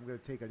 I'm going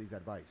to take Eddie's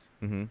advice.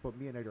 Mm-hmm. But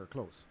me and Eddie are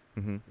close.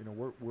 Mm-hmm.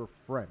 We're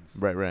friends.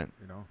 Right.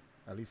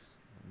 At least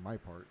my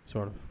part.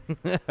 Sort of.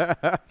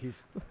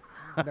 He's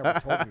never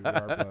told me we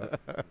are, but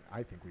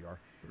I think we are.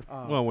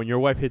 Well, when your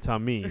wife hits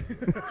on me,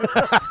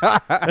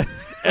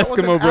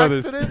 Eskimo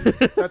brothers.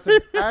 That's an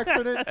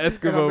accident.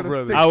 Eskimo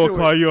brothers. I will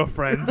call you a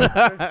friend.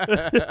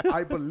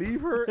 I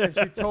believe her, and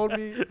she told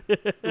me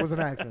it was an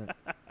accident.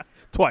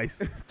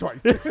 Twice.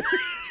 Twice. She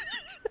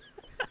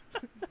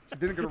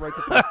didn't get it right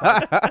the first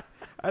time.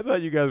 I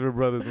thought you guys were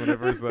brothers when I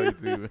first saw you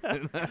two.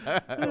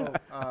 So,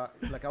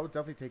 like, I would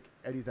definitely take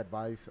Eddie's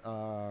advice.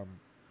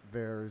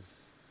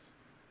 There's,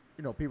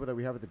 people that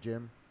we have at the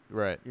gym.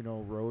 Right.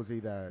 Rosie,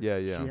 that Yeah.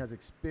 she has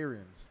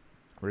experience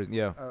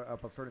Yeah.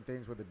 about certain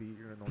things, whether it be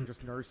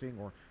just nursing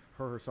or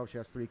her herself. She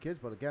has 3 kids,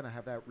 but again, I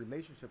have that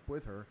relationship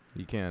with her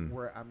You can.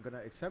 where I'm gonna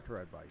accept her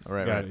advice.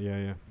 Right. Got Right. it.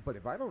 Yeah. But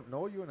if I don't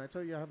know you and I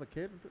tell you I have a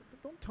kid,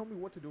 don't tell me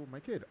what to do with my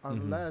kid,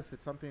 Mm-hmm. unless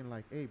it's something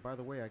like, hey, by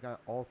the way, I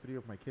got all 3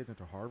 of my kids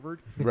into Harvard.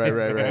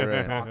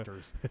 Right.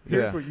 Doctors.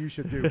 Here's Yeah. what you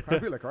should do.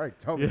 I'd be like, all right,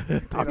 tell me.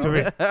 Talk to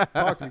me.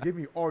 Talk to me. Give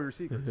me all your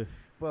secrets.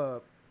 But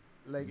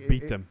like,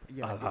 Beat them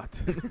yeah, a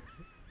lot.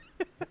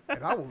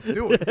 and I will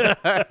do it.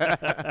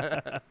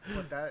 But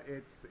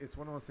it's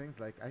one of those things.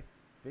 Like, I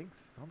think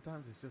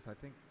sometimes it's just,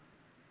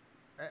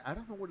 I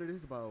don't know what it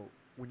is about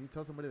when you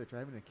tell somebody that you're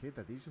having a kid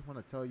that they just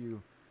want to tell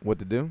you What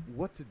to do?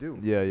 what to do.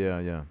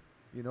 Yeah.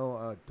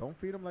 Don't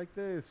feed them like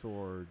this,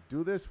 or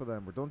do this for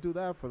them, or don't do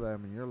that for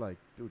them. And you're like,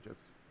 dude,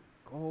 just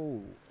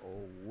go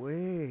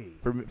away.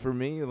 For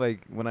me,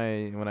 like when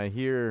I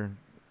hear,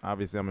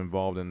 obviously I'm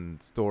involved in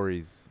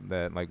stories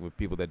that like with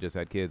people that just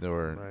had kids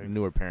or Right.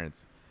 newer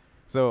parents.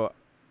 So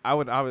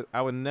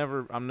I'm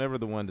never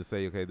the one to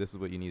say, okay, this is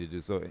what you need to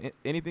do. So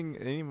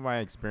any of my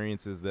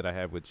experiences that I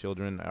have with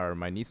children are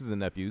my nieces and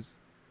nephews,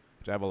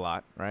 which I have a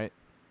lot, right?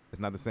 It's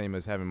not the same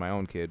as having my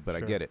own kid, but I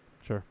Sure. get it.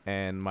 Sure.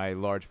 And my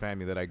large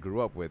family that I grew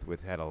up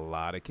with had a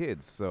lot of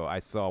kids. So I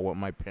saw what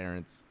my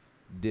parents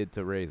did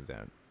to raise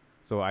them.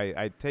 So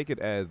I take it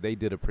as they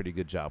did a pretty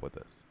good job with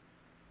us.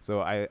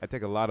 So I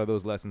take a lot of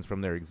those lessons from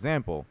their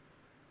example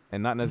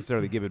and not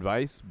necessarily give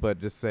advice, but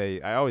just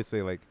say, I always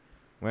say, like,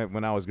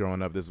 when I was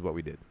growing up, this is what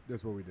we did.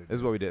 That's what we did. This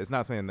is what we did. It's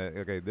not saying that,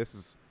 okay, this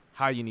is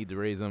how you need to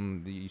raise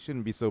them. You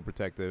shouldn't be so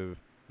protective.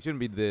 You shouldn't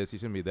be this. You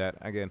shouldn't be that.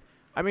 Again,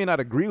 I may not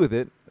agree with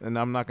it, and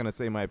I'm not going to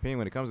say my opinion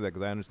when it comes to that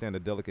because I understand the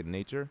delicate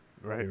nature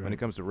Right. when it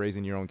comes to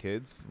raising your own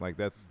kids. Like,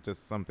 that's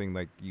just something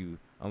like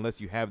unless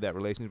you have that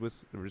relationship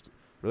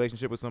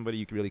with somebody,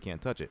 you really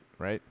can't touch it,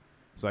 right?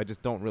 So I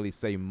just don't really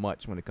say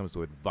much when it comes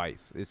to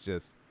advice. It's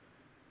just,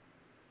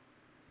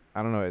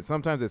 I don't know.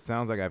 Sometimes it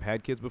sounds like I've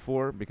had kids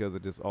before because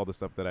of just all the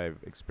stuff that I've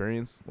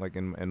experienced, like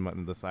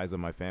in the size of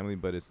my family.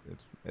 But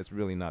it's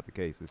really not the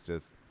case. It's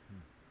just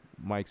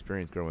my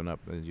experience growing up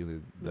is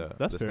usually the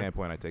That's fair.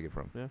 standpoint I take it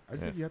from. Yeah. I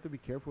just think you have to be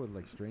careful with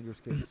like strangers'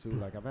 kids too.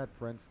 Like, I've had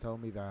friends tell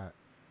me that,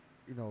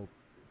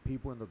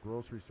 people in the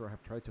grocery store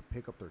have tried to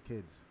pick up their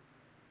kids,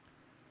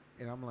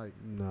 and I'm like,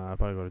 Nah, I'll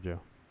probably go to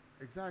jail.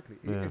 exactly.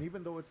 Yeah. And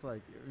even though it's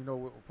like,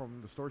 from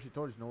the story she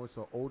told us, it's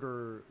an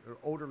older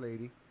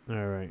lady, All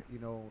right.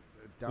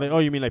 down, Like, oh,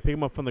 you mean like pick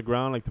him up from the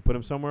ground, like to put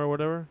him somewhere or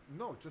whatever?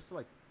 no, just to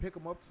like pick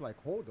them up to like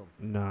hold them.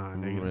 Nah,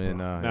 negative. Really, bro. no,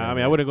 Nah, yeah, I mean,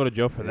 I man. wouldn't go to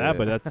jail for that,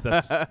 but Yeah.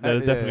 that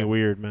is definitely Yeah.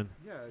 weird, man.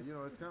 Yeah,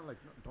 it's kind of like,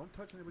 no, don't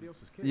touch anybody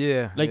else's kids.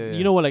 Yeah. Like, yeah,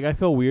 you know what? Like, I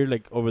felt weird,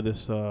 like, over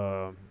this,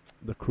 the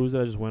cruise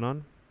that I just went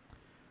on.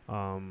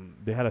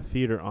 They had a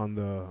theater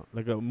on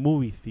like a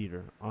movie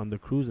theater on the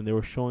cruise, and they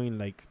were showing,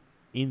 like,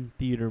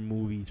 in-theater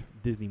movies,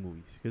 Disney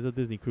movies, because it's a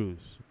Disney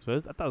cruise. So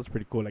I thought it was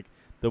pretty cool. Like,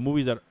 the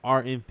movies that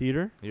are in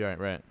theater You're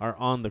right. are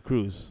on the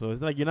cruise. So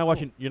it's like you're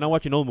That's not cool.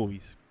 watching old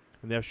movies.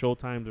 And they have show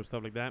times or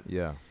stuff like that.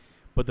 Yeah.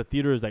 But the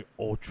theater is like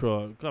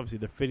ultra. Obviously,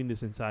 they're fitting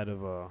this inside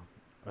of a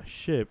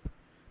ship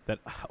that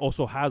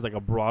also has like a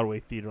Broadway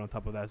theater on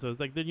top of that. So it's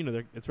like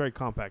it's very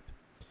compact,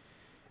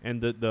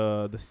 and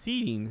the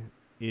seating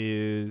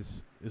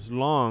is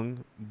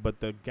long, but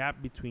the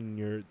gap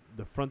between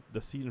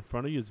the seat in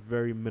front of you is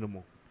very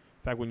minimal.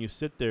 In fact, when you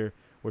sit there,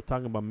 we're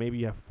talking about maybe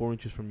you have 4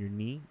 inches from your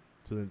knee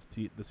to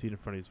the seat in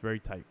front of you. It's very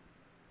tight.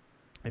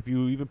 If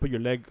you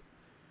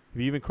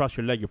even cross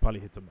your leg, you'll probably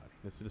hit somebody.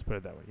 Let's put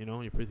it that way.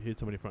 You hit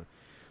somebody in front.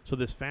 So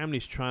this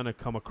family's trying to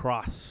come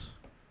across,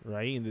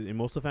 right? And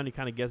most of the family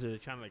kind of gets it. They're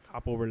trying to like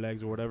hop over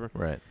legs or whatever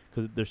Right.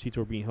 because their seats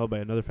were being held by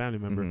another family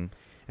member. Mhm.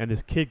 And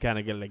this kid kind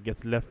of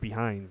gets left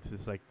behind.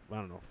 It's like, I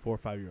don't know, 4 or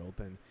 5 year old,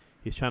 and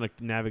he's trying to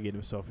navigate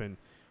himself, and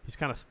he's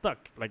kind of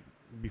stuck like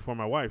before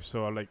my wife.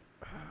 So I'm like,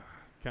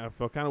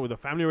 felt kind of with the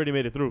family already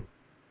made it through,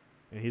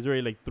 and he's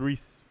already like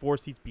 3-4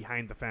 seats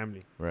behind the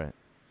family. Right.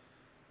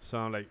 So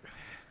I'm like,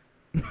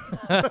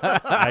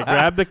 I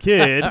grabbed the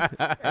kid.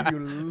 And you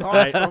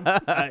lost them.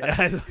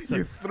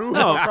 You threw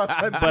No, him across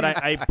 10 but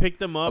seats. I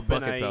picked him A up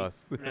bucket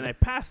toss. and I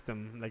passed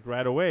him like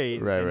right away.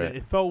 Right, and right.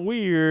 It felt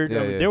weird. Yeah,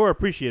 I mean, yeah. They were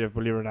appreciative,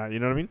 believe it or not. You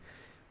know what I mean?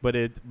 But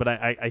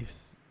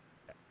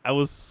I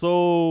was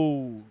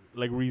so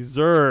like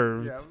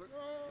reserved Yeah, I was like,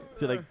 oh,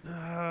 to like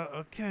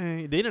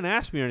okay. They didn't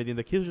ask me or anything.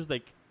 The kid was just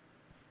like,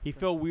 he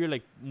felt weird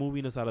like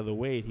moving us out of the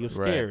way. He was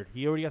Right. scared.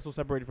 He already got so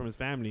separated from his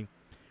family.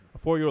 A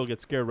 4-year-old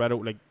gets scared right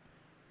away. Like,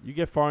 you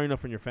get far enough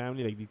from your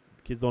family, like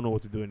kids don't know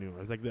what to do anymore.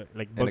 It's like In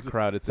a Bugs.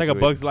 crowded It's like a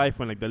Bug's Life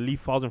when like the leaf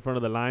falls in front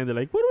of the line. They're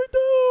like, "What do we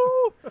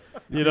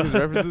do?" You know these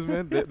references,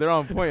 man. They're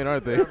on point,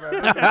 aren't they?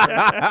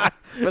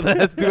 For the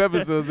last 2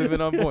 episodes, they've been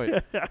on point.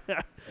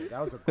 Hey, that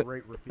was a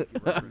great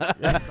Rafiki reference.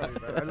 I tell you,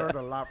 man, I learned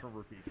a lot from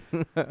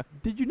Rafiki.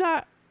 Did you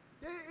not?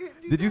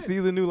 Did you see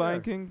the new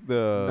Lion King?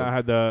 I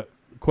had the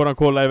quote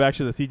unquote live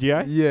action, the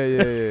CGI.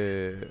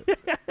 Yeah.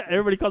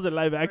 Everybody calls it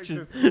live It's action.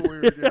 just so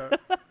weird, yeah.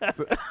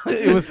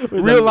 It was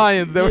real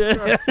lions. That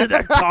were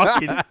They're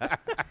talking.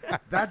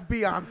 That's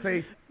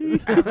Beyonce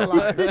as a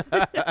lion.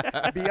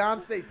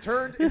 Beyonce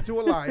turned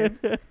into a lion.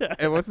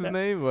 And what's his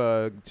name?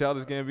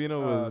 Childish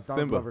Gambino was Don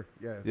Simba. Glover.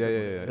 Yeah.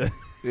 Yeah.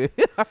 I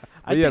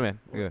But yeah, think- man.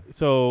 Yeah.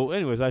 So,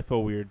 anyways, I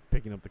felt weird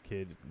picking up the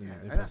kid. Yeah.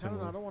 and And I passing don't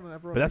know. I him. don't want to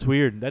ever. But that's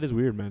weird. That is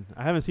weird, man.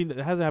 I haven't seen that.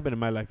 It hasn't happened in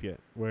my life yet,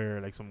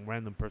 where like some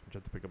random person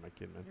tried to pick up my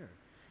kid, man. Yeah.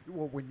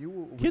 Well,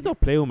 when Kids don't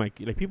play with my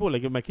like people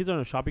like if my kids are on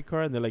a shopping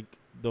cart and they're like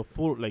the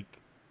full like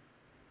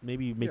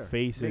maybe make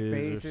faces,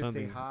 or say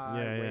something.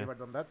 hi, yeah, wave at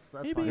them. That's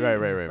Maybe. fine.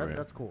 Right.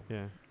 That's cool.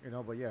 yeah. You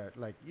know, but yeah,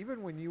 like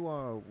even when you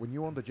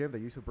owned the gym, they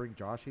used to bring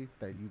Joshy.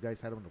 That you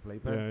guys had him in the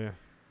playpen. Yeah.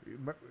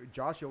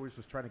 Josh always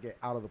was trying to get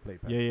out of the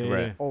playpen. Yeah.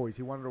 Right. Always,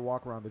 he wanted to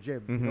walk around the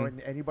gym. You know,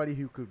 and anybody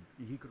who could,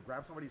 he could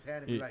grab somebody's hand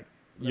and be like,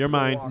 You're "Let's go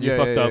mine. walk." You Yeah,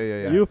 fucked yeah, up.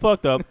 yeah, yeah. You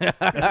fucked up.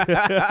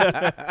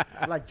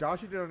 Like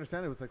Joshy didn't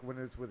understand. It was like when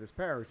it was with his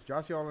parents.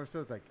 Joshy all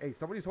understood. It's like, hey,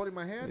 somebody's holding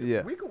my hand.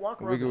 Yeah. We could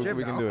walk around the gym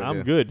we can now, do it. I'm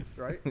yeah. good.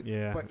 right?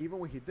 Yeah. But even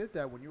when he did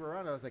that, when you were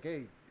around, I was like,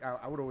 hey,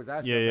 I would always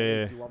ask Yeah, you, I was like, yeah, hey,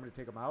 yeah. do you want me to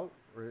take him out,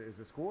 or is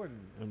this cool? And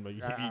I'm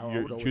like, I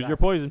you would always choose your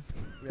ask. poison.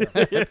 yeah.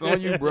 It's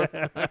on you, bro.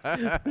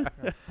 I think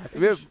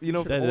Yeah, you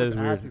know, That- that always is ask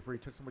weird. before he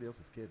took somebody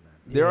else's kid, man.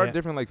 There are Yeah.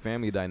 different like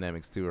family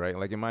dynamics too, right?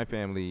 Like in my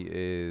family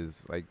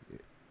is like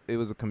it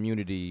was a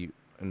community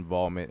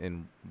involvement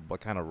in what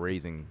kind of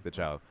raising the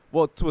child.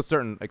 Well, to a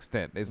certain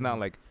extent, it's not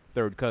like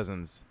third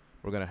cousins.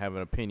 We're gonna have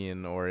an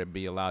opinion or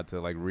be allowed to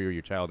like rear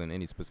your child in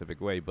any specific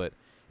way. But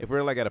if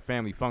we're like at a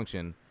family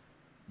function,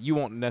 you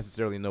won't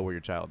necessarily know where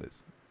your child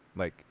is.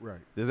 Like, Right.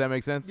 does that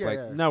make sense? Yeah, like,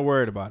 yeah. Not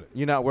worried about it.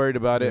 you're not worried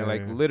about it. Yeah,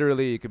 Like yeah.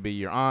 literally, it could be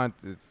your aunt.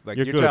 It's like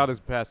You're your good. child is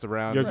passed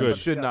around. You're You good.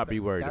 should not be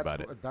worried that's about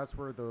it. That's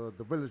where the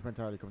village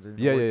mentality comes in.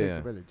 Yeah, where it yeah, takes yeah.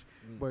 a village.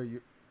 But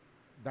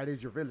that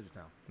is your village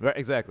now. Right,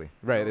 exactly.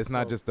 Right. know, It's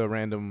not so- just a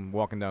random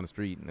walking down the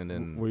street and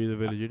then Were you the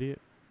village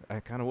idiot? I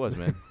kind of was,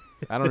 man.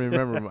 I don't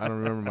remember. I don't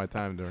remember my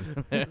time during.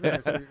 Yeah,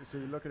 so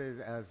you look at it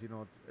as,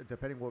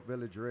 depending what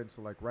village you're in.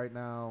 So like right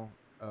now,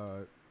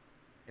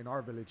 in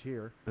our village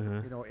here,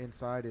 Uh-huh.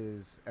 inside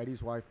is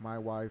Eddie's wife, my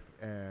wife,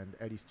 and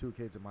Eddie's 2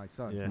 kids and my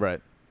son. Yeah.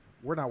 Right.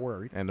 We're not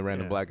worried. And the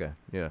random Yeah. black guy.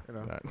 Yeah. You know,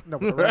 Right. no,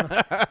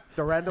 but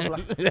the random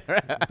black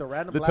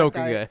The black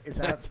token guy guy. is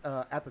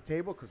at the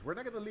table because we're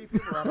not gonna leave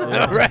him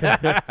around.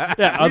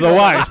 Yeah,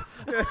 otherwise,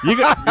 you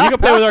can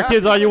play with our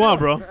kids all you want,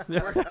 bro.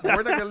 We're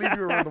not gonna leave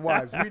you around the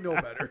wives. We know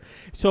better.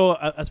 So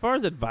as far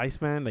as advice,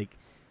 man, like,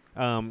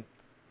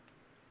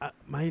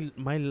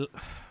 my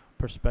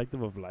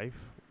perspective of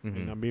life, Mhm.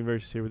 and I'm being very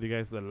sincere with you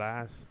guys, the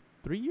last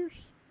 3 years,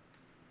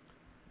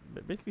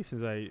 basically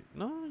since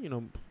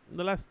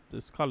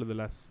let's call it the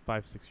last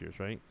 5-6 years,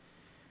 right?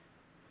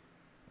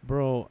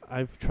 Bro,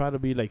 I've tried to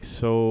be like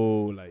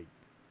so like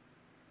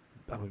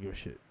I don't give a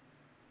shit,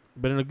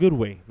 but in a good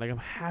way. Like I'm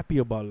happy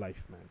about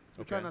life, man.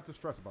 We try not to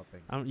stress about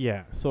things.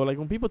 Yeah. So like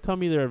when people tell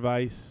me their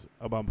advice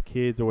about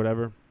kids or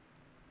whatever,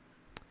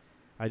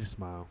 I just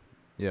smile.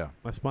 Yeah.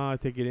 I smile, I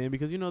take it in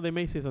because they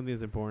may say something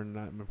that's important,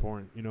 not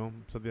important.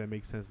 Something that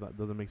makes sense, that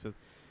doesn't make sense,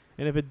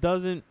 and if it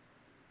doesn't,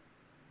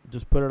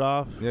 just put it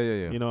off.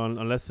 Yeah.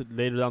 Unless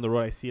later down the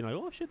road I see it, like,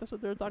 oh shit, that's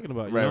what they're talking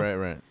about. you know?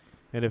 Right.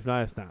 And if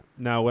not, it's not.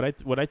 Now,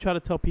 what I try to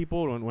tell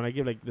people when I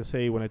give, like, let's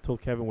say when I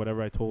told Kevin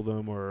whatever I told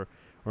him or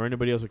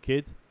anybody else with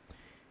kids,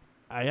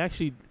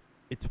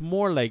 it's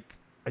more like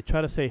I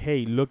try to say,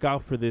 hey, look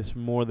out for this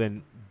more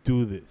than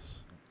do this.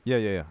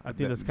 Yeah. I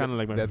think that's kind of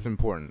like my. That's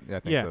important. Yeah, I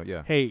think so.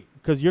 Yeah. Hey,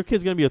 because your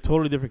kid's gonna be a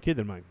totally different kid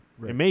than mine.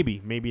 Right. And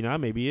maybe not,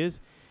 maybe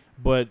is,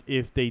 but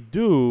if they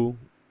do,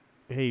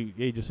 hey,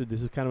 just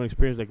this is kind of an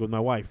experience like with my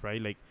wife,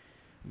 right? Like,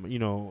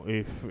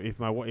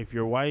 if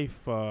your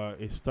wife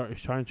is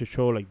trying to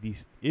show like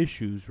these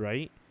issues,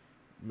 right?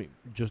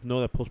 Just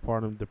know that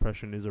postpartum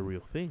depression is a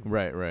real thing.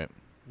 Right.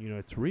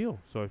 It's real.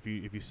 So if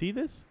you see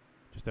this,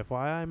 just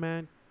FYI,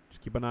 man,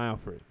 just keep an eye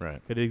out for it.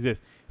 Right. Could it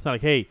exist? It's not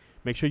like, hey,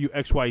 make sure you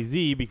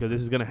XYZ because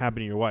this is gonna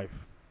happen to your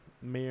wife.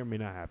 May or may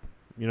not happen.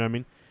 You know what I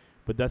mean?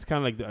 But that's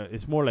kind of like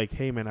it's more like,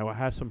 hey, man, I will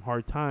have some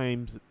hard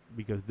times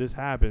because this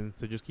happened,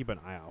 so just keep an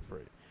eye out for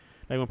it.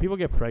 Like when people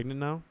get pregnant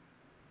now,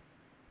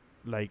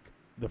 like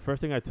the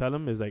first thing I tell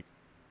them is like,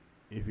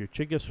 if your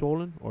chick gets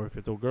swollen, or if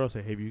it's a girl,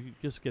 say, hey, if you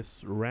just get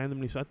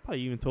randomly, so I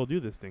probably even told you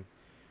this thing,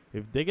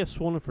 if they get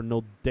swollen for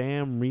no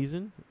damn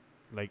reason,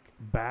 like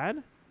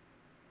bad,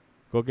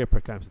 go get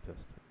preeclampsia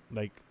test,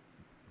 like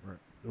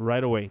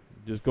right away.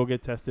 Just go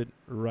get tested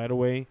right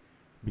away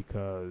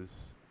because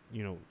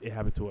it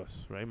happened to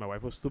us, right? My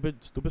wife was stupid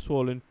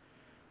swollen.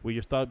 We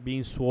just thought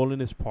being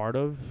swollen is part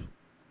of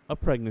a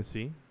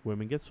pregnancy.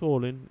 Women get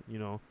swollen,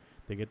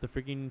 they get the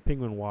freaking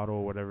penguin waddle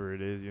or whatever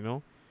it is,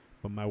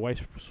 But my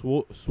wife's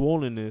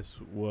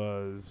swollenness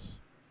was,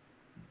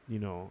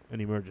 an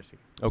emergency.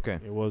 Okay.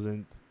 It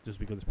wasn't just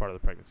because it's part of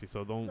the pregnancy.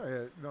 So don't.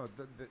 No,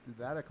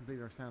 that I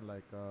completely understand.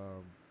 Like,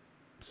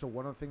 so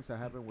one of the things that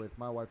happened with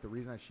my wife, the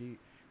reason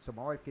that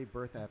my wife gave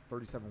birth at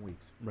 37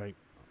 weeks. Right.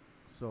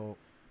 So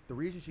the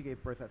reason she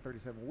gave birth at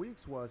 37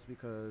 weeks was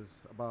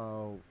because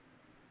about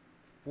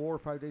 4 or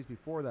 5 days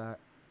before that,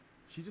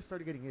 she just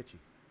started getting itchy.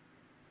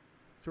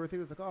 So everything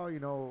was like,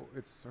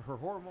 it's her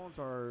hormones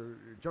are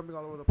jumping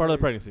all over the place. Part of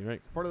the pregnancy, right?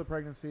 It's part of the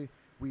pregnancy.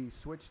 We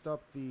switched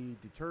up the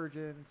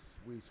detergents.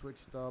 We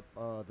switched up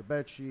the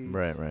bed sheets.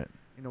 Right.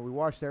 We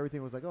washed everything.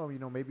 It was like,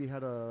 maybe you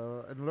had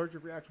an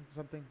allergic reaction to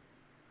something.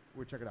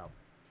 We'll check it out.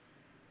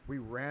 We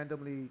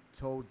randomly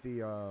told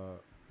the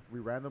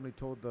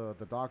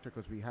doctor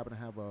because we happen to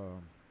have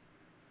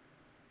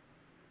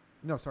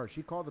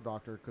she called the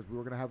doctor because we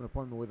were going to have an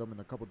appointment with him in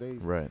a couple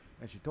days. Right.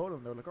 And she told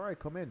him, they were like, all right,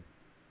 come in.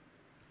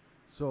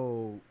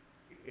 So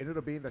it ended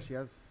up being that she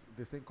has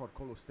this thing called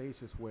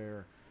cholestasis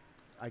where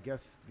I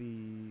guess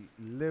the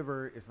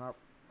liver is not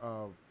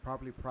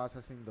properly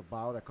processing the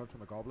bile that comes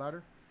from the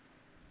gallbladder.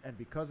 And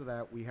because of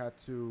that, we had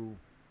to,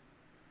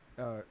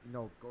 have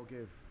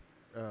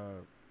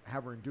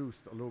her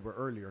induced a little bit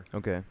earlier.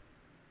 Okay.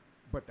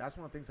 But that's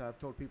one of the things I've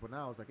told people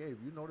now is like, hey, if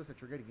you notice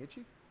that you're getting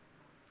itchy,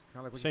 kind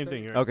of like what Same you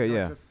thing. say, Right? Okay.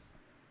 Yeah. just,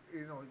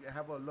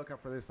 have a look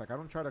out for this. Like, I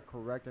don't try to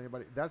correct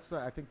anybody. That's,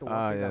 I think, the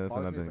one thing that that's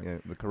bothers me. another Is thing.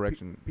 like, The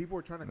correction. people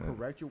are trying to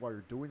correct you while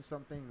you're doing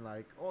something.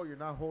 Like, oh, you're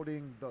not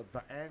holding the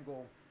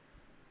angle.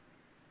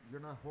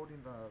 You're not holding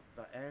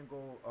the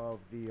angle of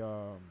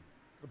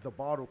the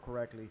bottle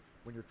correctly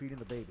when you're feeding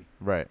the baby.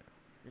 Right.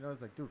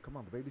 It's like, dude, come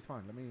on, the baby's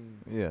fine.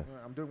 Yeah.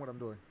 I'm doing what I'm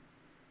doing.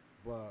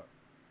 But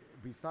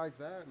besides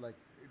that, like,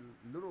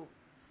 little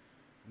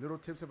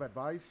tips of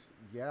advice,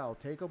 I'll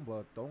take them,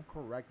 but don't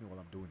correct me while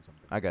I'm doing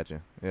something. I got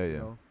you. Yeah.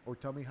 Yeah. Or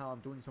tell me how I'm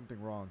doing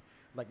something wrong.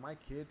 Like, my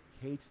kid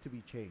hates to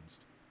be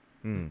changed.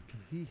 Mm.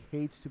 He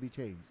hates to be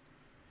changed.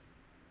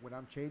 When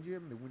I'm changing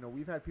him,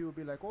 we've had people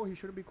be like, oh, he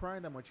shouldn't be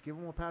crying that much. Give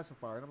him a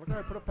pacifier. And I'm like, all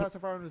right, put a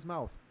pacifier in his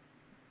mouth.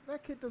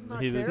 That kid does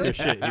not care.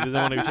 Shit. He doesn't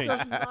want to be He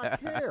changed. does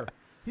not care.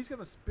 He's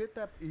gonna spit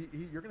that.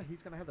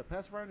 He's gonna have the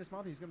pacifier in his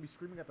mouth. And he's gonna be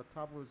screaming at the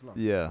top of his lungs.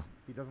 Yeah.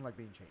 He doesn't like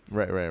being changed.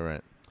 Right.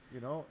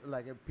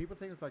 Like, if people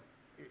think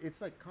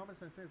it's like common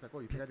sense things. Like, oh,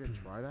 you think I didn't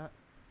try that?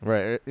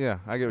 Right. Yeah.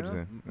 I get what Yeah.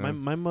 you're saying.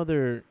 My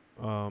mother,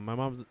 my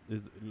mom's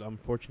is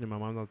unfortunate. My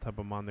mom's not the type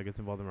of mom that gets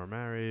involved in our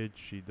marriage.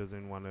 She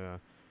doesn't want to,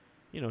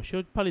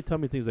 she'll probably tell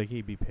me things like,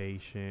 hey, be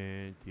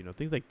patient,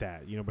 things like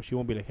that, but she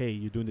won't be like, hey,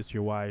 you're doing this to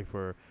your wife,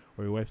 or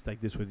your wife's like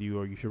this with you,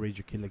 or you should raise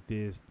your kid like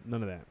this.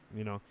 None of that,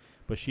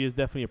 But she is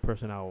definitely a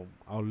person I'll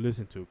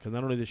listen to, because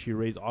not only did she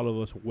raise all of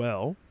us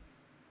well,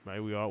 right?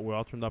 We're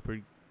all turned out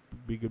pretty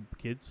good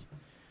kids.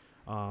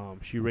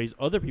 She raised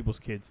other people's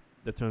kids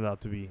that turned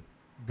out to be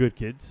good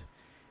kids,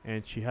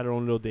 and she had her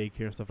own little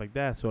daycare and stuff like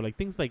that. So like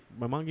things like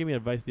my mom gave me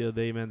advice the other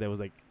day, man, that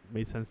was like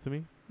made sense to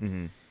me.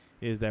 Mm-hmm.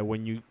 Is that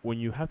when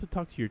you have to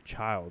talk to your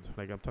child,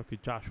 like I'm talking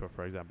to Joshua,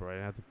 for example, right?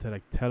 I have to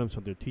tell him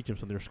something, or teach him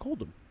something, or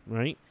scold him,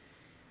 right?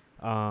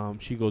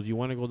 She goes, you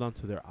want to go down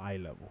to their eye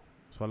level.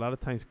 So a lot of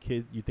times,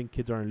 you think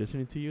kids aren't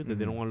listening to you, that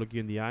they don't want to look you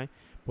in the eye.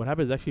 What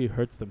happens actually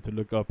hurts them to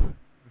look up.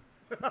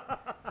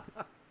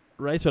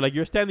 Right? So like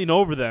you're standing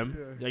over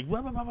them, like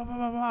blah, blah, blah, blah,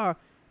 blah, blah,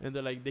 and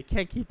they're like, they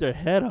can't keep their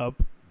head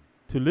up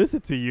to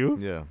listen to you.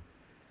 Yeah.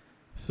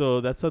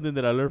 So that's something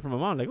that I learned from my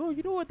mom. Like, oh,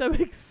 you know what? That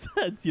makes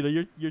sense.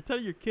 You're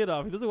telling your kid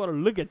off. He doesn't want to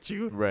look at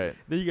you. Right.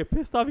 Then you get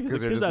pissed off because the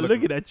they're kid's just not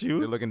looking at you.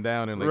 They're looking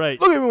down and like, Right.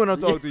 look at me when I'm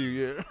talking to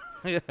you.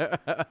 Yeah.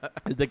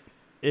 It's like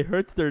it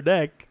hurts their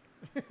neck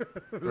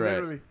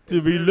Literally.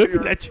 to be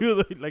looking at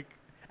you like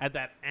at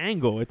that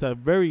angle. It's a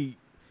very,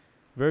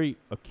 very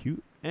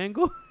acute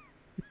angle.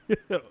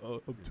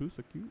 Obtuse,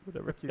 acute,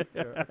 whatever. Acute.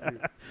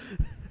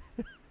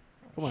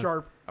 Come on.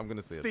 Sharp. I'm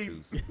gonna say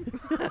Steve.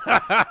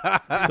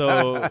 obtuse.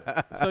 So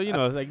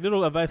like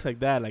little advice like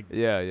that, like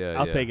Yeah.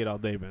 I'll take it all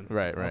day, man.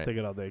 Right. I'll take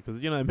it all day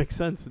because it makes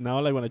sense now.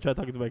 Like when I try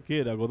talking to my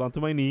kid, I'll go down to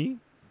my knee,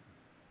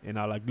 and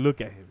I'll like look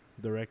at him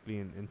directly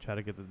and try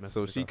to get the message.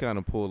 So she kind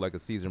of pulled like a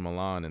Caesar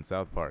Milan in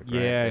South Park.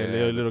 Right? Yeah,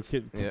 little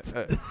kid.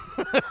 Yeah.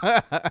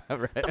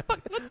 Right.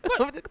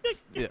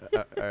 Yeah.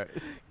 All right.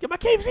 Get my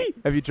KFC.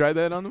 Have you tried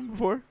that on them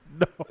before?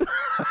 No.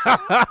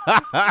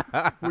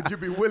 Would you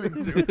be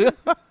willing to?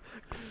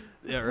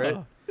 Yeah. Right.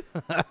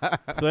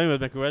 So anyways,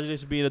 man,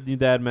 congratulations being a new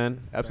dad,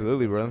 man.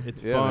 Absolutely, bro.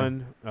 It's Yeah,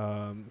 fun.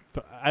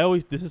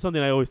 This is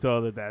something I always tell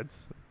other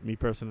dads, me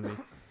personally.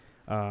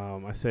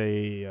 I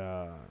say,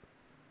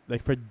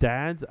 like for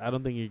dads, I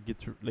don't think you get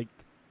to, like,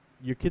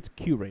 your kid's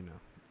cute right now.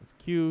 It's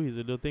cute. He's a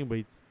little thing, but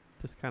he's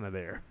just kind of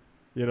there.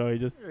 He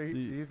just.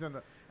 He's in.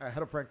 I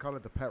had a friend call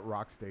it the pet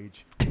rock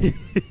stage.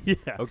 Yeah.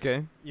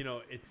 Okay.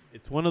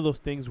 It's one of those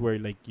things where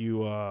like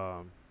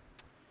your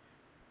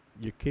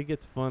kid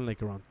gets fun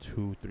like around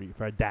 2, 3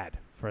 for a dad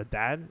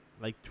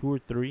like 2 or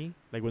 3,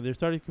 like when they're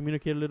starting to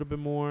communicate a little bit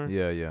more.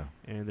 Yeah.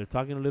 And they're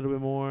talking a little bit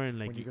more, and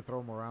like when you can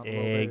throw them around a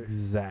little bit.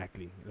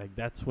 exactly, like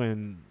that's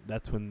when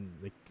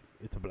like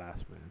it's a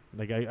blast, man.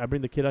 Like I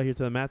bring the kid out here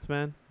to the mats,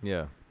 man.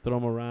 Yeah. throw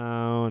him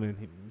around,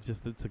 and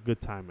it's a good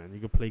time, man. You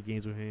could play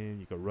games with him.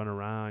 You could run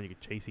around. You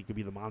could chase. He could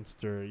be the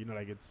monster. You know,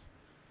 like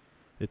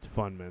it's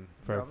fun, man.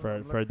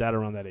 For a dad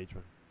around that age,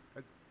 man.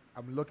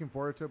 I'm looking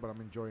forward to it, but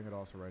I'm enjoying it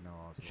also right now.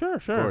 Also, Sure.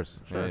 Of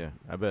course. Sure. Yeah,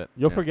 I bet.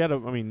 You'll Yeah. forget.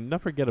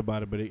 Not forget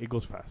about it, but it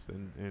goes fast,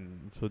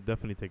 and so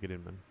definitely take it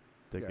in, man.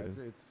 Take it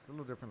in. it's a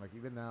little different. Like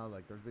even now,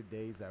 like there's been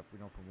days that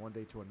from one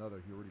day to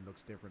another, he already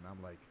looks different.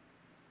 I'm like,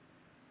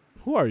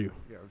 Who are you?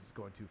 yeah, this is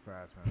going too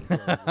fast, man. This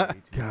is going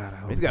way too God,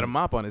 fast. He's got a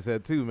mop on his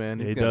head too, man.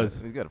 Yeah, He's he got does.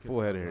 He's got a Kids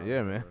full head got of a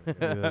hair.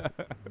 Yeah, lot,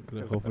 man.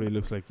 So hopefully, it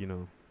looks like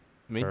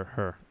Me?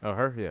 her. Oh,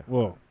 her? Yeah.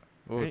 Whoa.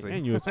 We'll see.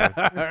 And you, it's fine.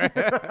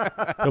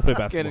 He'll play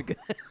basketball.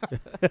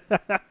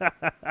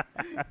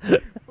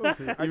 We'll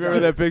see. You remember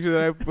that picture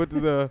that I put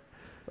to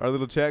our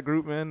little chat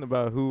group, man,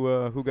 about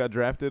who got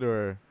drafted?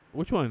 Or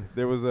Which one?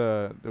 there was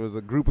a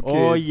group of kids.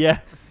 Oh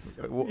yes.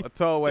 A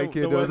tall white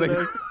kid. There was like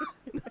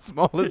the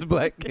smallest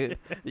black kid.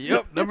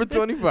 Yep, number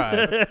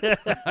 25.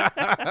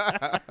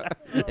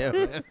 Yeah,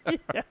 man.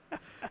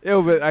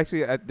 Yo, but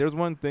actually, there's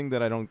one thing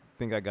that I don't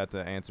think I got to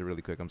answer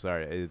really quick. I'm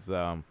sorry. Is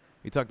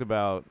we talked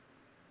about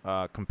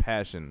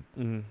compassion.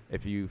 Mm-hmm.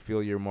 If you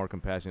feel you're more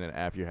compassionate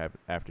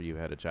after you've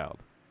had a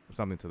child, or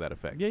something to that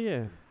effect.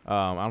 Yeah.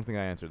 I don't think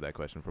I answered that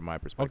question from my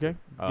perspective.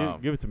 Okay.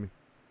 Give it to me.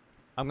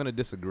 I'm gonna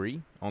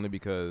disagree only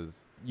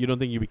because, You don't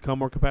think you become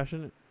more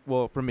compassionate?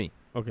 well, for me,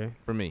 Okay.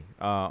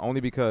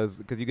 only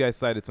because you guys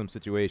cited some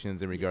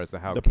situations in regards to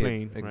how The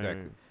kids pain.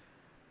 exactly. Right.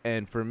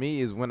 And for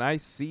me is when I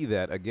see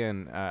that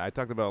again, I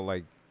talked about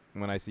like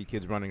when I see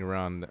kids running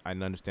around, I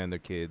understand they're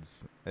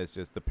kids. It's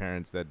just the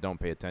parents that don't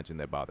pay attention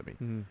that bother me.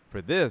 Mm-hmm.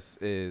 For this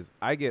is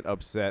I get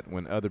upset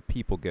when other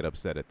people get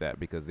upset at that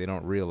because they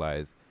don't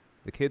realize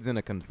the kid's in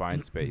a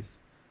confined space.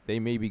 They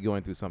may be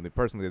going through something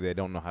personally they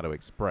don't know how to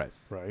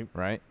express. Right.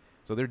 Right?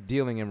 So they're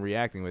dealing and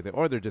reacting with it,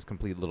 or they're just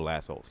complete little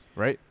assholes,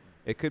 right?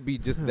 It could be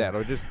just that,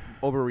 or just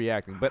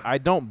overreacting. But I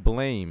don't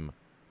blame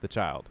the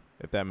child,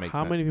 if that makes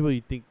sense. How many people do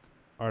you think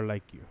are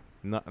like you?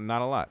 Not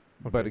a lot.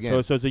 Okay. But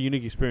again, so it's a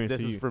unique experience.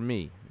 this to is you. for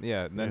me.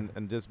 Yeah,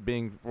 and just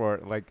being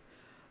for like,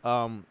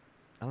 I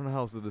don't know how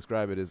else to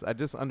describe it. Is I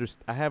just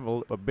I have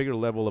a bigger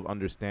level of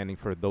understanding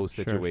for those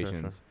Sure.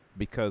 situations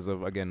because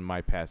of again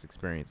my past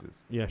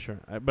experiences. Yeah, sure.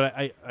 But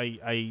I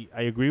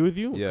agree with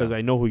you Yeah. because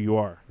I know who you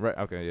are. Right.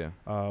 Okay.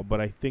 Yeah.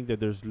 But I think that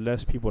there's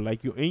less people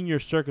like you in your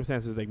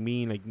circumstances, like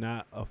me, like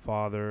not a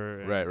father,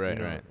 and, Right, you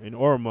know, right. and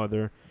or a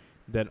mother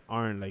that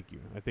aren't like you.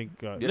 I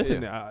think.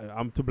 Listen, yeah.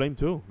 I'm to blame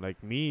too.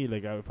 Like me,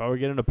 like if I were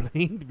getting a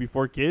plane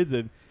before kids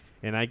and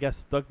I got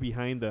stuck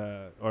behind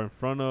or in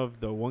front of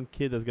the one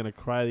kid that's gonna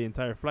cry the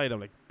entire flight, I'm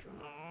like,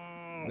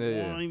 oh,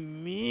 Yeah. why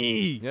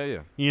me? Yeah. Yeah.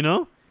 You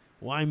know,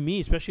 why me?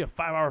 Especially a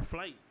 5-hour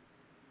flight.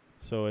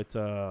 So it's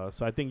so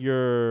I think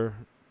you're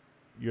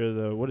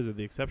the what is it?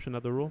 The exception,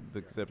 not the rule. The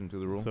exception to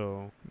the rule.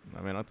 So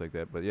I mean, I'll take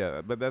that. But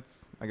yeah, but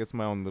that's I guess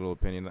my own little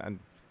opinion. And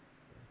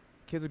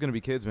kids are gonna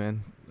be kids,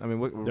 man. I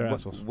mean, They're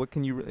assholes. what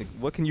can you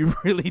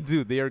really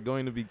do? They are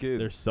going to be kids.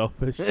 they're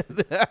selfish.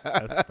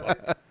 That's fuck.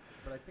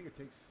 But I think it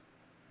takes.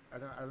 I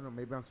don't know.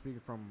 Maybe I'm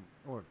speaking from.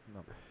 Or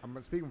no, I'm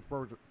speaking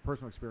from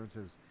personal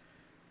experiences.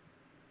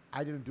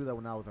 I didn't do that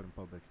when I was out in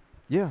public.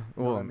 Yeah. You know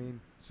Well, what I mean?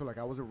 So like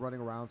I wasn't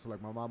running around. So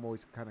like my mom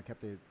always kind of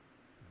kept it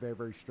very,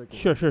 very strict.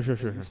 Sure. Hey,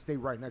 you stay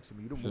right next to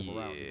me. You don't move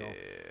around. You know. Yeah.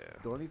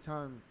 The only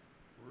time,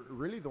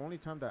 really, the only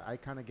time that I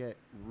kind of get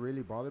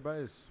really bothered by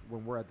it is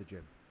when we're at the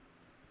gym.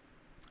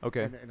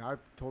 Okay. And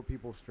I've told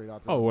people straight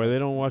out. Oh, where they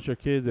don't watch their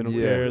kids, they don't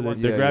Yeah. care. Yeah,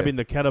 They're yeah. grabbing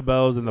the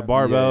kettlebells and the Yeah,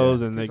 barbells,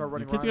 yeah. and Kids the are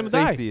running kids are around.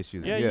 gonna die. Safety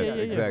issues. Yeah, yes, yeah,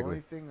 yeah. exactly. The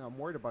only thing I'm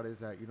worried about is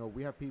that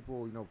we have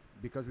people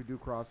because we do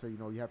CrossFit.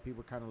 You have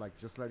people kind of like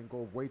just letting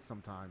go of weight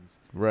sometimes,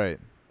 Right.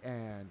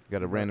 and Got a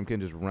you know, random kid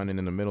just running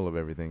in the middle of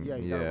everything. Yeah,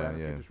 you got a Yeah.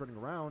 random Yeah. kid just running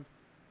around.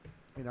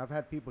 And I've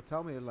had people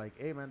tell me like,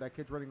 "Hey man, that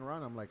kid's running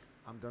around." I'm like,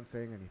 I'm done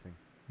saying anything.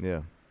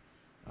 Yeah.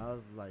 I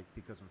was like,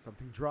 because when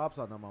something drops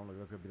on them, I'm like,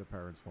 that's gonna be the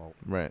parents' fault.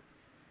 Right.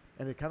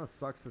 And it kind of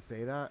sucks to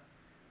say that,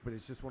 but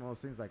it's just one of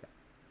those things like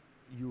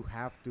you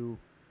have to.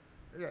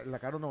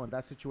 Like I don't know, in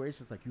that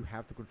situation, it's like you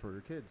have to control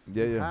your kids.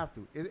 Yeah, you yeah. have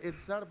to.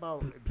 It's not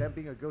about them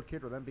being a good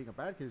kid or them being a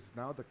bad kid. It's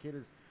now the kid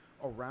is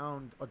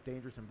around a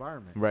dangerous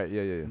environment. Right.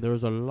 Yeah. Yeah. Yeah. There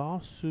was a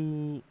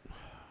lawsuit.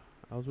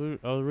 I was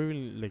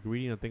really like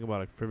reading a thing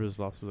about like frivolous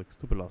lawsuits, like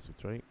stupid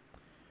lawsuits, right?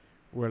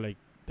 Where like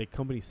the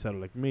companies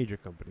settle, like major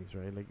companies,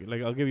 right?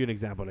 Like I'll give you an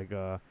example, like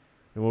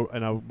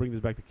and I'll bring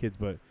this back to kids,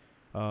 but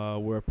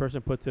where a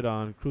person puts it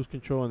on cruise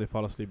control and they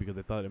fall asleep because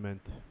they thought it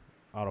meant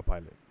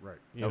autopilot. Right.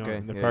 You know, Okay,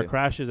 and the yeah, car yeah.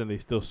 crashes and they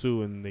still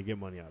sue and they get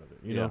money out of it.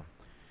 You Yeah.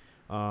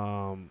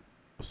 know.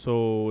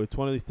 So it's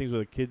one of these things where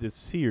the kid is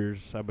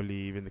Sears, I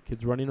believe, and the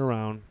kid's running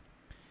around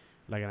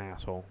like an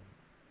asshole,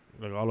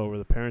 like all over.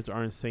 The parents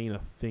aren't saying a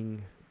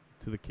thing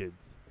to the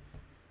kids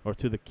or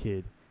to the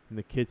kid, and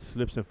the kid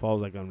slips and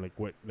falls like on like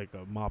wet, like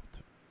a mopped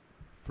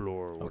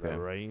floor or whatever, Okay.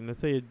 right? And let's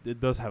say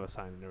it does have a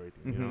sign and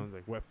everything, you know, Mhm.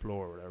 like wet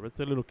floor or whatever. It's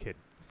a little kid,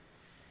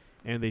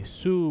 and they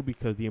sue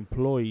because the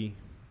employee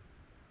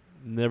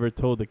never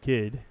told the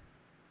kid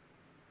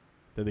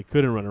that they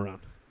couldn't run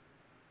around.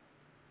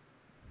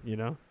 You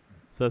know,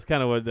 so So that's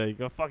kind of what they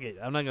go. Fuck it.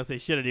 I'm not gonna say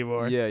shit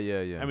anymore. Yeah,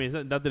 yeah, yeah. I mean,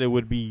 it's not that it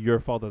would be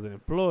your fault as an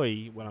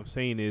employee. What I'm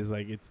saying is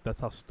like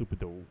that's how stupid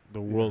the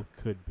world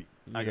could be.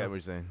 I you get know? what you're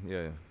saying.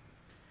 Yeah, yeah.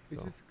 It's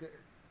So. just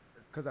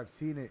because I've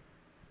seen it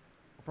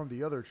from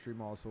the other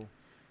extreme also,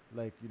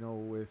 like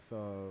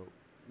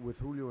with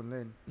Julio and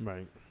Lynn,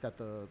 Right. that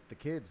the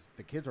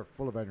kids are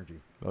full of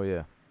energy. Oh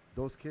yeah.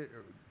 Those kids,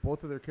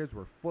 both of their kids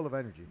were full of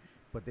energy,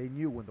 but they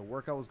knew when the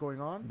workout was going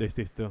on, They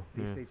stay still.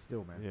 they yeah. stayed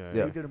still, man. Yeah.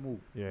 Yeah. They didn't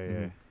move. Yeah.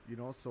 Mhm. You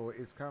know, so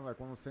it's kind of like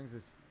one of those things.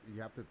 Is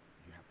you have to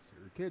see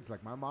your kids.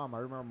 Like my mom, I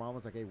remember mom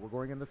was like, "Hey, we're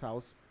going in this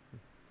house.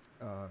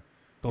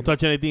 Don't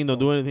touch anything. Don't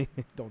do anything.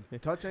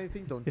 Don't touch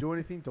anything. Don't do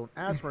anything. Don't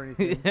ask for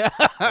anything.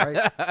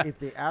 Right? If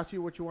they ask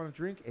you what you want to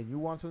drink and you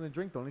want something to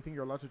drink, the only thing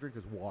you're allowed to drink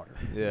is water."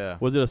 Yeah.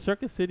 Was it a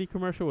Circuit City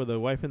commercial where the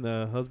wife and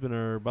the husband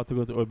are about to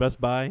go to Best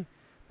Buy?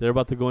 They're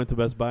about to go into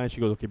Best Buy, and she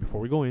goes, "Okay, before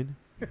we go in,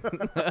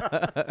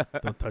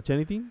 don't touch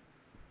anything.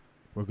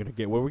 We're gonna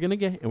get what we're gonna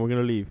get, and we're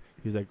gonna leave."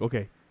 He's like,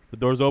 "Okay." The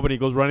door's open. He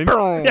goes running.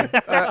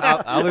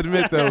 I'll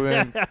admit though,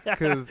 man,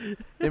 because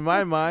in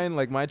my mind,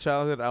 like my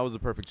childhood, I was a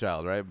perfect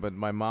child, right? But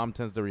my mom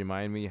tends to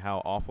remind me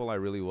how awful I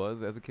really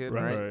was as a kid,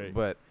 Right.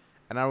 right?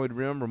 And I would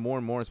remember more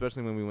and more,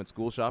 especially when we went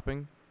school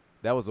shopping.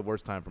 That was the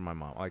worst time for my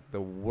mom, like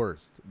the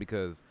worst,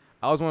 because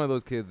I was one of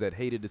those kids that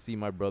hated to see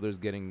my brothers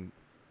getting,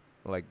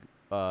 like,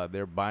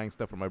 they're buying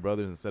stuff for my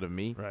brothers instead of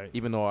me, Right.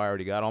 even though I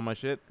already got all my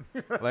shit.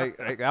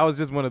 like I was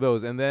just one of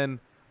those, and then.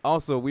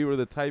 Also, we were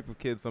the type of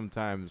kids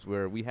sometimes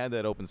where we had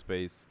that open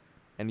space,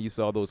 and you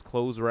saw those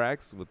clothes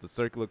racks with the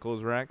circular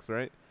clothes racks,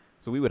 right?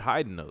 So we would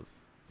hide in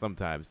those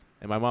sometimes,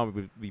 and my mom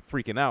would be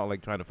freaking out,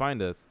 like trying to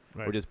find us.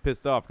 Right. We're just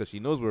pissed off because she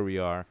knows where we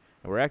are,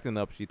 and we're acting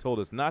up. She told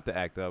us not to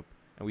act up,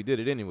 and we did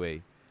it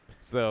anyway.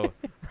 So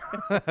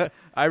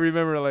I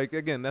remember, like,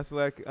 again, that's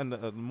like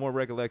a more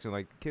recollection.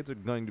 Like, kids are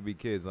going to be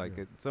kids. Like,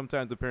 Yeah.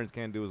 sometimes the parents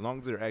can't do as long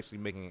as they're actually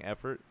making an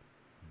effort.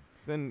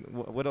 Then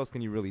what else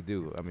can you really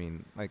do? I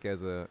mean, like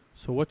as a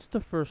So what's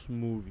the first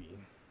movie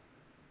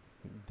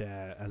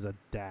that, as a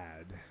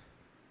dad,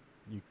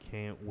 you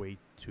can't wait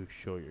to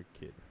show your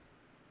kid?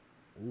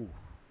 Ooh,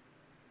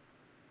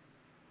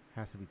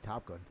 has to be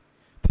Top Gun.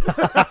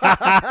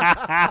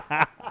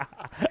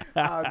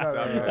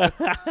 No.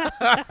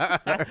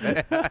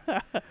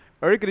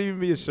 or it could even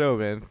be a show,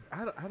 man.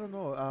 I don't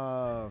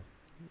know.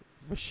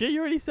 But shit, you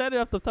already said it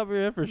off the top of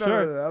your head for No,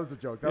 sure. no, that was a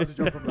joke. That was a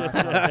joke from last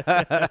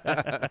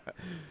time.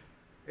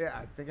 Yeah,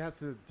 I think it has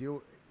to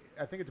deal.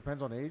 I think it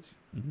depends on age.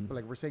 Mhm. But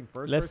like we're saying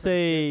first. Let's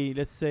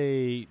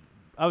say,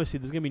 obviously,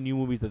 there's gonna be new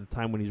movies at the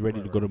time when he's ready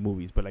Right, to go to right.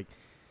 movies. But like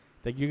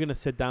you're gonna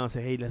sit down and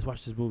say, "Hey, let's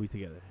watch this movie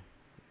together."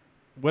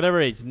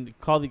 Whatever age,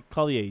 call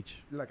the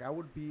age. Like I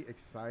would be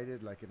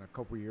excited, like in a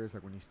couple years,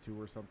 like when he's 2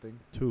 or something,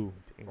 2.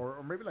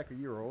 or maybe like a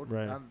year old.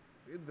 Right.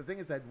 The thing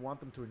is, I'd want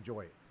them to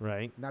enjoy it,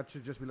 Right. not to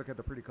just be looking at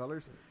the pretty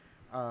colors.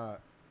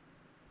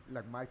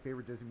 Like my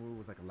favorite Disney movie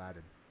was like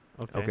Aladdin.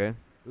 Okay.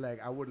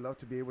 Like I would love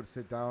to be able to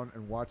sit down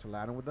and watch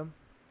Aladdin with them,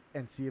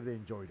 and see if they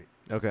enjoyed it.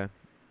 Okay.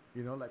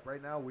 You know, like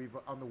right now we've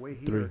on the way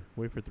 3. here.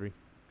 Wait for 3.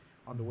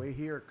 On the way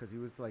here, because he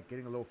was like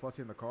getting a little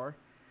fussy in the car,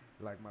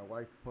 like my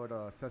wife put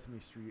Sesame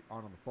Street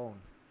on the phone.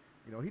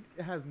 You know, he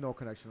has no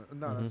connection.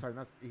 No, Mhm. sorry,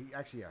 not he.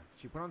 Actually, yeah,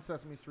 she put on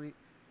Sesame Street.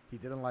 He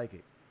didn't like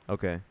it,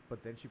 Okay.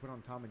 but then she put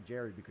on Tom and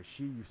Jerry because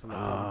she used to like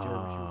Tom and Jerry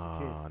when she was a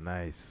kid, Oh,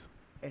 nice.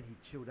 and he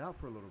chilled out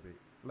for a little bit.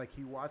 Like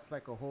he watched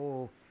like a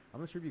whole.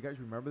 I'm not sure if you guys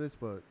remember this,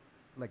 but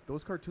like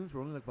those cartoons were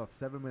only like about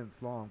 7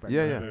 minutes long. Back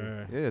Yeah, in yeah, the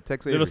day. yeah.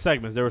 Tex Little Avery.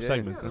 segments. There were Yeah, Yeah,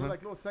 segments. they were Uh-huh.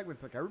 like little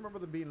segments. Like I remember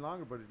them being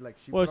longer, but like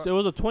she. Well, put it on,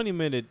 was a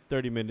 20-minute,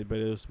 30-minute, but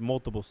it was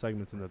multiple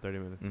segments in the 30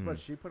 minutes. Mhm. But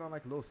she put on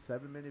like a little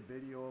 7-minute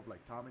video of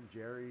like Tom and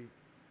Jerry,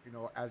 you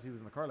know, as he was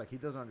in the car. Like he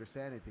doesn't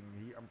understand anything.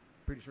 I'm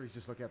pretty sure he's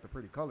just looking at the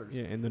pretty colors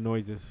Yeah, and the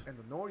noises. and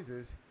the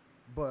noises.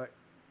 But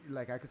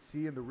like I could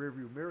see in the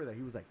rearview mirror that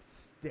he was like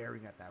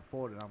staring at that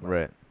photo, and I'm like,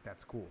 Right.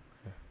 that's cool.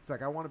 Yeah. It's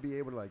like I want to be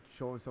able to like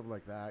show him something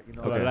like that, you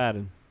know. Okay.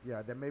 Aladdin.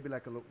 Yeah, then maybe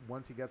like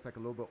once he gets like a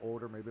little bit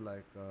older, maybe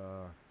like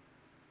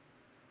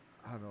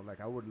I don't know,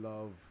 like I would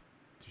love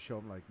to show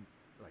him like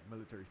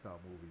military style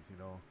movies, you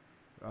know.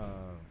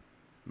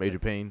 Major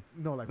Payne.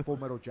 No, like Full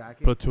Metal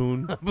Jacket.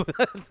 Platoon. No,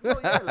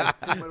 yeah, like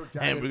Full Metal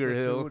Jacket, Hamburger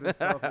Hill. Platoon and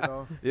stuff, you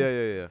know. Yeah,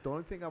 yeah, yeah. The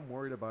only thing I'm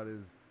worried about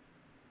is,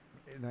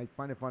 and I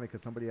find it funny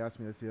because somebody asked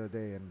me this the other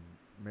day, and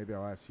maybe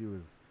I'll ask you,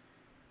 is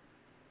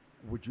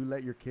would you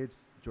let your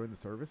kids join the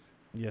service?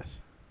 Yes.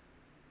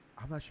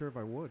 I'm not sure if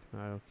I would.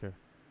 I don't care.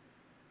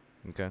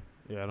 Okay.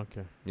 Yeah, I don't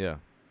care. Yeah.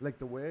 Like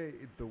the way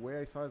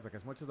I saw it is like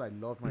as much as I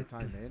loved my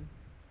time in,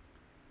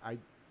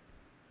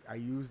 I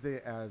used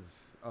it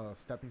as a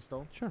stepping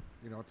stone, Sure.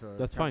 you know, to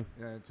That's fine.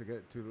 Yeah,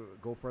 to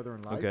go further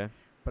in life. Okay.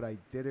 But I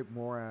did it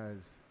more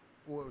as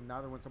well.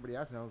 Now that when somebody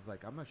asked me, I was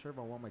like, I'm not sure if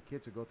I want my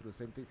kid to go through the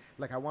same thing.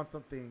 Like I want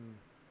something.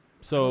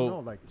 I don't know, So,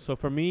 like so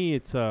for me,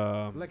 it's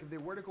like if they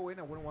were to go in,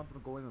 I wouldn't want them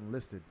to go in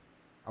enlisted.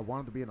 I want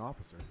them to be an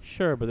officer.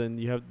 sure, but then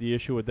you have the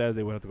issue with that is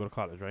they would have to go to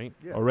college, right?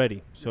 Yeah.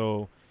 Already.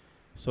 So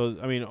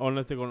I mean,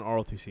 unless they go on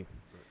ROTC.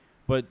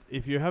 But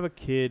if you have a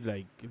kid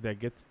like that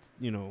gets,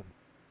 you know,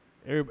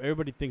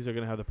 everybody thinks they're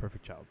gonna have the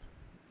perfect child,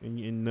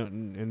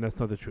 and that's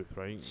not the truth,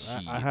 right? I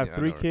Shit, have I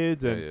 3 know.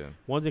 kids, Yeah, and yeah.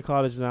 one's in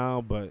college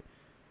now, but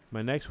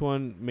my next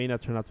one may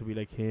not turn out to be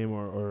like him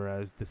or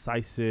as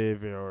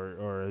decisive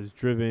or as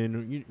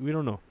driven. We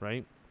don't know,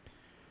 right?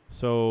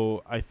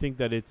 So I think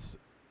that it's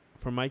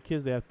for my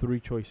kids. They have 3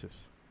 choices.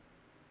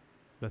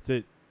 That's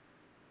it.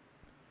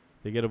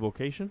 They get a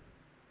vocation,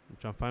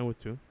 which I'm fine with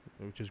too,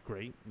 which is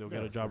great. They'll Yeah, get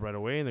a that's job great. right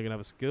away, and they're gonna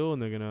have a skill,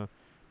 and they're gonna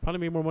probably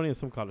make more money than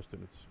some college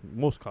students.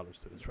 Most college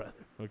students, rather.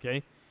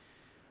 Okay.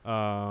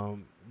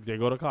 They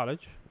go to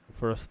college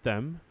for a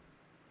STEM.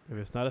 If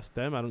it's not a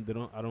STEM, I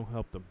don't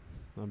help them.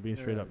 I'm being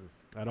straight up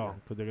at all,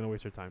 because they're gonna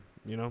waste their time.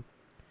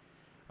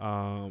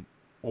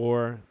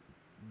 Or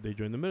they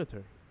join the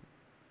military,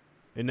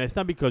 and it's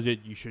not because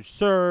you should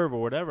serve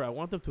or whatever. I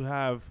want them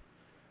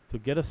to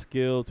get a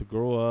skill, to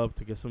grow up,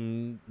 to get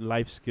some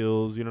life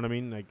skills. You know what I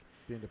mean? Like,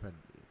 Be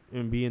independent.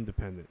 and be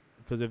independent.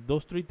 Because if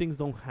those 3 things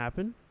don't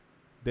happen,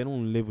 they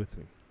don't live with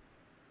me.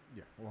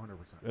 Yeah,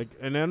 100%. Like,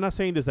 and I'm not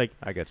saying this like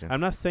I get you. I'm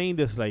not saying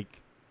this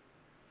like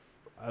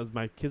as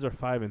my kids are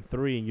 5 and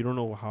 3, and you don't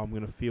know how I'm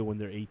gonna feel when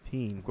they're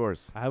 18. Of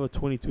course. I have a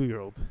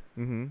 22-year-old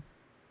Mm-hmm.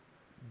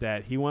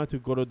 that he wanted to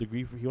get a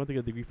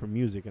degree for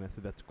music, and I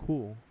said that's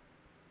cool,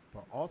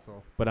 But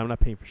also, but I'm not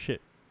paying for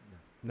shit.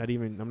 yeah.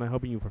 I'm not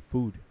helping you for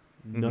food.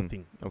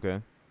 Nothing. Okay.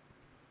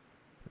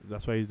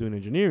 That's why he's doing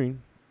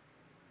engineering,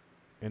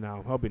 and now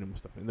I'm helping him with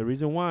stuff. And the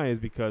reason why is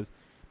because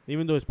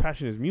even though his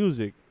passion is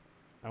music,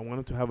 I want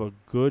him to have a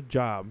good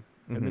job,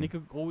 and then he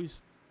could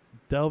always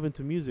delve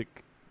into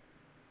music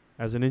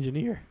as an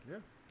engineer.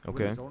 With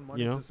Okay. his own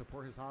money You know? to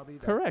support his hobby.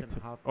 that Correct.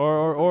 can have-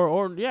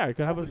 Or yeah, it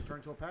could have a hopefully turn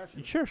into a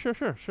passion. Sure.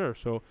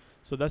 So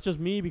that's just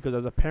me, because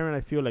as a parent,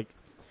 I feel like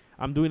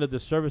I'm doing a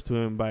disservice to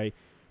him by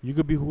you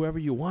could be whoever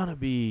you want to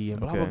be and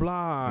blah blah Okay.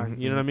 blah. Mhm,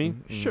 You know what I mhm,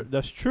 mean? mhm, Sure, mhm.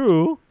 that's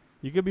true.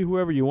 You could be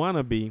whoever you want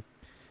to be,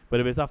 but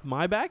if it's off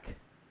my back,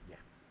 Yeah.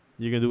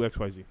 you can do X,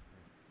 Y, Z.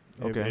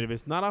 Okay. And if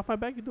it's not off my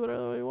back, you do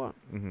whatever you want.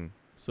 Mm-hmm.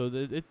 So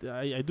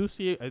I do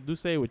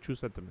say it with true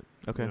sentiment.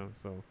 Okay. You know,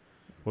 so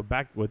we're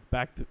back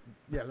to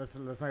Yeah, let's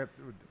not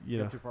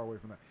Yeah. get too far away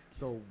from that.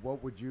 So,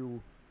 what would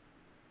you?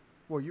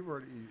 Well, you've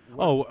already.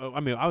 I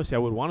mean, obviously, I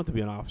would want it to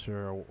be an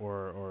officer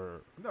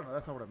or No,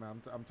 that's not what I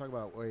meant. I'm talking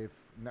about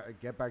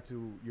get back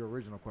to your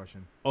original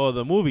question.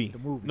 the movie. The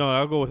movie. No,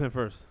 I'll go with him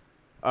first.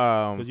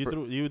 Because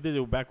For- you did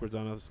it backwards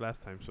on us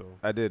last time, so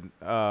I did.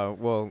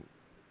 Well,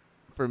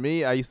 for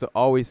me, I used to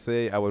always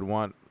say I would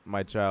want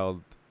my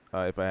child,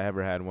 if I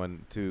ever had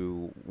one,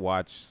 to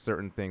watch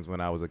certain things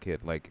when I was a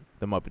kid, like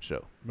The Muppet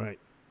Show. right.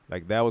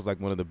 Like that was like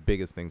one of the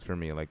biggest things for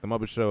me. Like The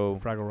Muppet Show,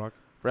 Fraggle Rock.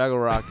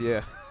 Fraggle Rock,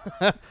 yeah.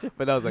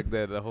 But that was like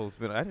the whole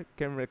spin. I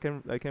can't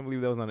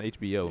believe that was on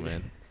HBO,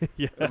 man.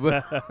 Yeah.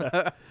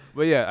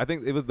 But yeah, I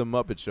think it was The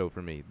Muppet Show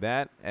for me.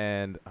 That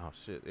and oh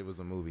shit, it was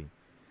a movie.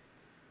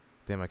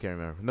 Damn, I can't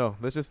remember. No,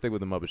 let's just stick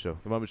with The Muppet Show.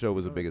 The Muppet Show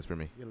was the biggest for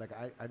me. Yeah, like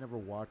I never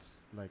watched.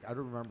 Like I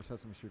don't remember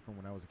Sesame Street from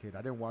when I was a kid.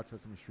 I didn't watch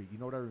Sesame Street. You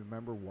know what I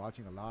remember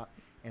watching a lot,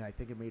 and I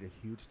think it made a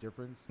huge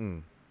difference.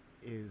 Mm.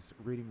 Is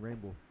Reading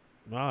Rainbow.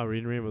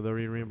 Reading Rainbow. The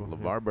Reading Rainbow.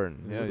 LeVar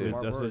Burton. Yeah, Yeah, yeah.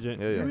 LeVar That's Burton. legit.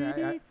 Yeah,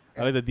 yeah.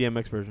 And I like the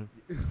DMX version.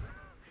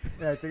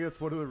 and I think that's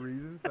one of the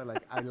reasons that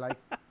like I like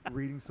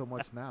reading so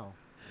much now.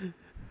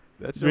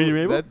 That show, Reading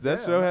Rainbow? that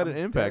Yeah, show had I'm an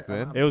impact, dead-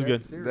 man. I'm It was dead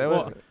good. serious. That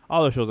Well, was,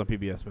 all the shows on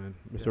PBS, man.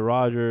 Mr. Yeah.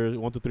 Rogers,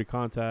 1, 2, 3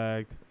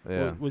 Contact.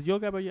 yeah. Was Yo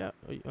Gabba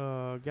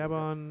Gabba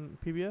on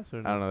PBS or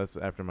I no? don't know. That's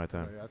after my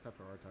time. Oh, yeah, that's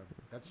after our time.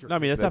 That's your. No, I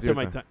mean kids. that's That's after your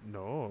my time. time.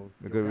 No,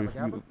 With, Yo Gabba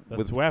Gabba?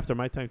 that's way after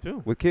my time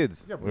too. with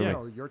kids. Yeah, but What do you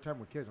no, mean? your time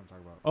with kids. I'm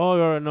talking about.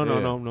 Oh no,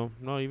 Yeah.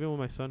 no. Even with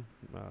my son,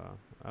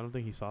 I don't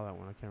think he saw that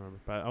one. I can't remember.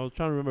 But I was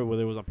trying to remember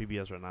whether it was on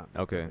PBS or not.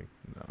 Okay.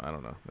 No, I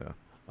don't know.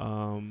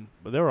 Yeah.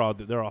 But they're all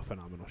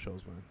phenomenal shows,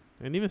 man.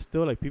 And even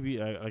still, like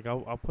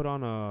I'll put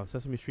on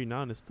Sesame Street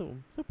now, and it's still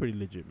pretty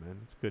legit, man.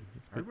 It's good.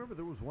 It's I good. remember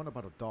there was one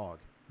about a dog.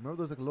 Remember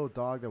there was like a little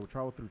dog that would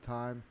travel through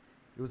time.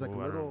 It was like Oh,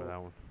 a I little. remember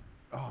that one.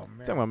 Oh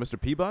man. Talking about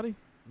Mr. Peabody?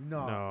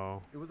 No.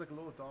 No. It was like a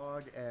little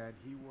dog, and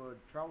he would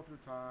travel through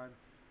time,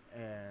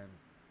 and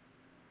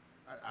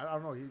I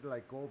don't know. He'd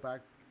like go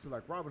back to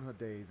like Robin Hood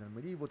days and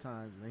medieval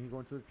times, and then he'd go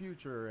into the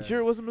future. You And sure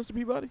it wasn't Mr.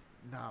 Peabody?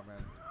 Nah,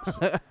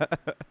 man.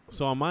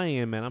 So on my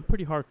end, man, I'm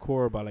pretty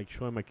hardcore about like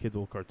showing my kids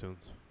old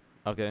cartoons.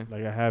 Okay.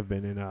 Like I have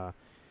been, and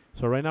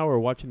so right now we're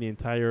watching the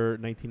entire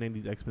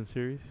 1990s X-Men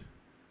series.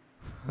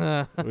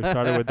 We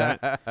started with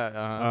that.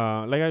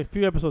 Like a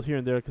few episodes here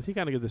and there, because he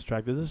kind of gets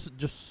distracted. There's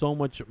just so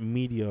much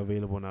media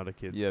available now to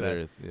kids. Yeah, that, there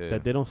is. Yeah.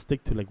 that they don't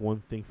stick to like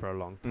one thing for a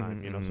long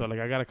time, Mhm, you know. So mhm. like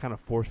I gotta kind of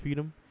force feed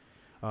them.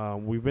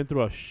 We've been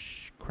through a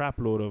crap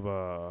load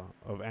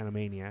of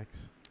Animaniacs.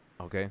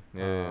 Okay.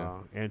 Yeah.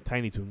 And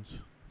Tiny Toons.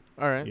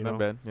 All right. you Not know,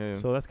 bad. Yeah.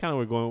 So that's kind of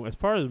where we're going. As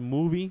far as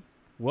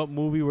what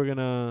movie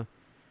we're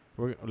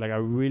like I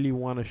really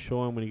want to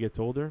show him when he gets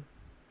older.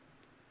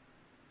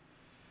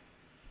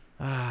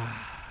 I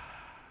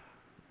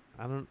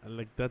don't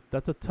like that.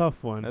 That's a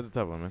tough one. That's a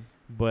tough one, man.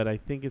 But I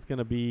think it's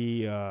gonna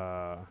be,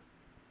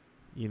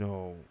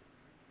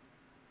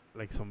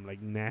 like some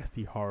like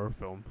nasty horror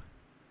film.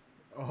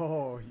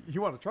 Oh,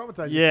 you want to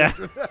traumatize your Yeah.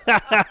 children?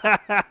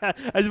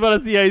 I just want to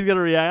see how he's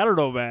gonna react. I don't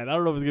know, man. I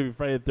don't know if it's gonna be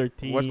Friday the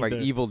 13th. Watch like or-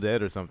 Evil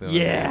Dead or something.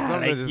 Yeah, like that.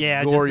 Something like, just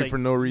yeah, just gory like- for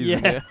no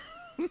reason. yeah.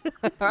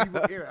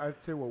 Evil, here, I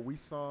tell you what, we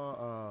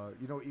saw.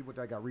 You know, Evil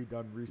Dead got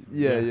redone recently.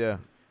 Yeah.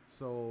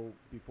 So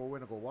before we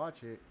went to go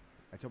watch it,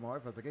 I told my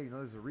wife, I was like, hey, you know,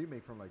 there's a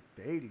remake from like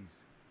the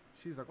 80s.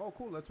 She's like, oh,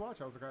 cool, let's watch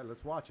it. I was like, all right,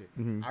 let's watch it.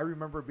 Mhm. I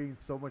remember it being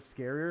so much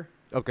scarier,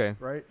 Okay.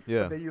 right?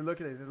 Yeah. But then you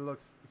look at it and it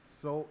looks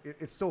so,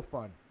 it's still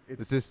fun.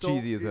 It's just so,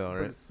 cheesy as hell, but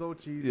right? It's so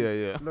cheesy. Yeah,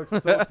 yeah. It looks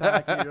so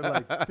tacky. You're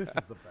like, this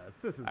is the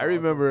best. This is I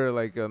remember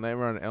like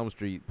Nightmare on Elm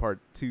Street Part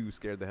 2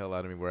 scared the hell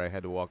out of me, where I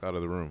had to walk out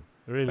of the room.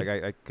 Really?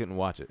 Like I couldn't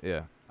watch it.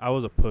 Yeah. I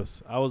was a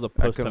puss. I was a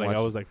puss. couldn't Like I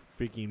watch- was like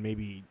freaking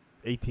maybe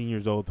 18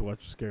 years old to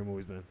watch scary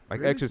movies, man. Like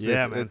Really? Exorcist.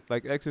 Yeah, man.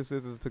 Like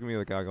Exorcist, it took me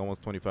like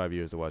almost 25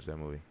 years to watch that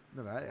movie.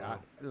 No, Wow.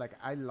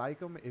 I like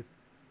them if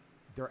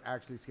they're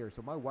actually scary.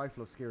 So my wife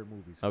loves scary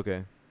movies.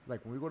 Okay.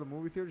 Like when we go to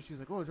movie theaters, she's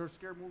like, "Oh, is there a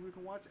scary movie we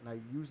can watch?" And I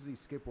usually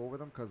skip over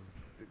them because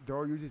they're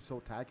all usually so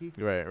tacky.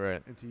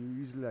 Right. Until you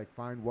usually like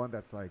find one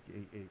that's like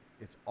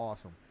it's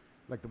awesome.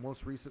 Like the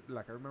most recent,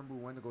 like I remember we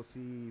went to go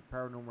see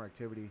Paranormal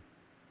Activity,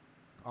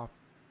 off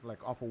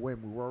a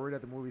whim. We were already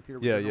at the movie theater.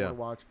 We Yeah, didn't know yeah. what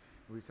to watch.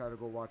 We decided to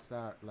go watch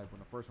that like when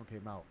the first one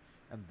came out,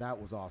 and that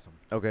was awesome.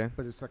 Okay.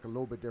 But it's like a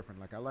little bit different.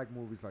 Like I like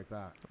movies like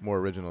that. More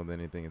original than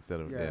anything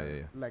instead of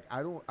yeah. Like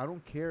I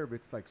don't care if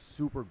it's like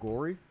super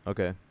gory.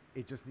 Okay.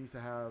 It just needs to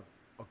have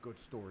a good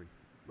story.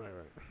 Right.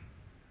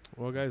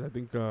 Well, guys, I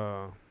think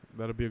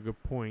that'll be a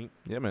good point.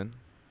 Yeah, man.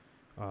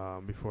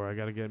 Before I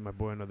gotta get my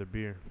boy another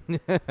beer.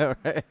 All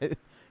right.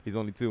 He's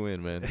only 2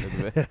 in, man.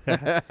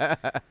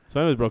 So,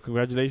 anyways, bro,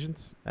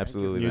 congratulations.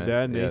 Absolutely, Your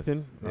man. dad, Yes,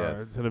 Nathan.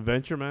 Yes. It's an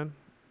adventure, man.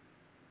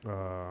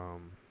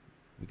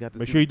 We got to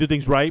Make see- sure you do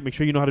things right. Make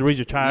sure you know how to raise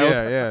your child.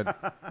 Yeah.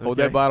 Hold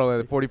Okay. that bottle at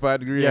a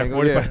 45-degree Yeah,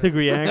 angle.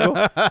 45-degree angle.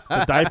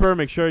 The diaper,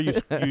 make sure you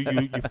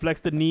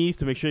flex the knees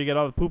to make sure you get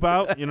all the poop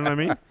out. You know what I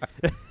mean?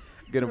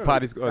 Get him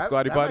potty,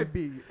 squatty that potty. might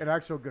be an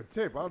actual good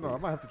tip. I don't know. I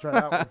might have to try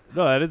that one.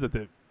 No, that is a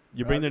tip.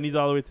 You bring their knees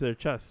all the way to their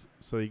chest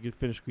so you can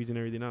finish squeezing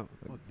everything out.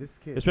 Oh, this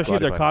kid. Especially if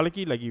Squatty they're potty.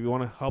 colicky, like if you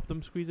want to help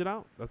them squeeze it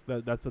out,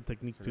 that's a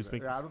technique to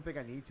speak. I don't think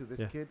I need to.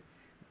 This Yeah. kid.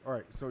 All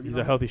right, so you He's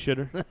know, a healthy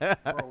shitter.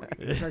 bro,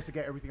 he tries to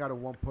get everything out in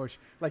one push.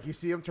 Like you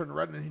see him turn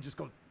red and then he just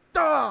goes,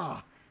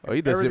 "Dah!" Oh,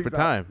 he does it for Everything's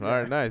out. time. Yeah. All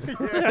right,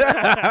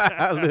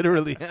 nice.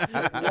 Literally.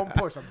 Like, one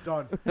push, I'm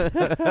done.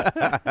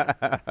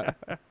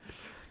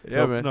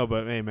 Yeah, man. No,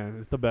 but hey, man,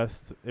 it's the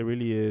best. It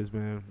really is,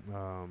 man.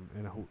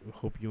 And I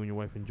hope you and your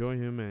wife enjoy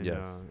him, and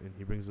Yes. and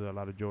he brings a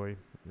lot of joy.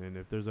 And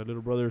if there's a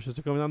little brother or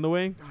sister coming down the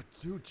way, God,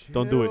 dude, chill.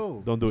 Don't do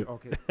it. Don't do it.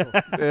 Okay. Cool.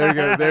 There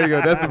you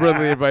go. That's the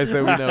brotherly advice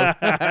that we know.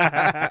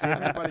 Give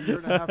me about a year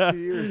and a half, 2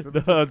 years.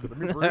 Let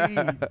me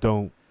breathe.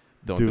 don't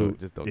Don't Do do it.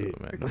 Just don't do it,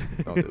 man.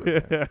 Don't do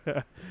it,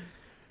 man.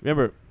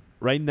 Remember,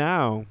 right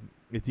now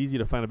it's easy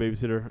to find a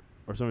babysitter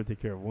or someone to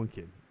take care of one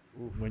kid.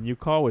 When you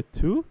call with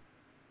 2,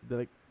 they're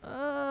like,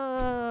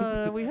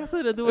 we have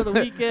something to do on the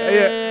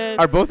weekend.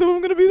 Are both of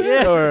them gonna be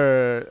there? Yeah.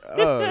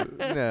 Or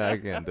no, I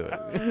can't do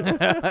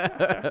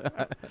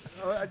it.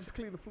 Oh, I just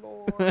cleaned the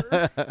floor.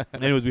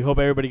 Anyways, we hope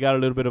everybody got a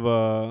little bit of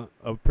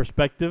a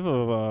perspective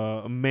of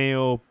a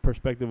male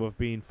perspective of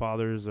being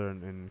fathers,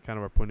 and kind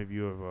of our point of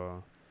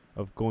view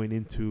of going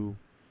into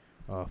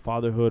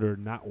fatherhood or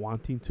not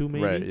wanting to,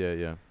 maybe. Right?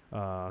 Yeah.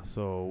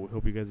 So we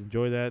hope you guys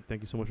enjoy that.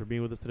 Thank you so much for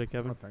being with us today,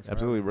 Kevin. Oh, thanks for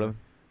Absolutely, having me,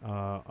 brother.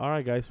 man. All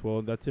right, guys.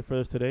 Well, that's it for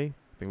us today.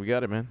 I think we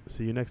got it, man.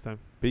 See you next time.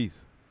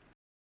 Peace.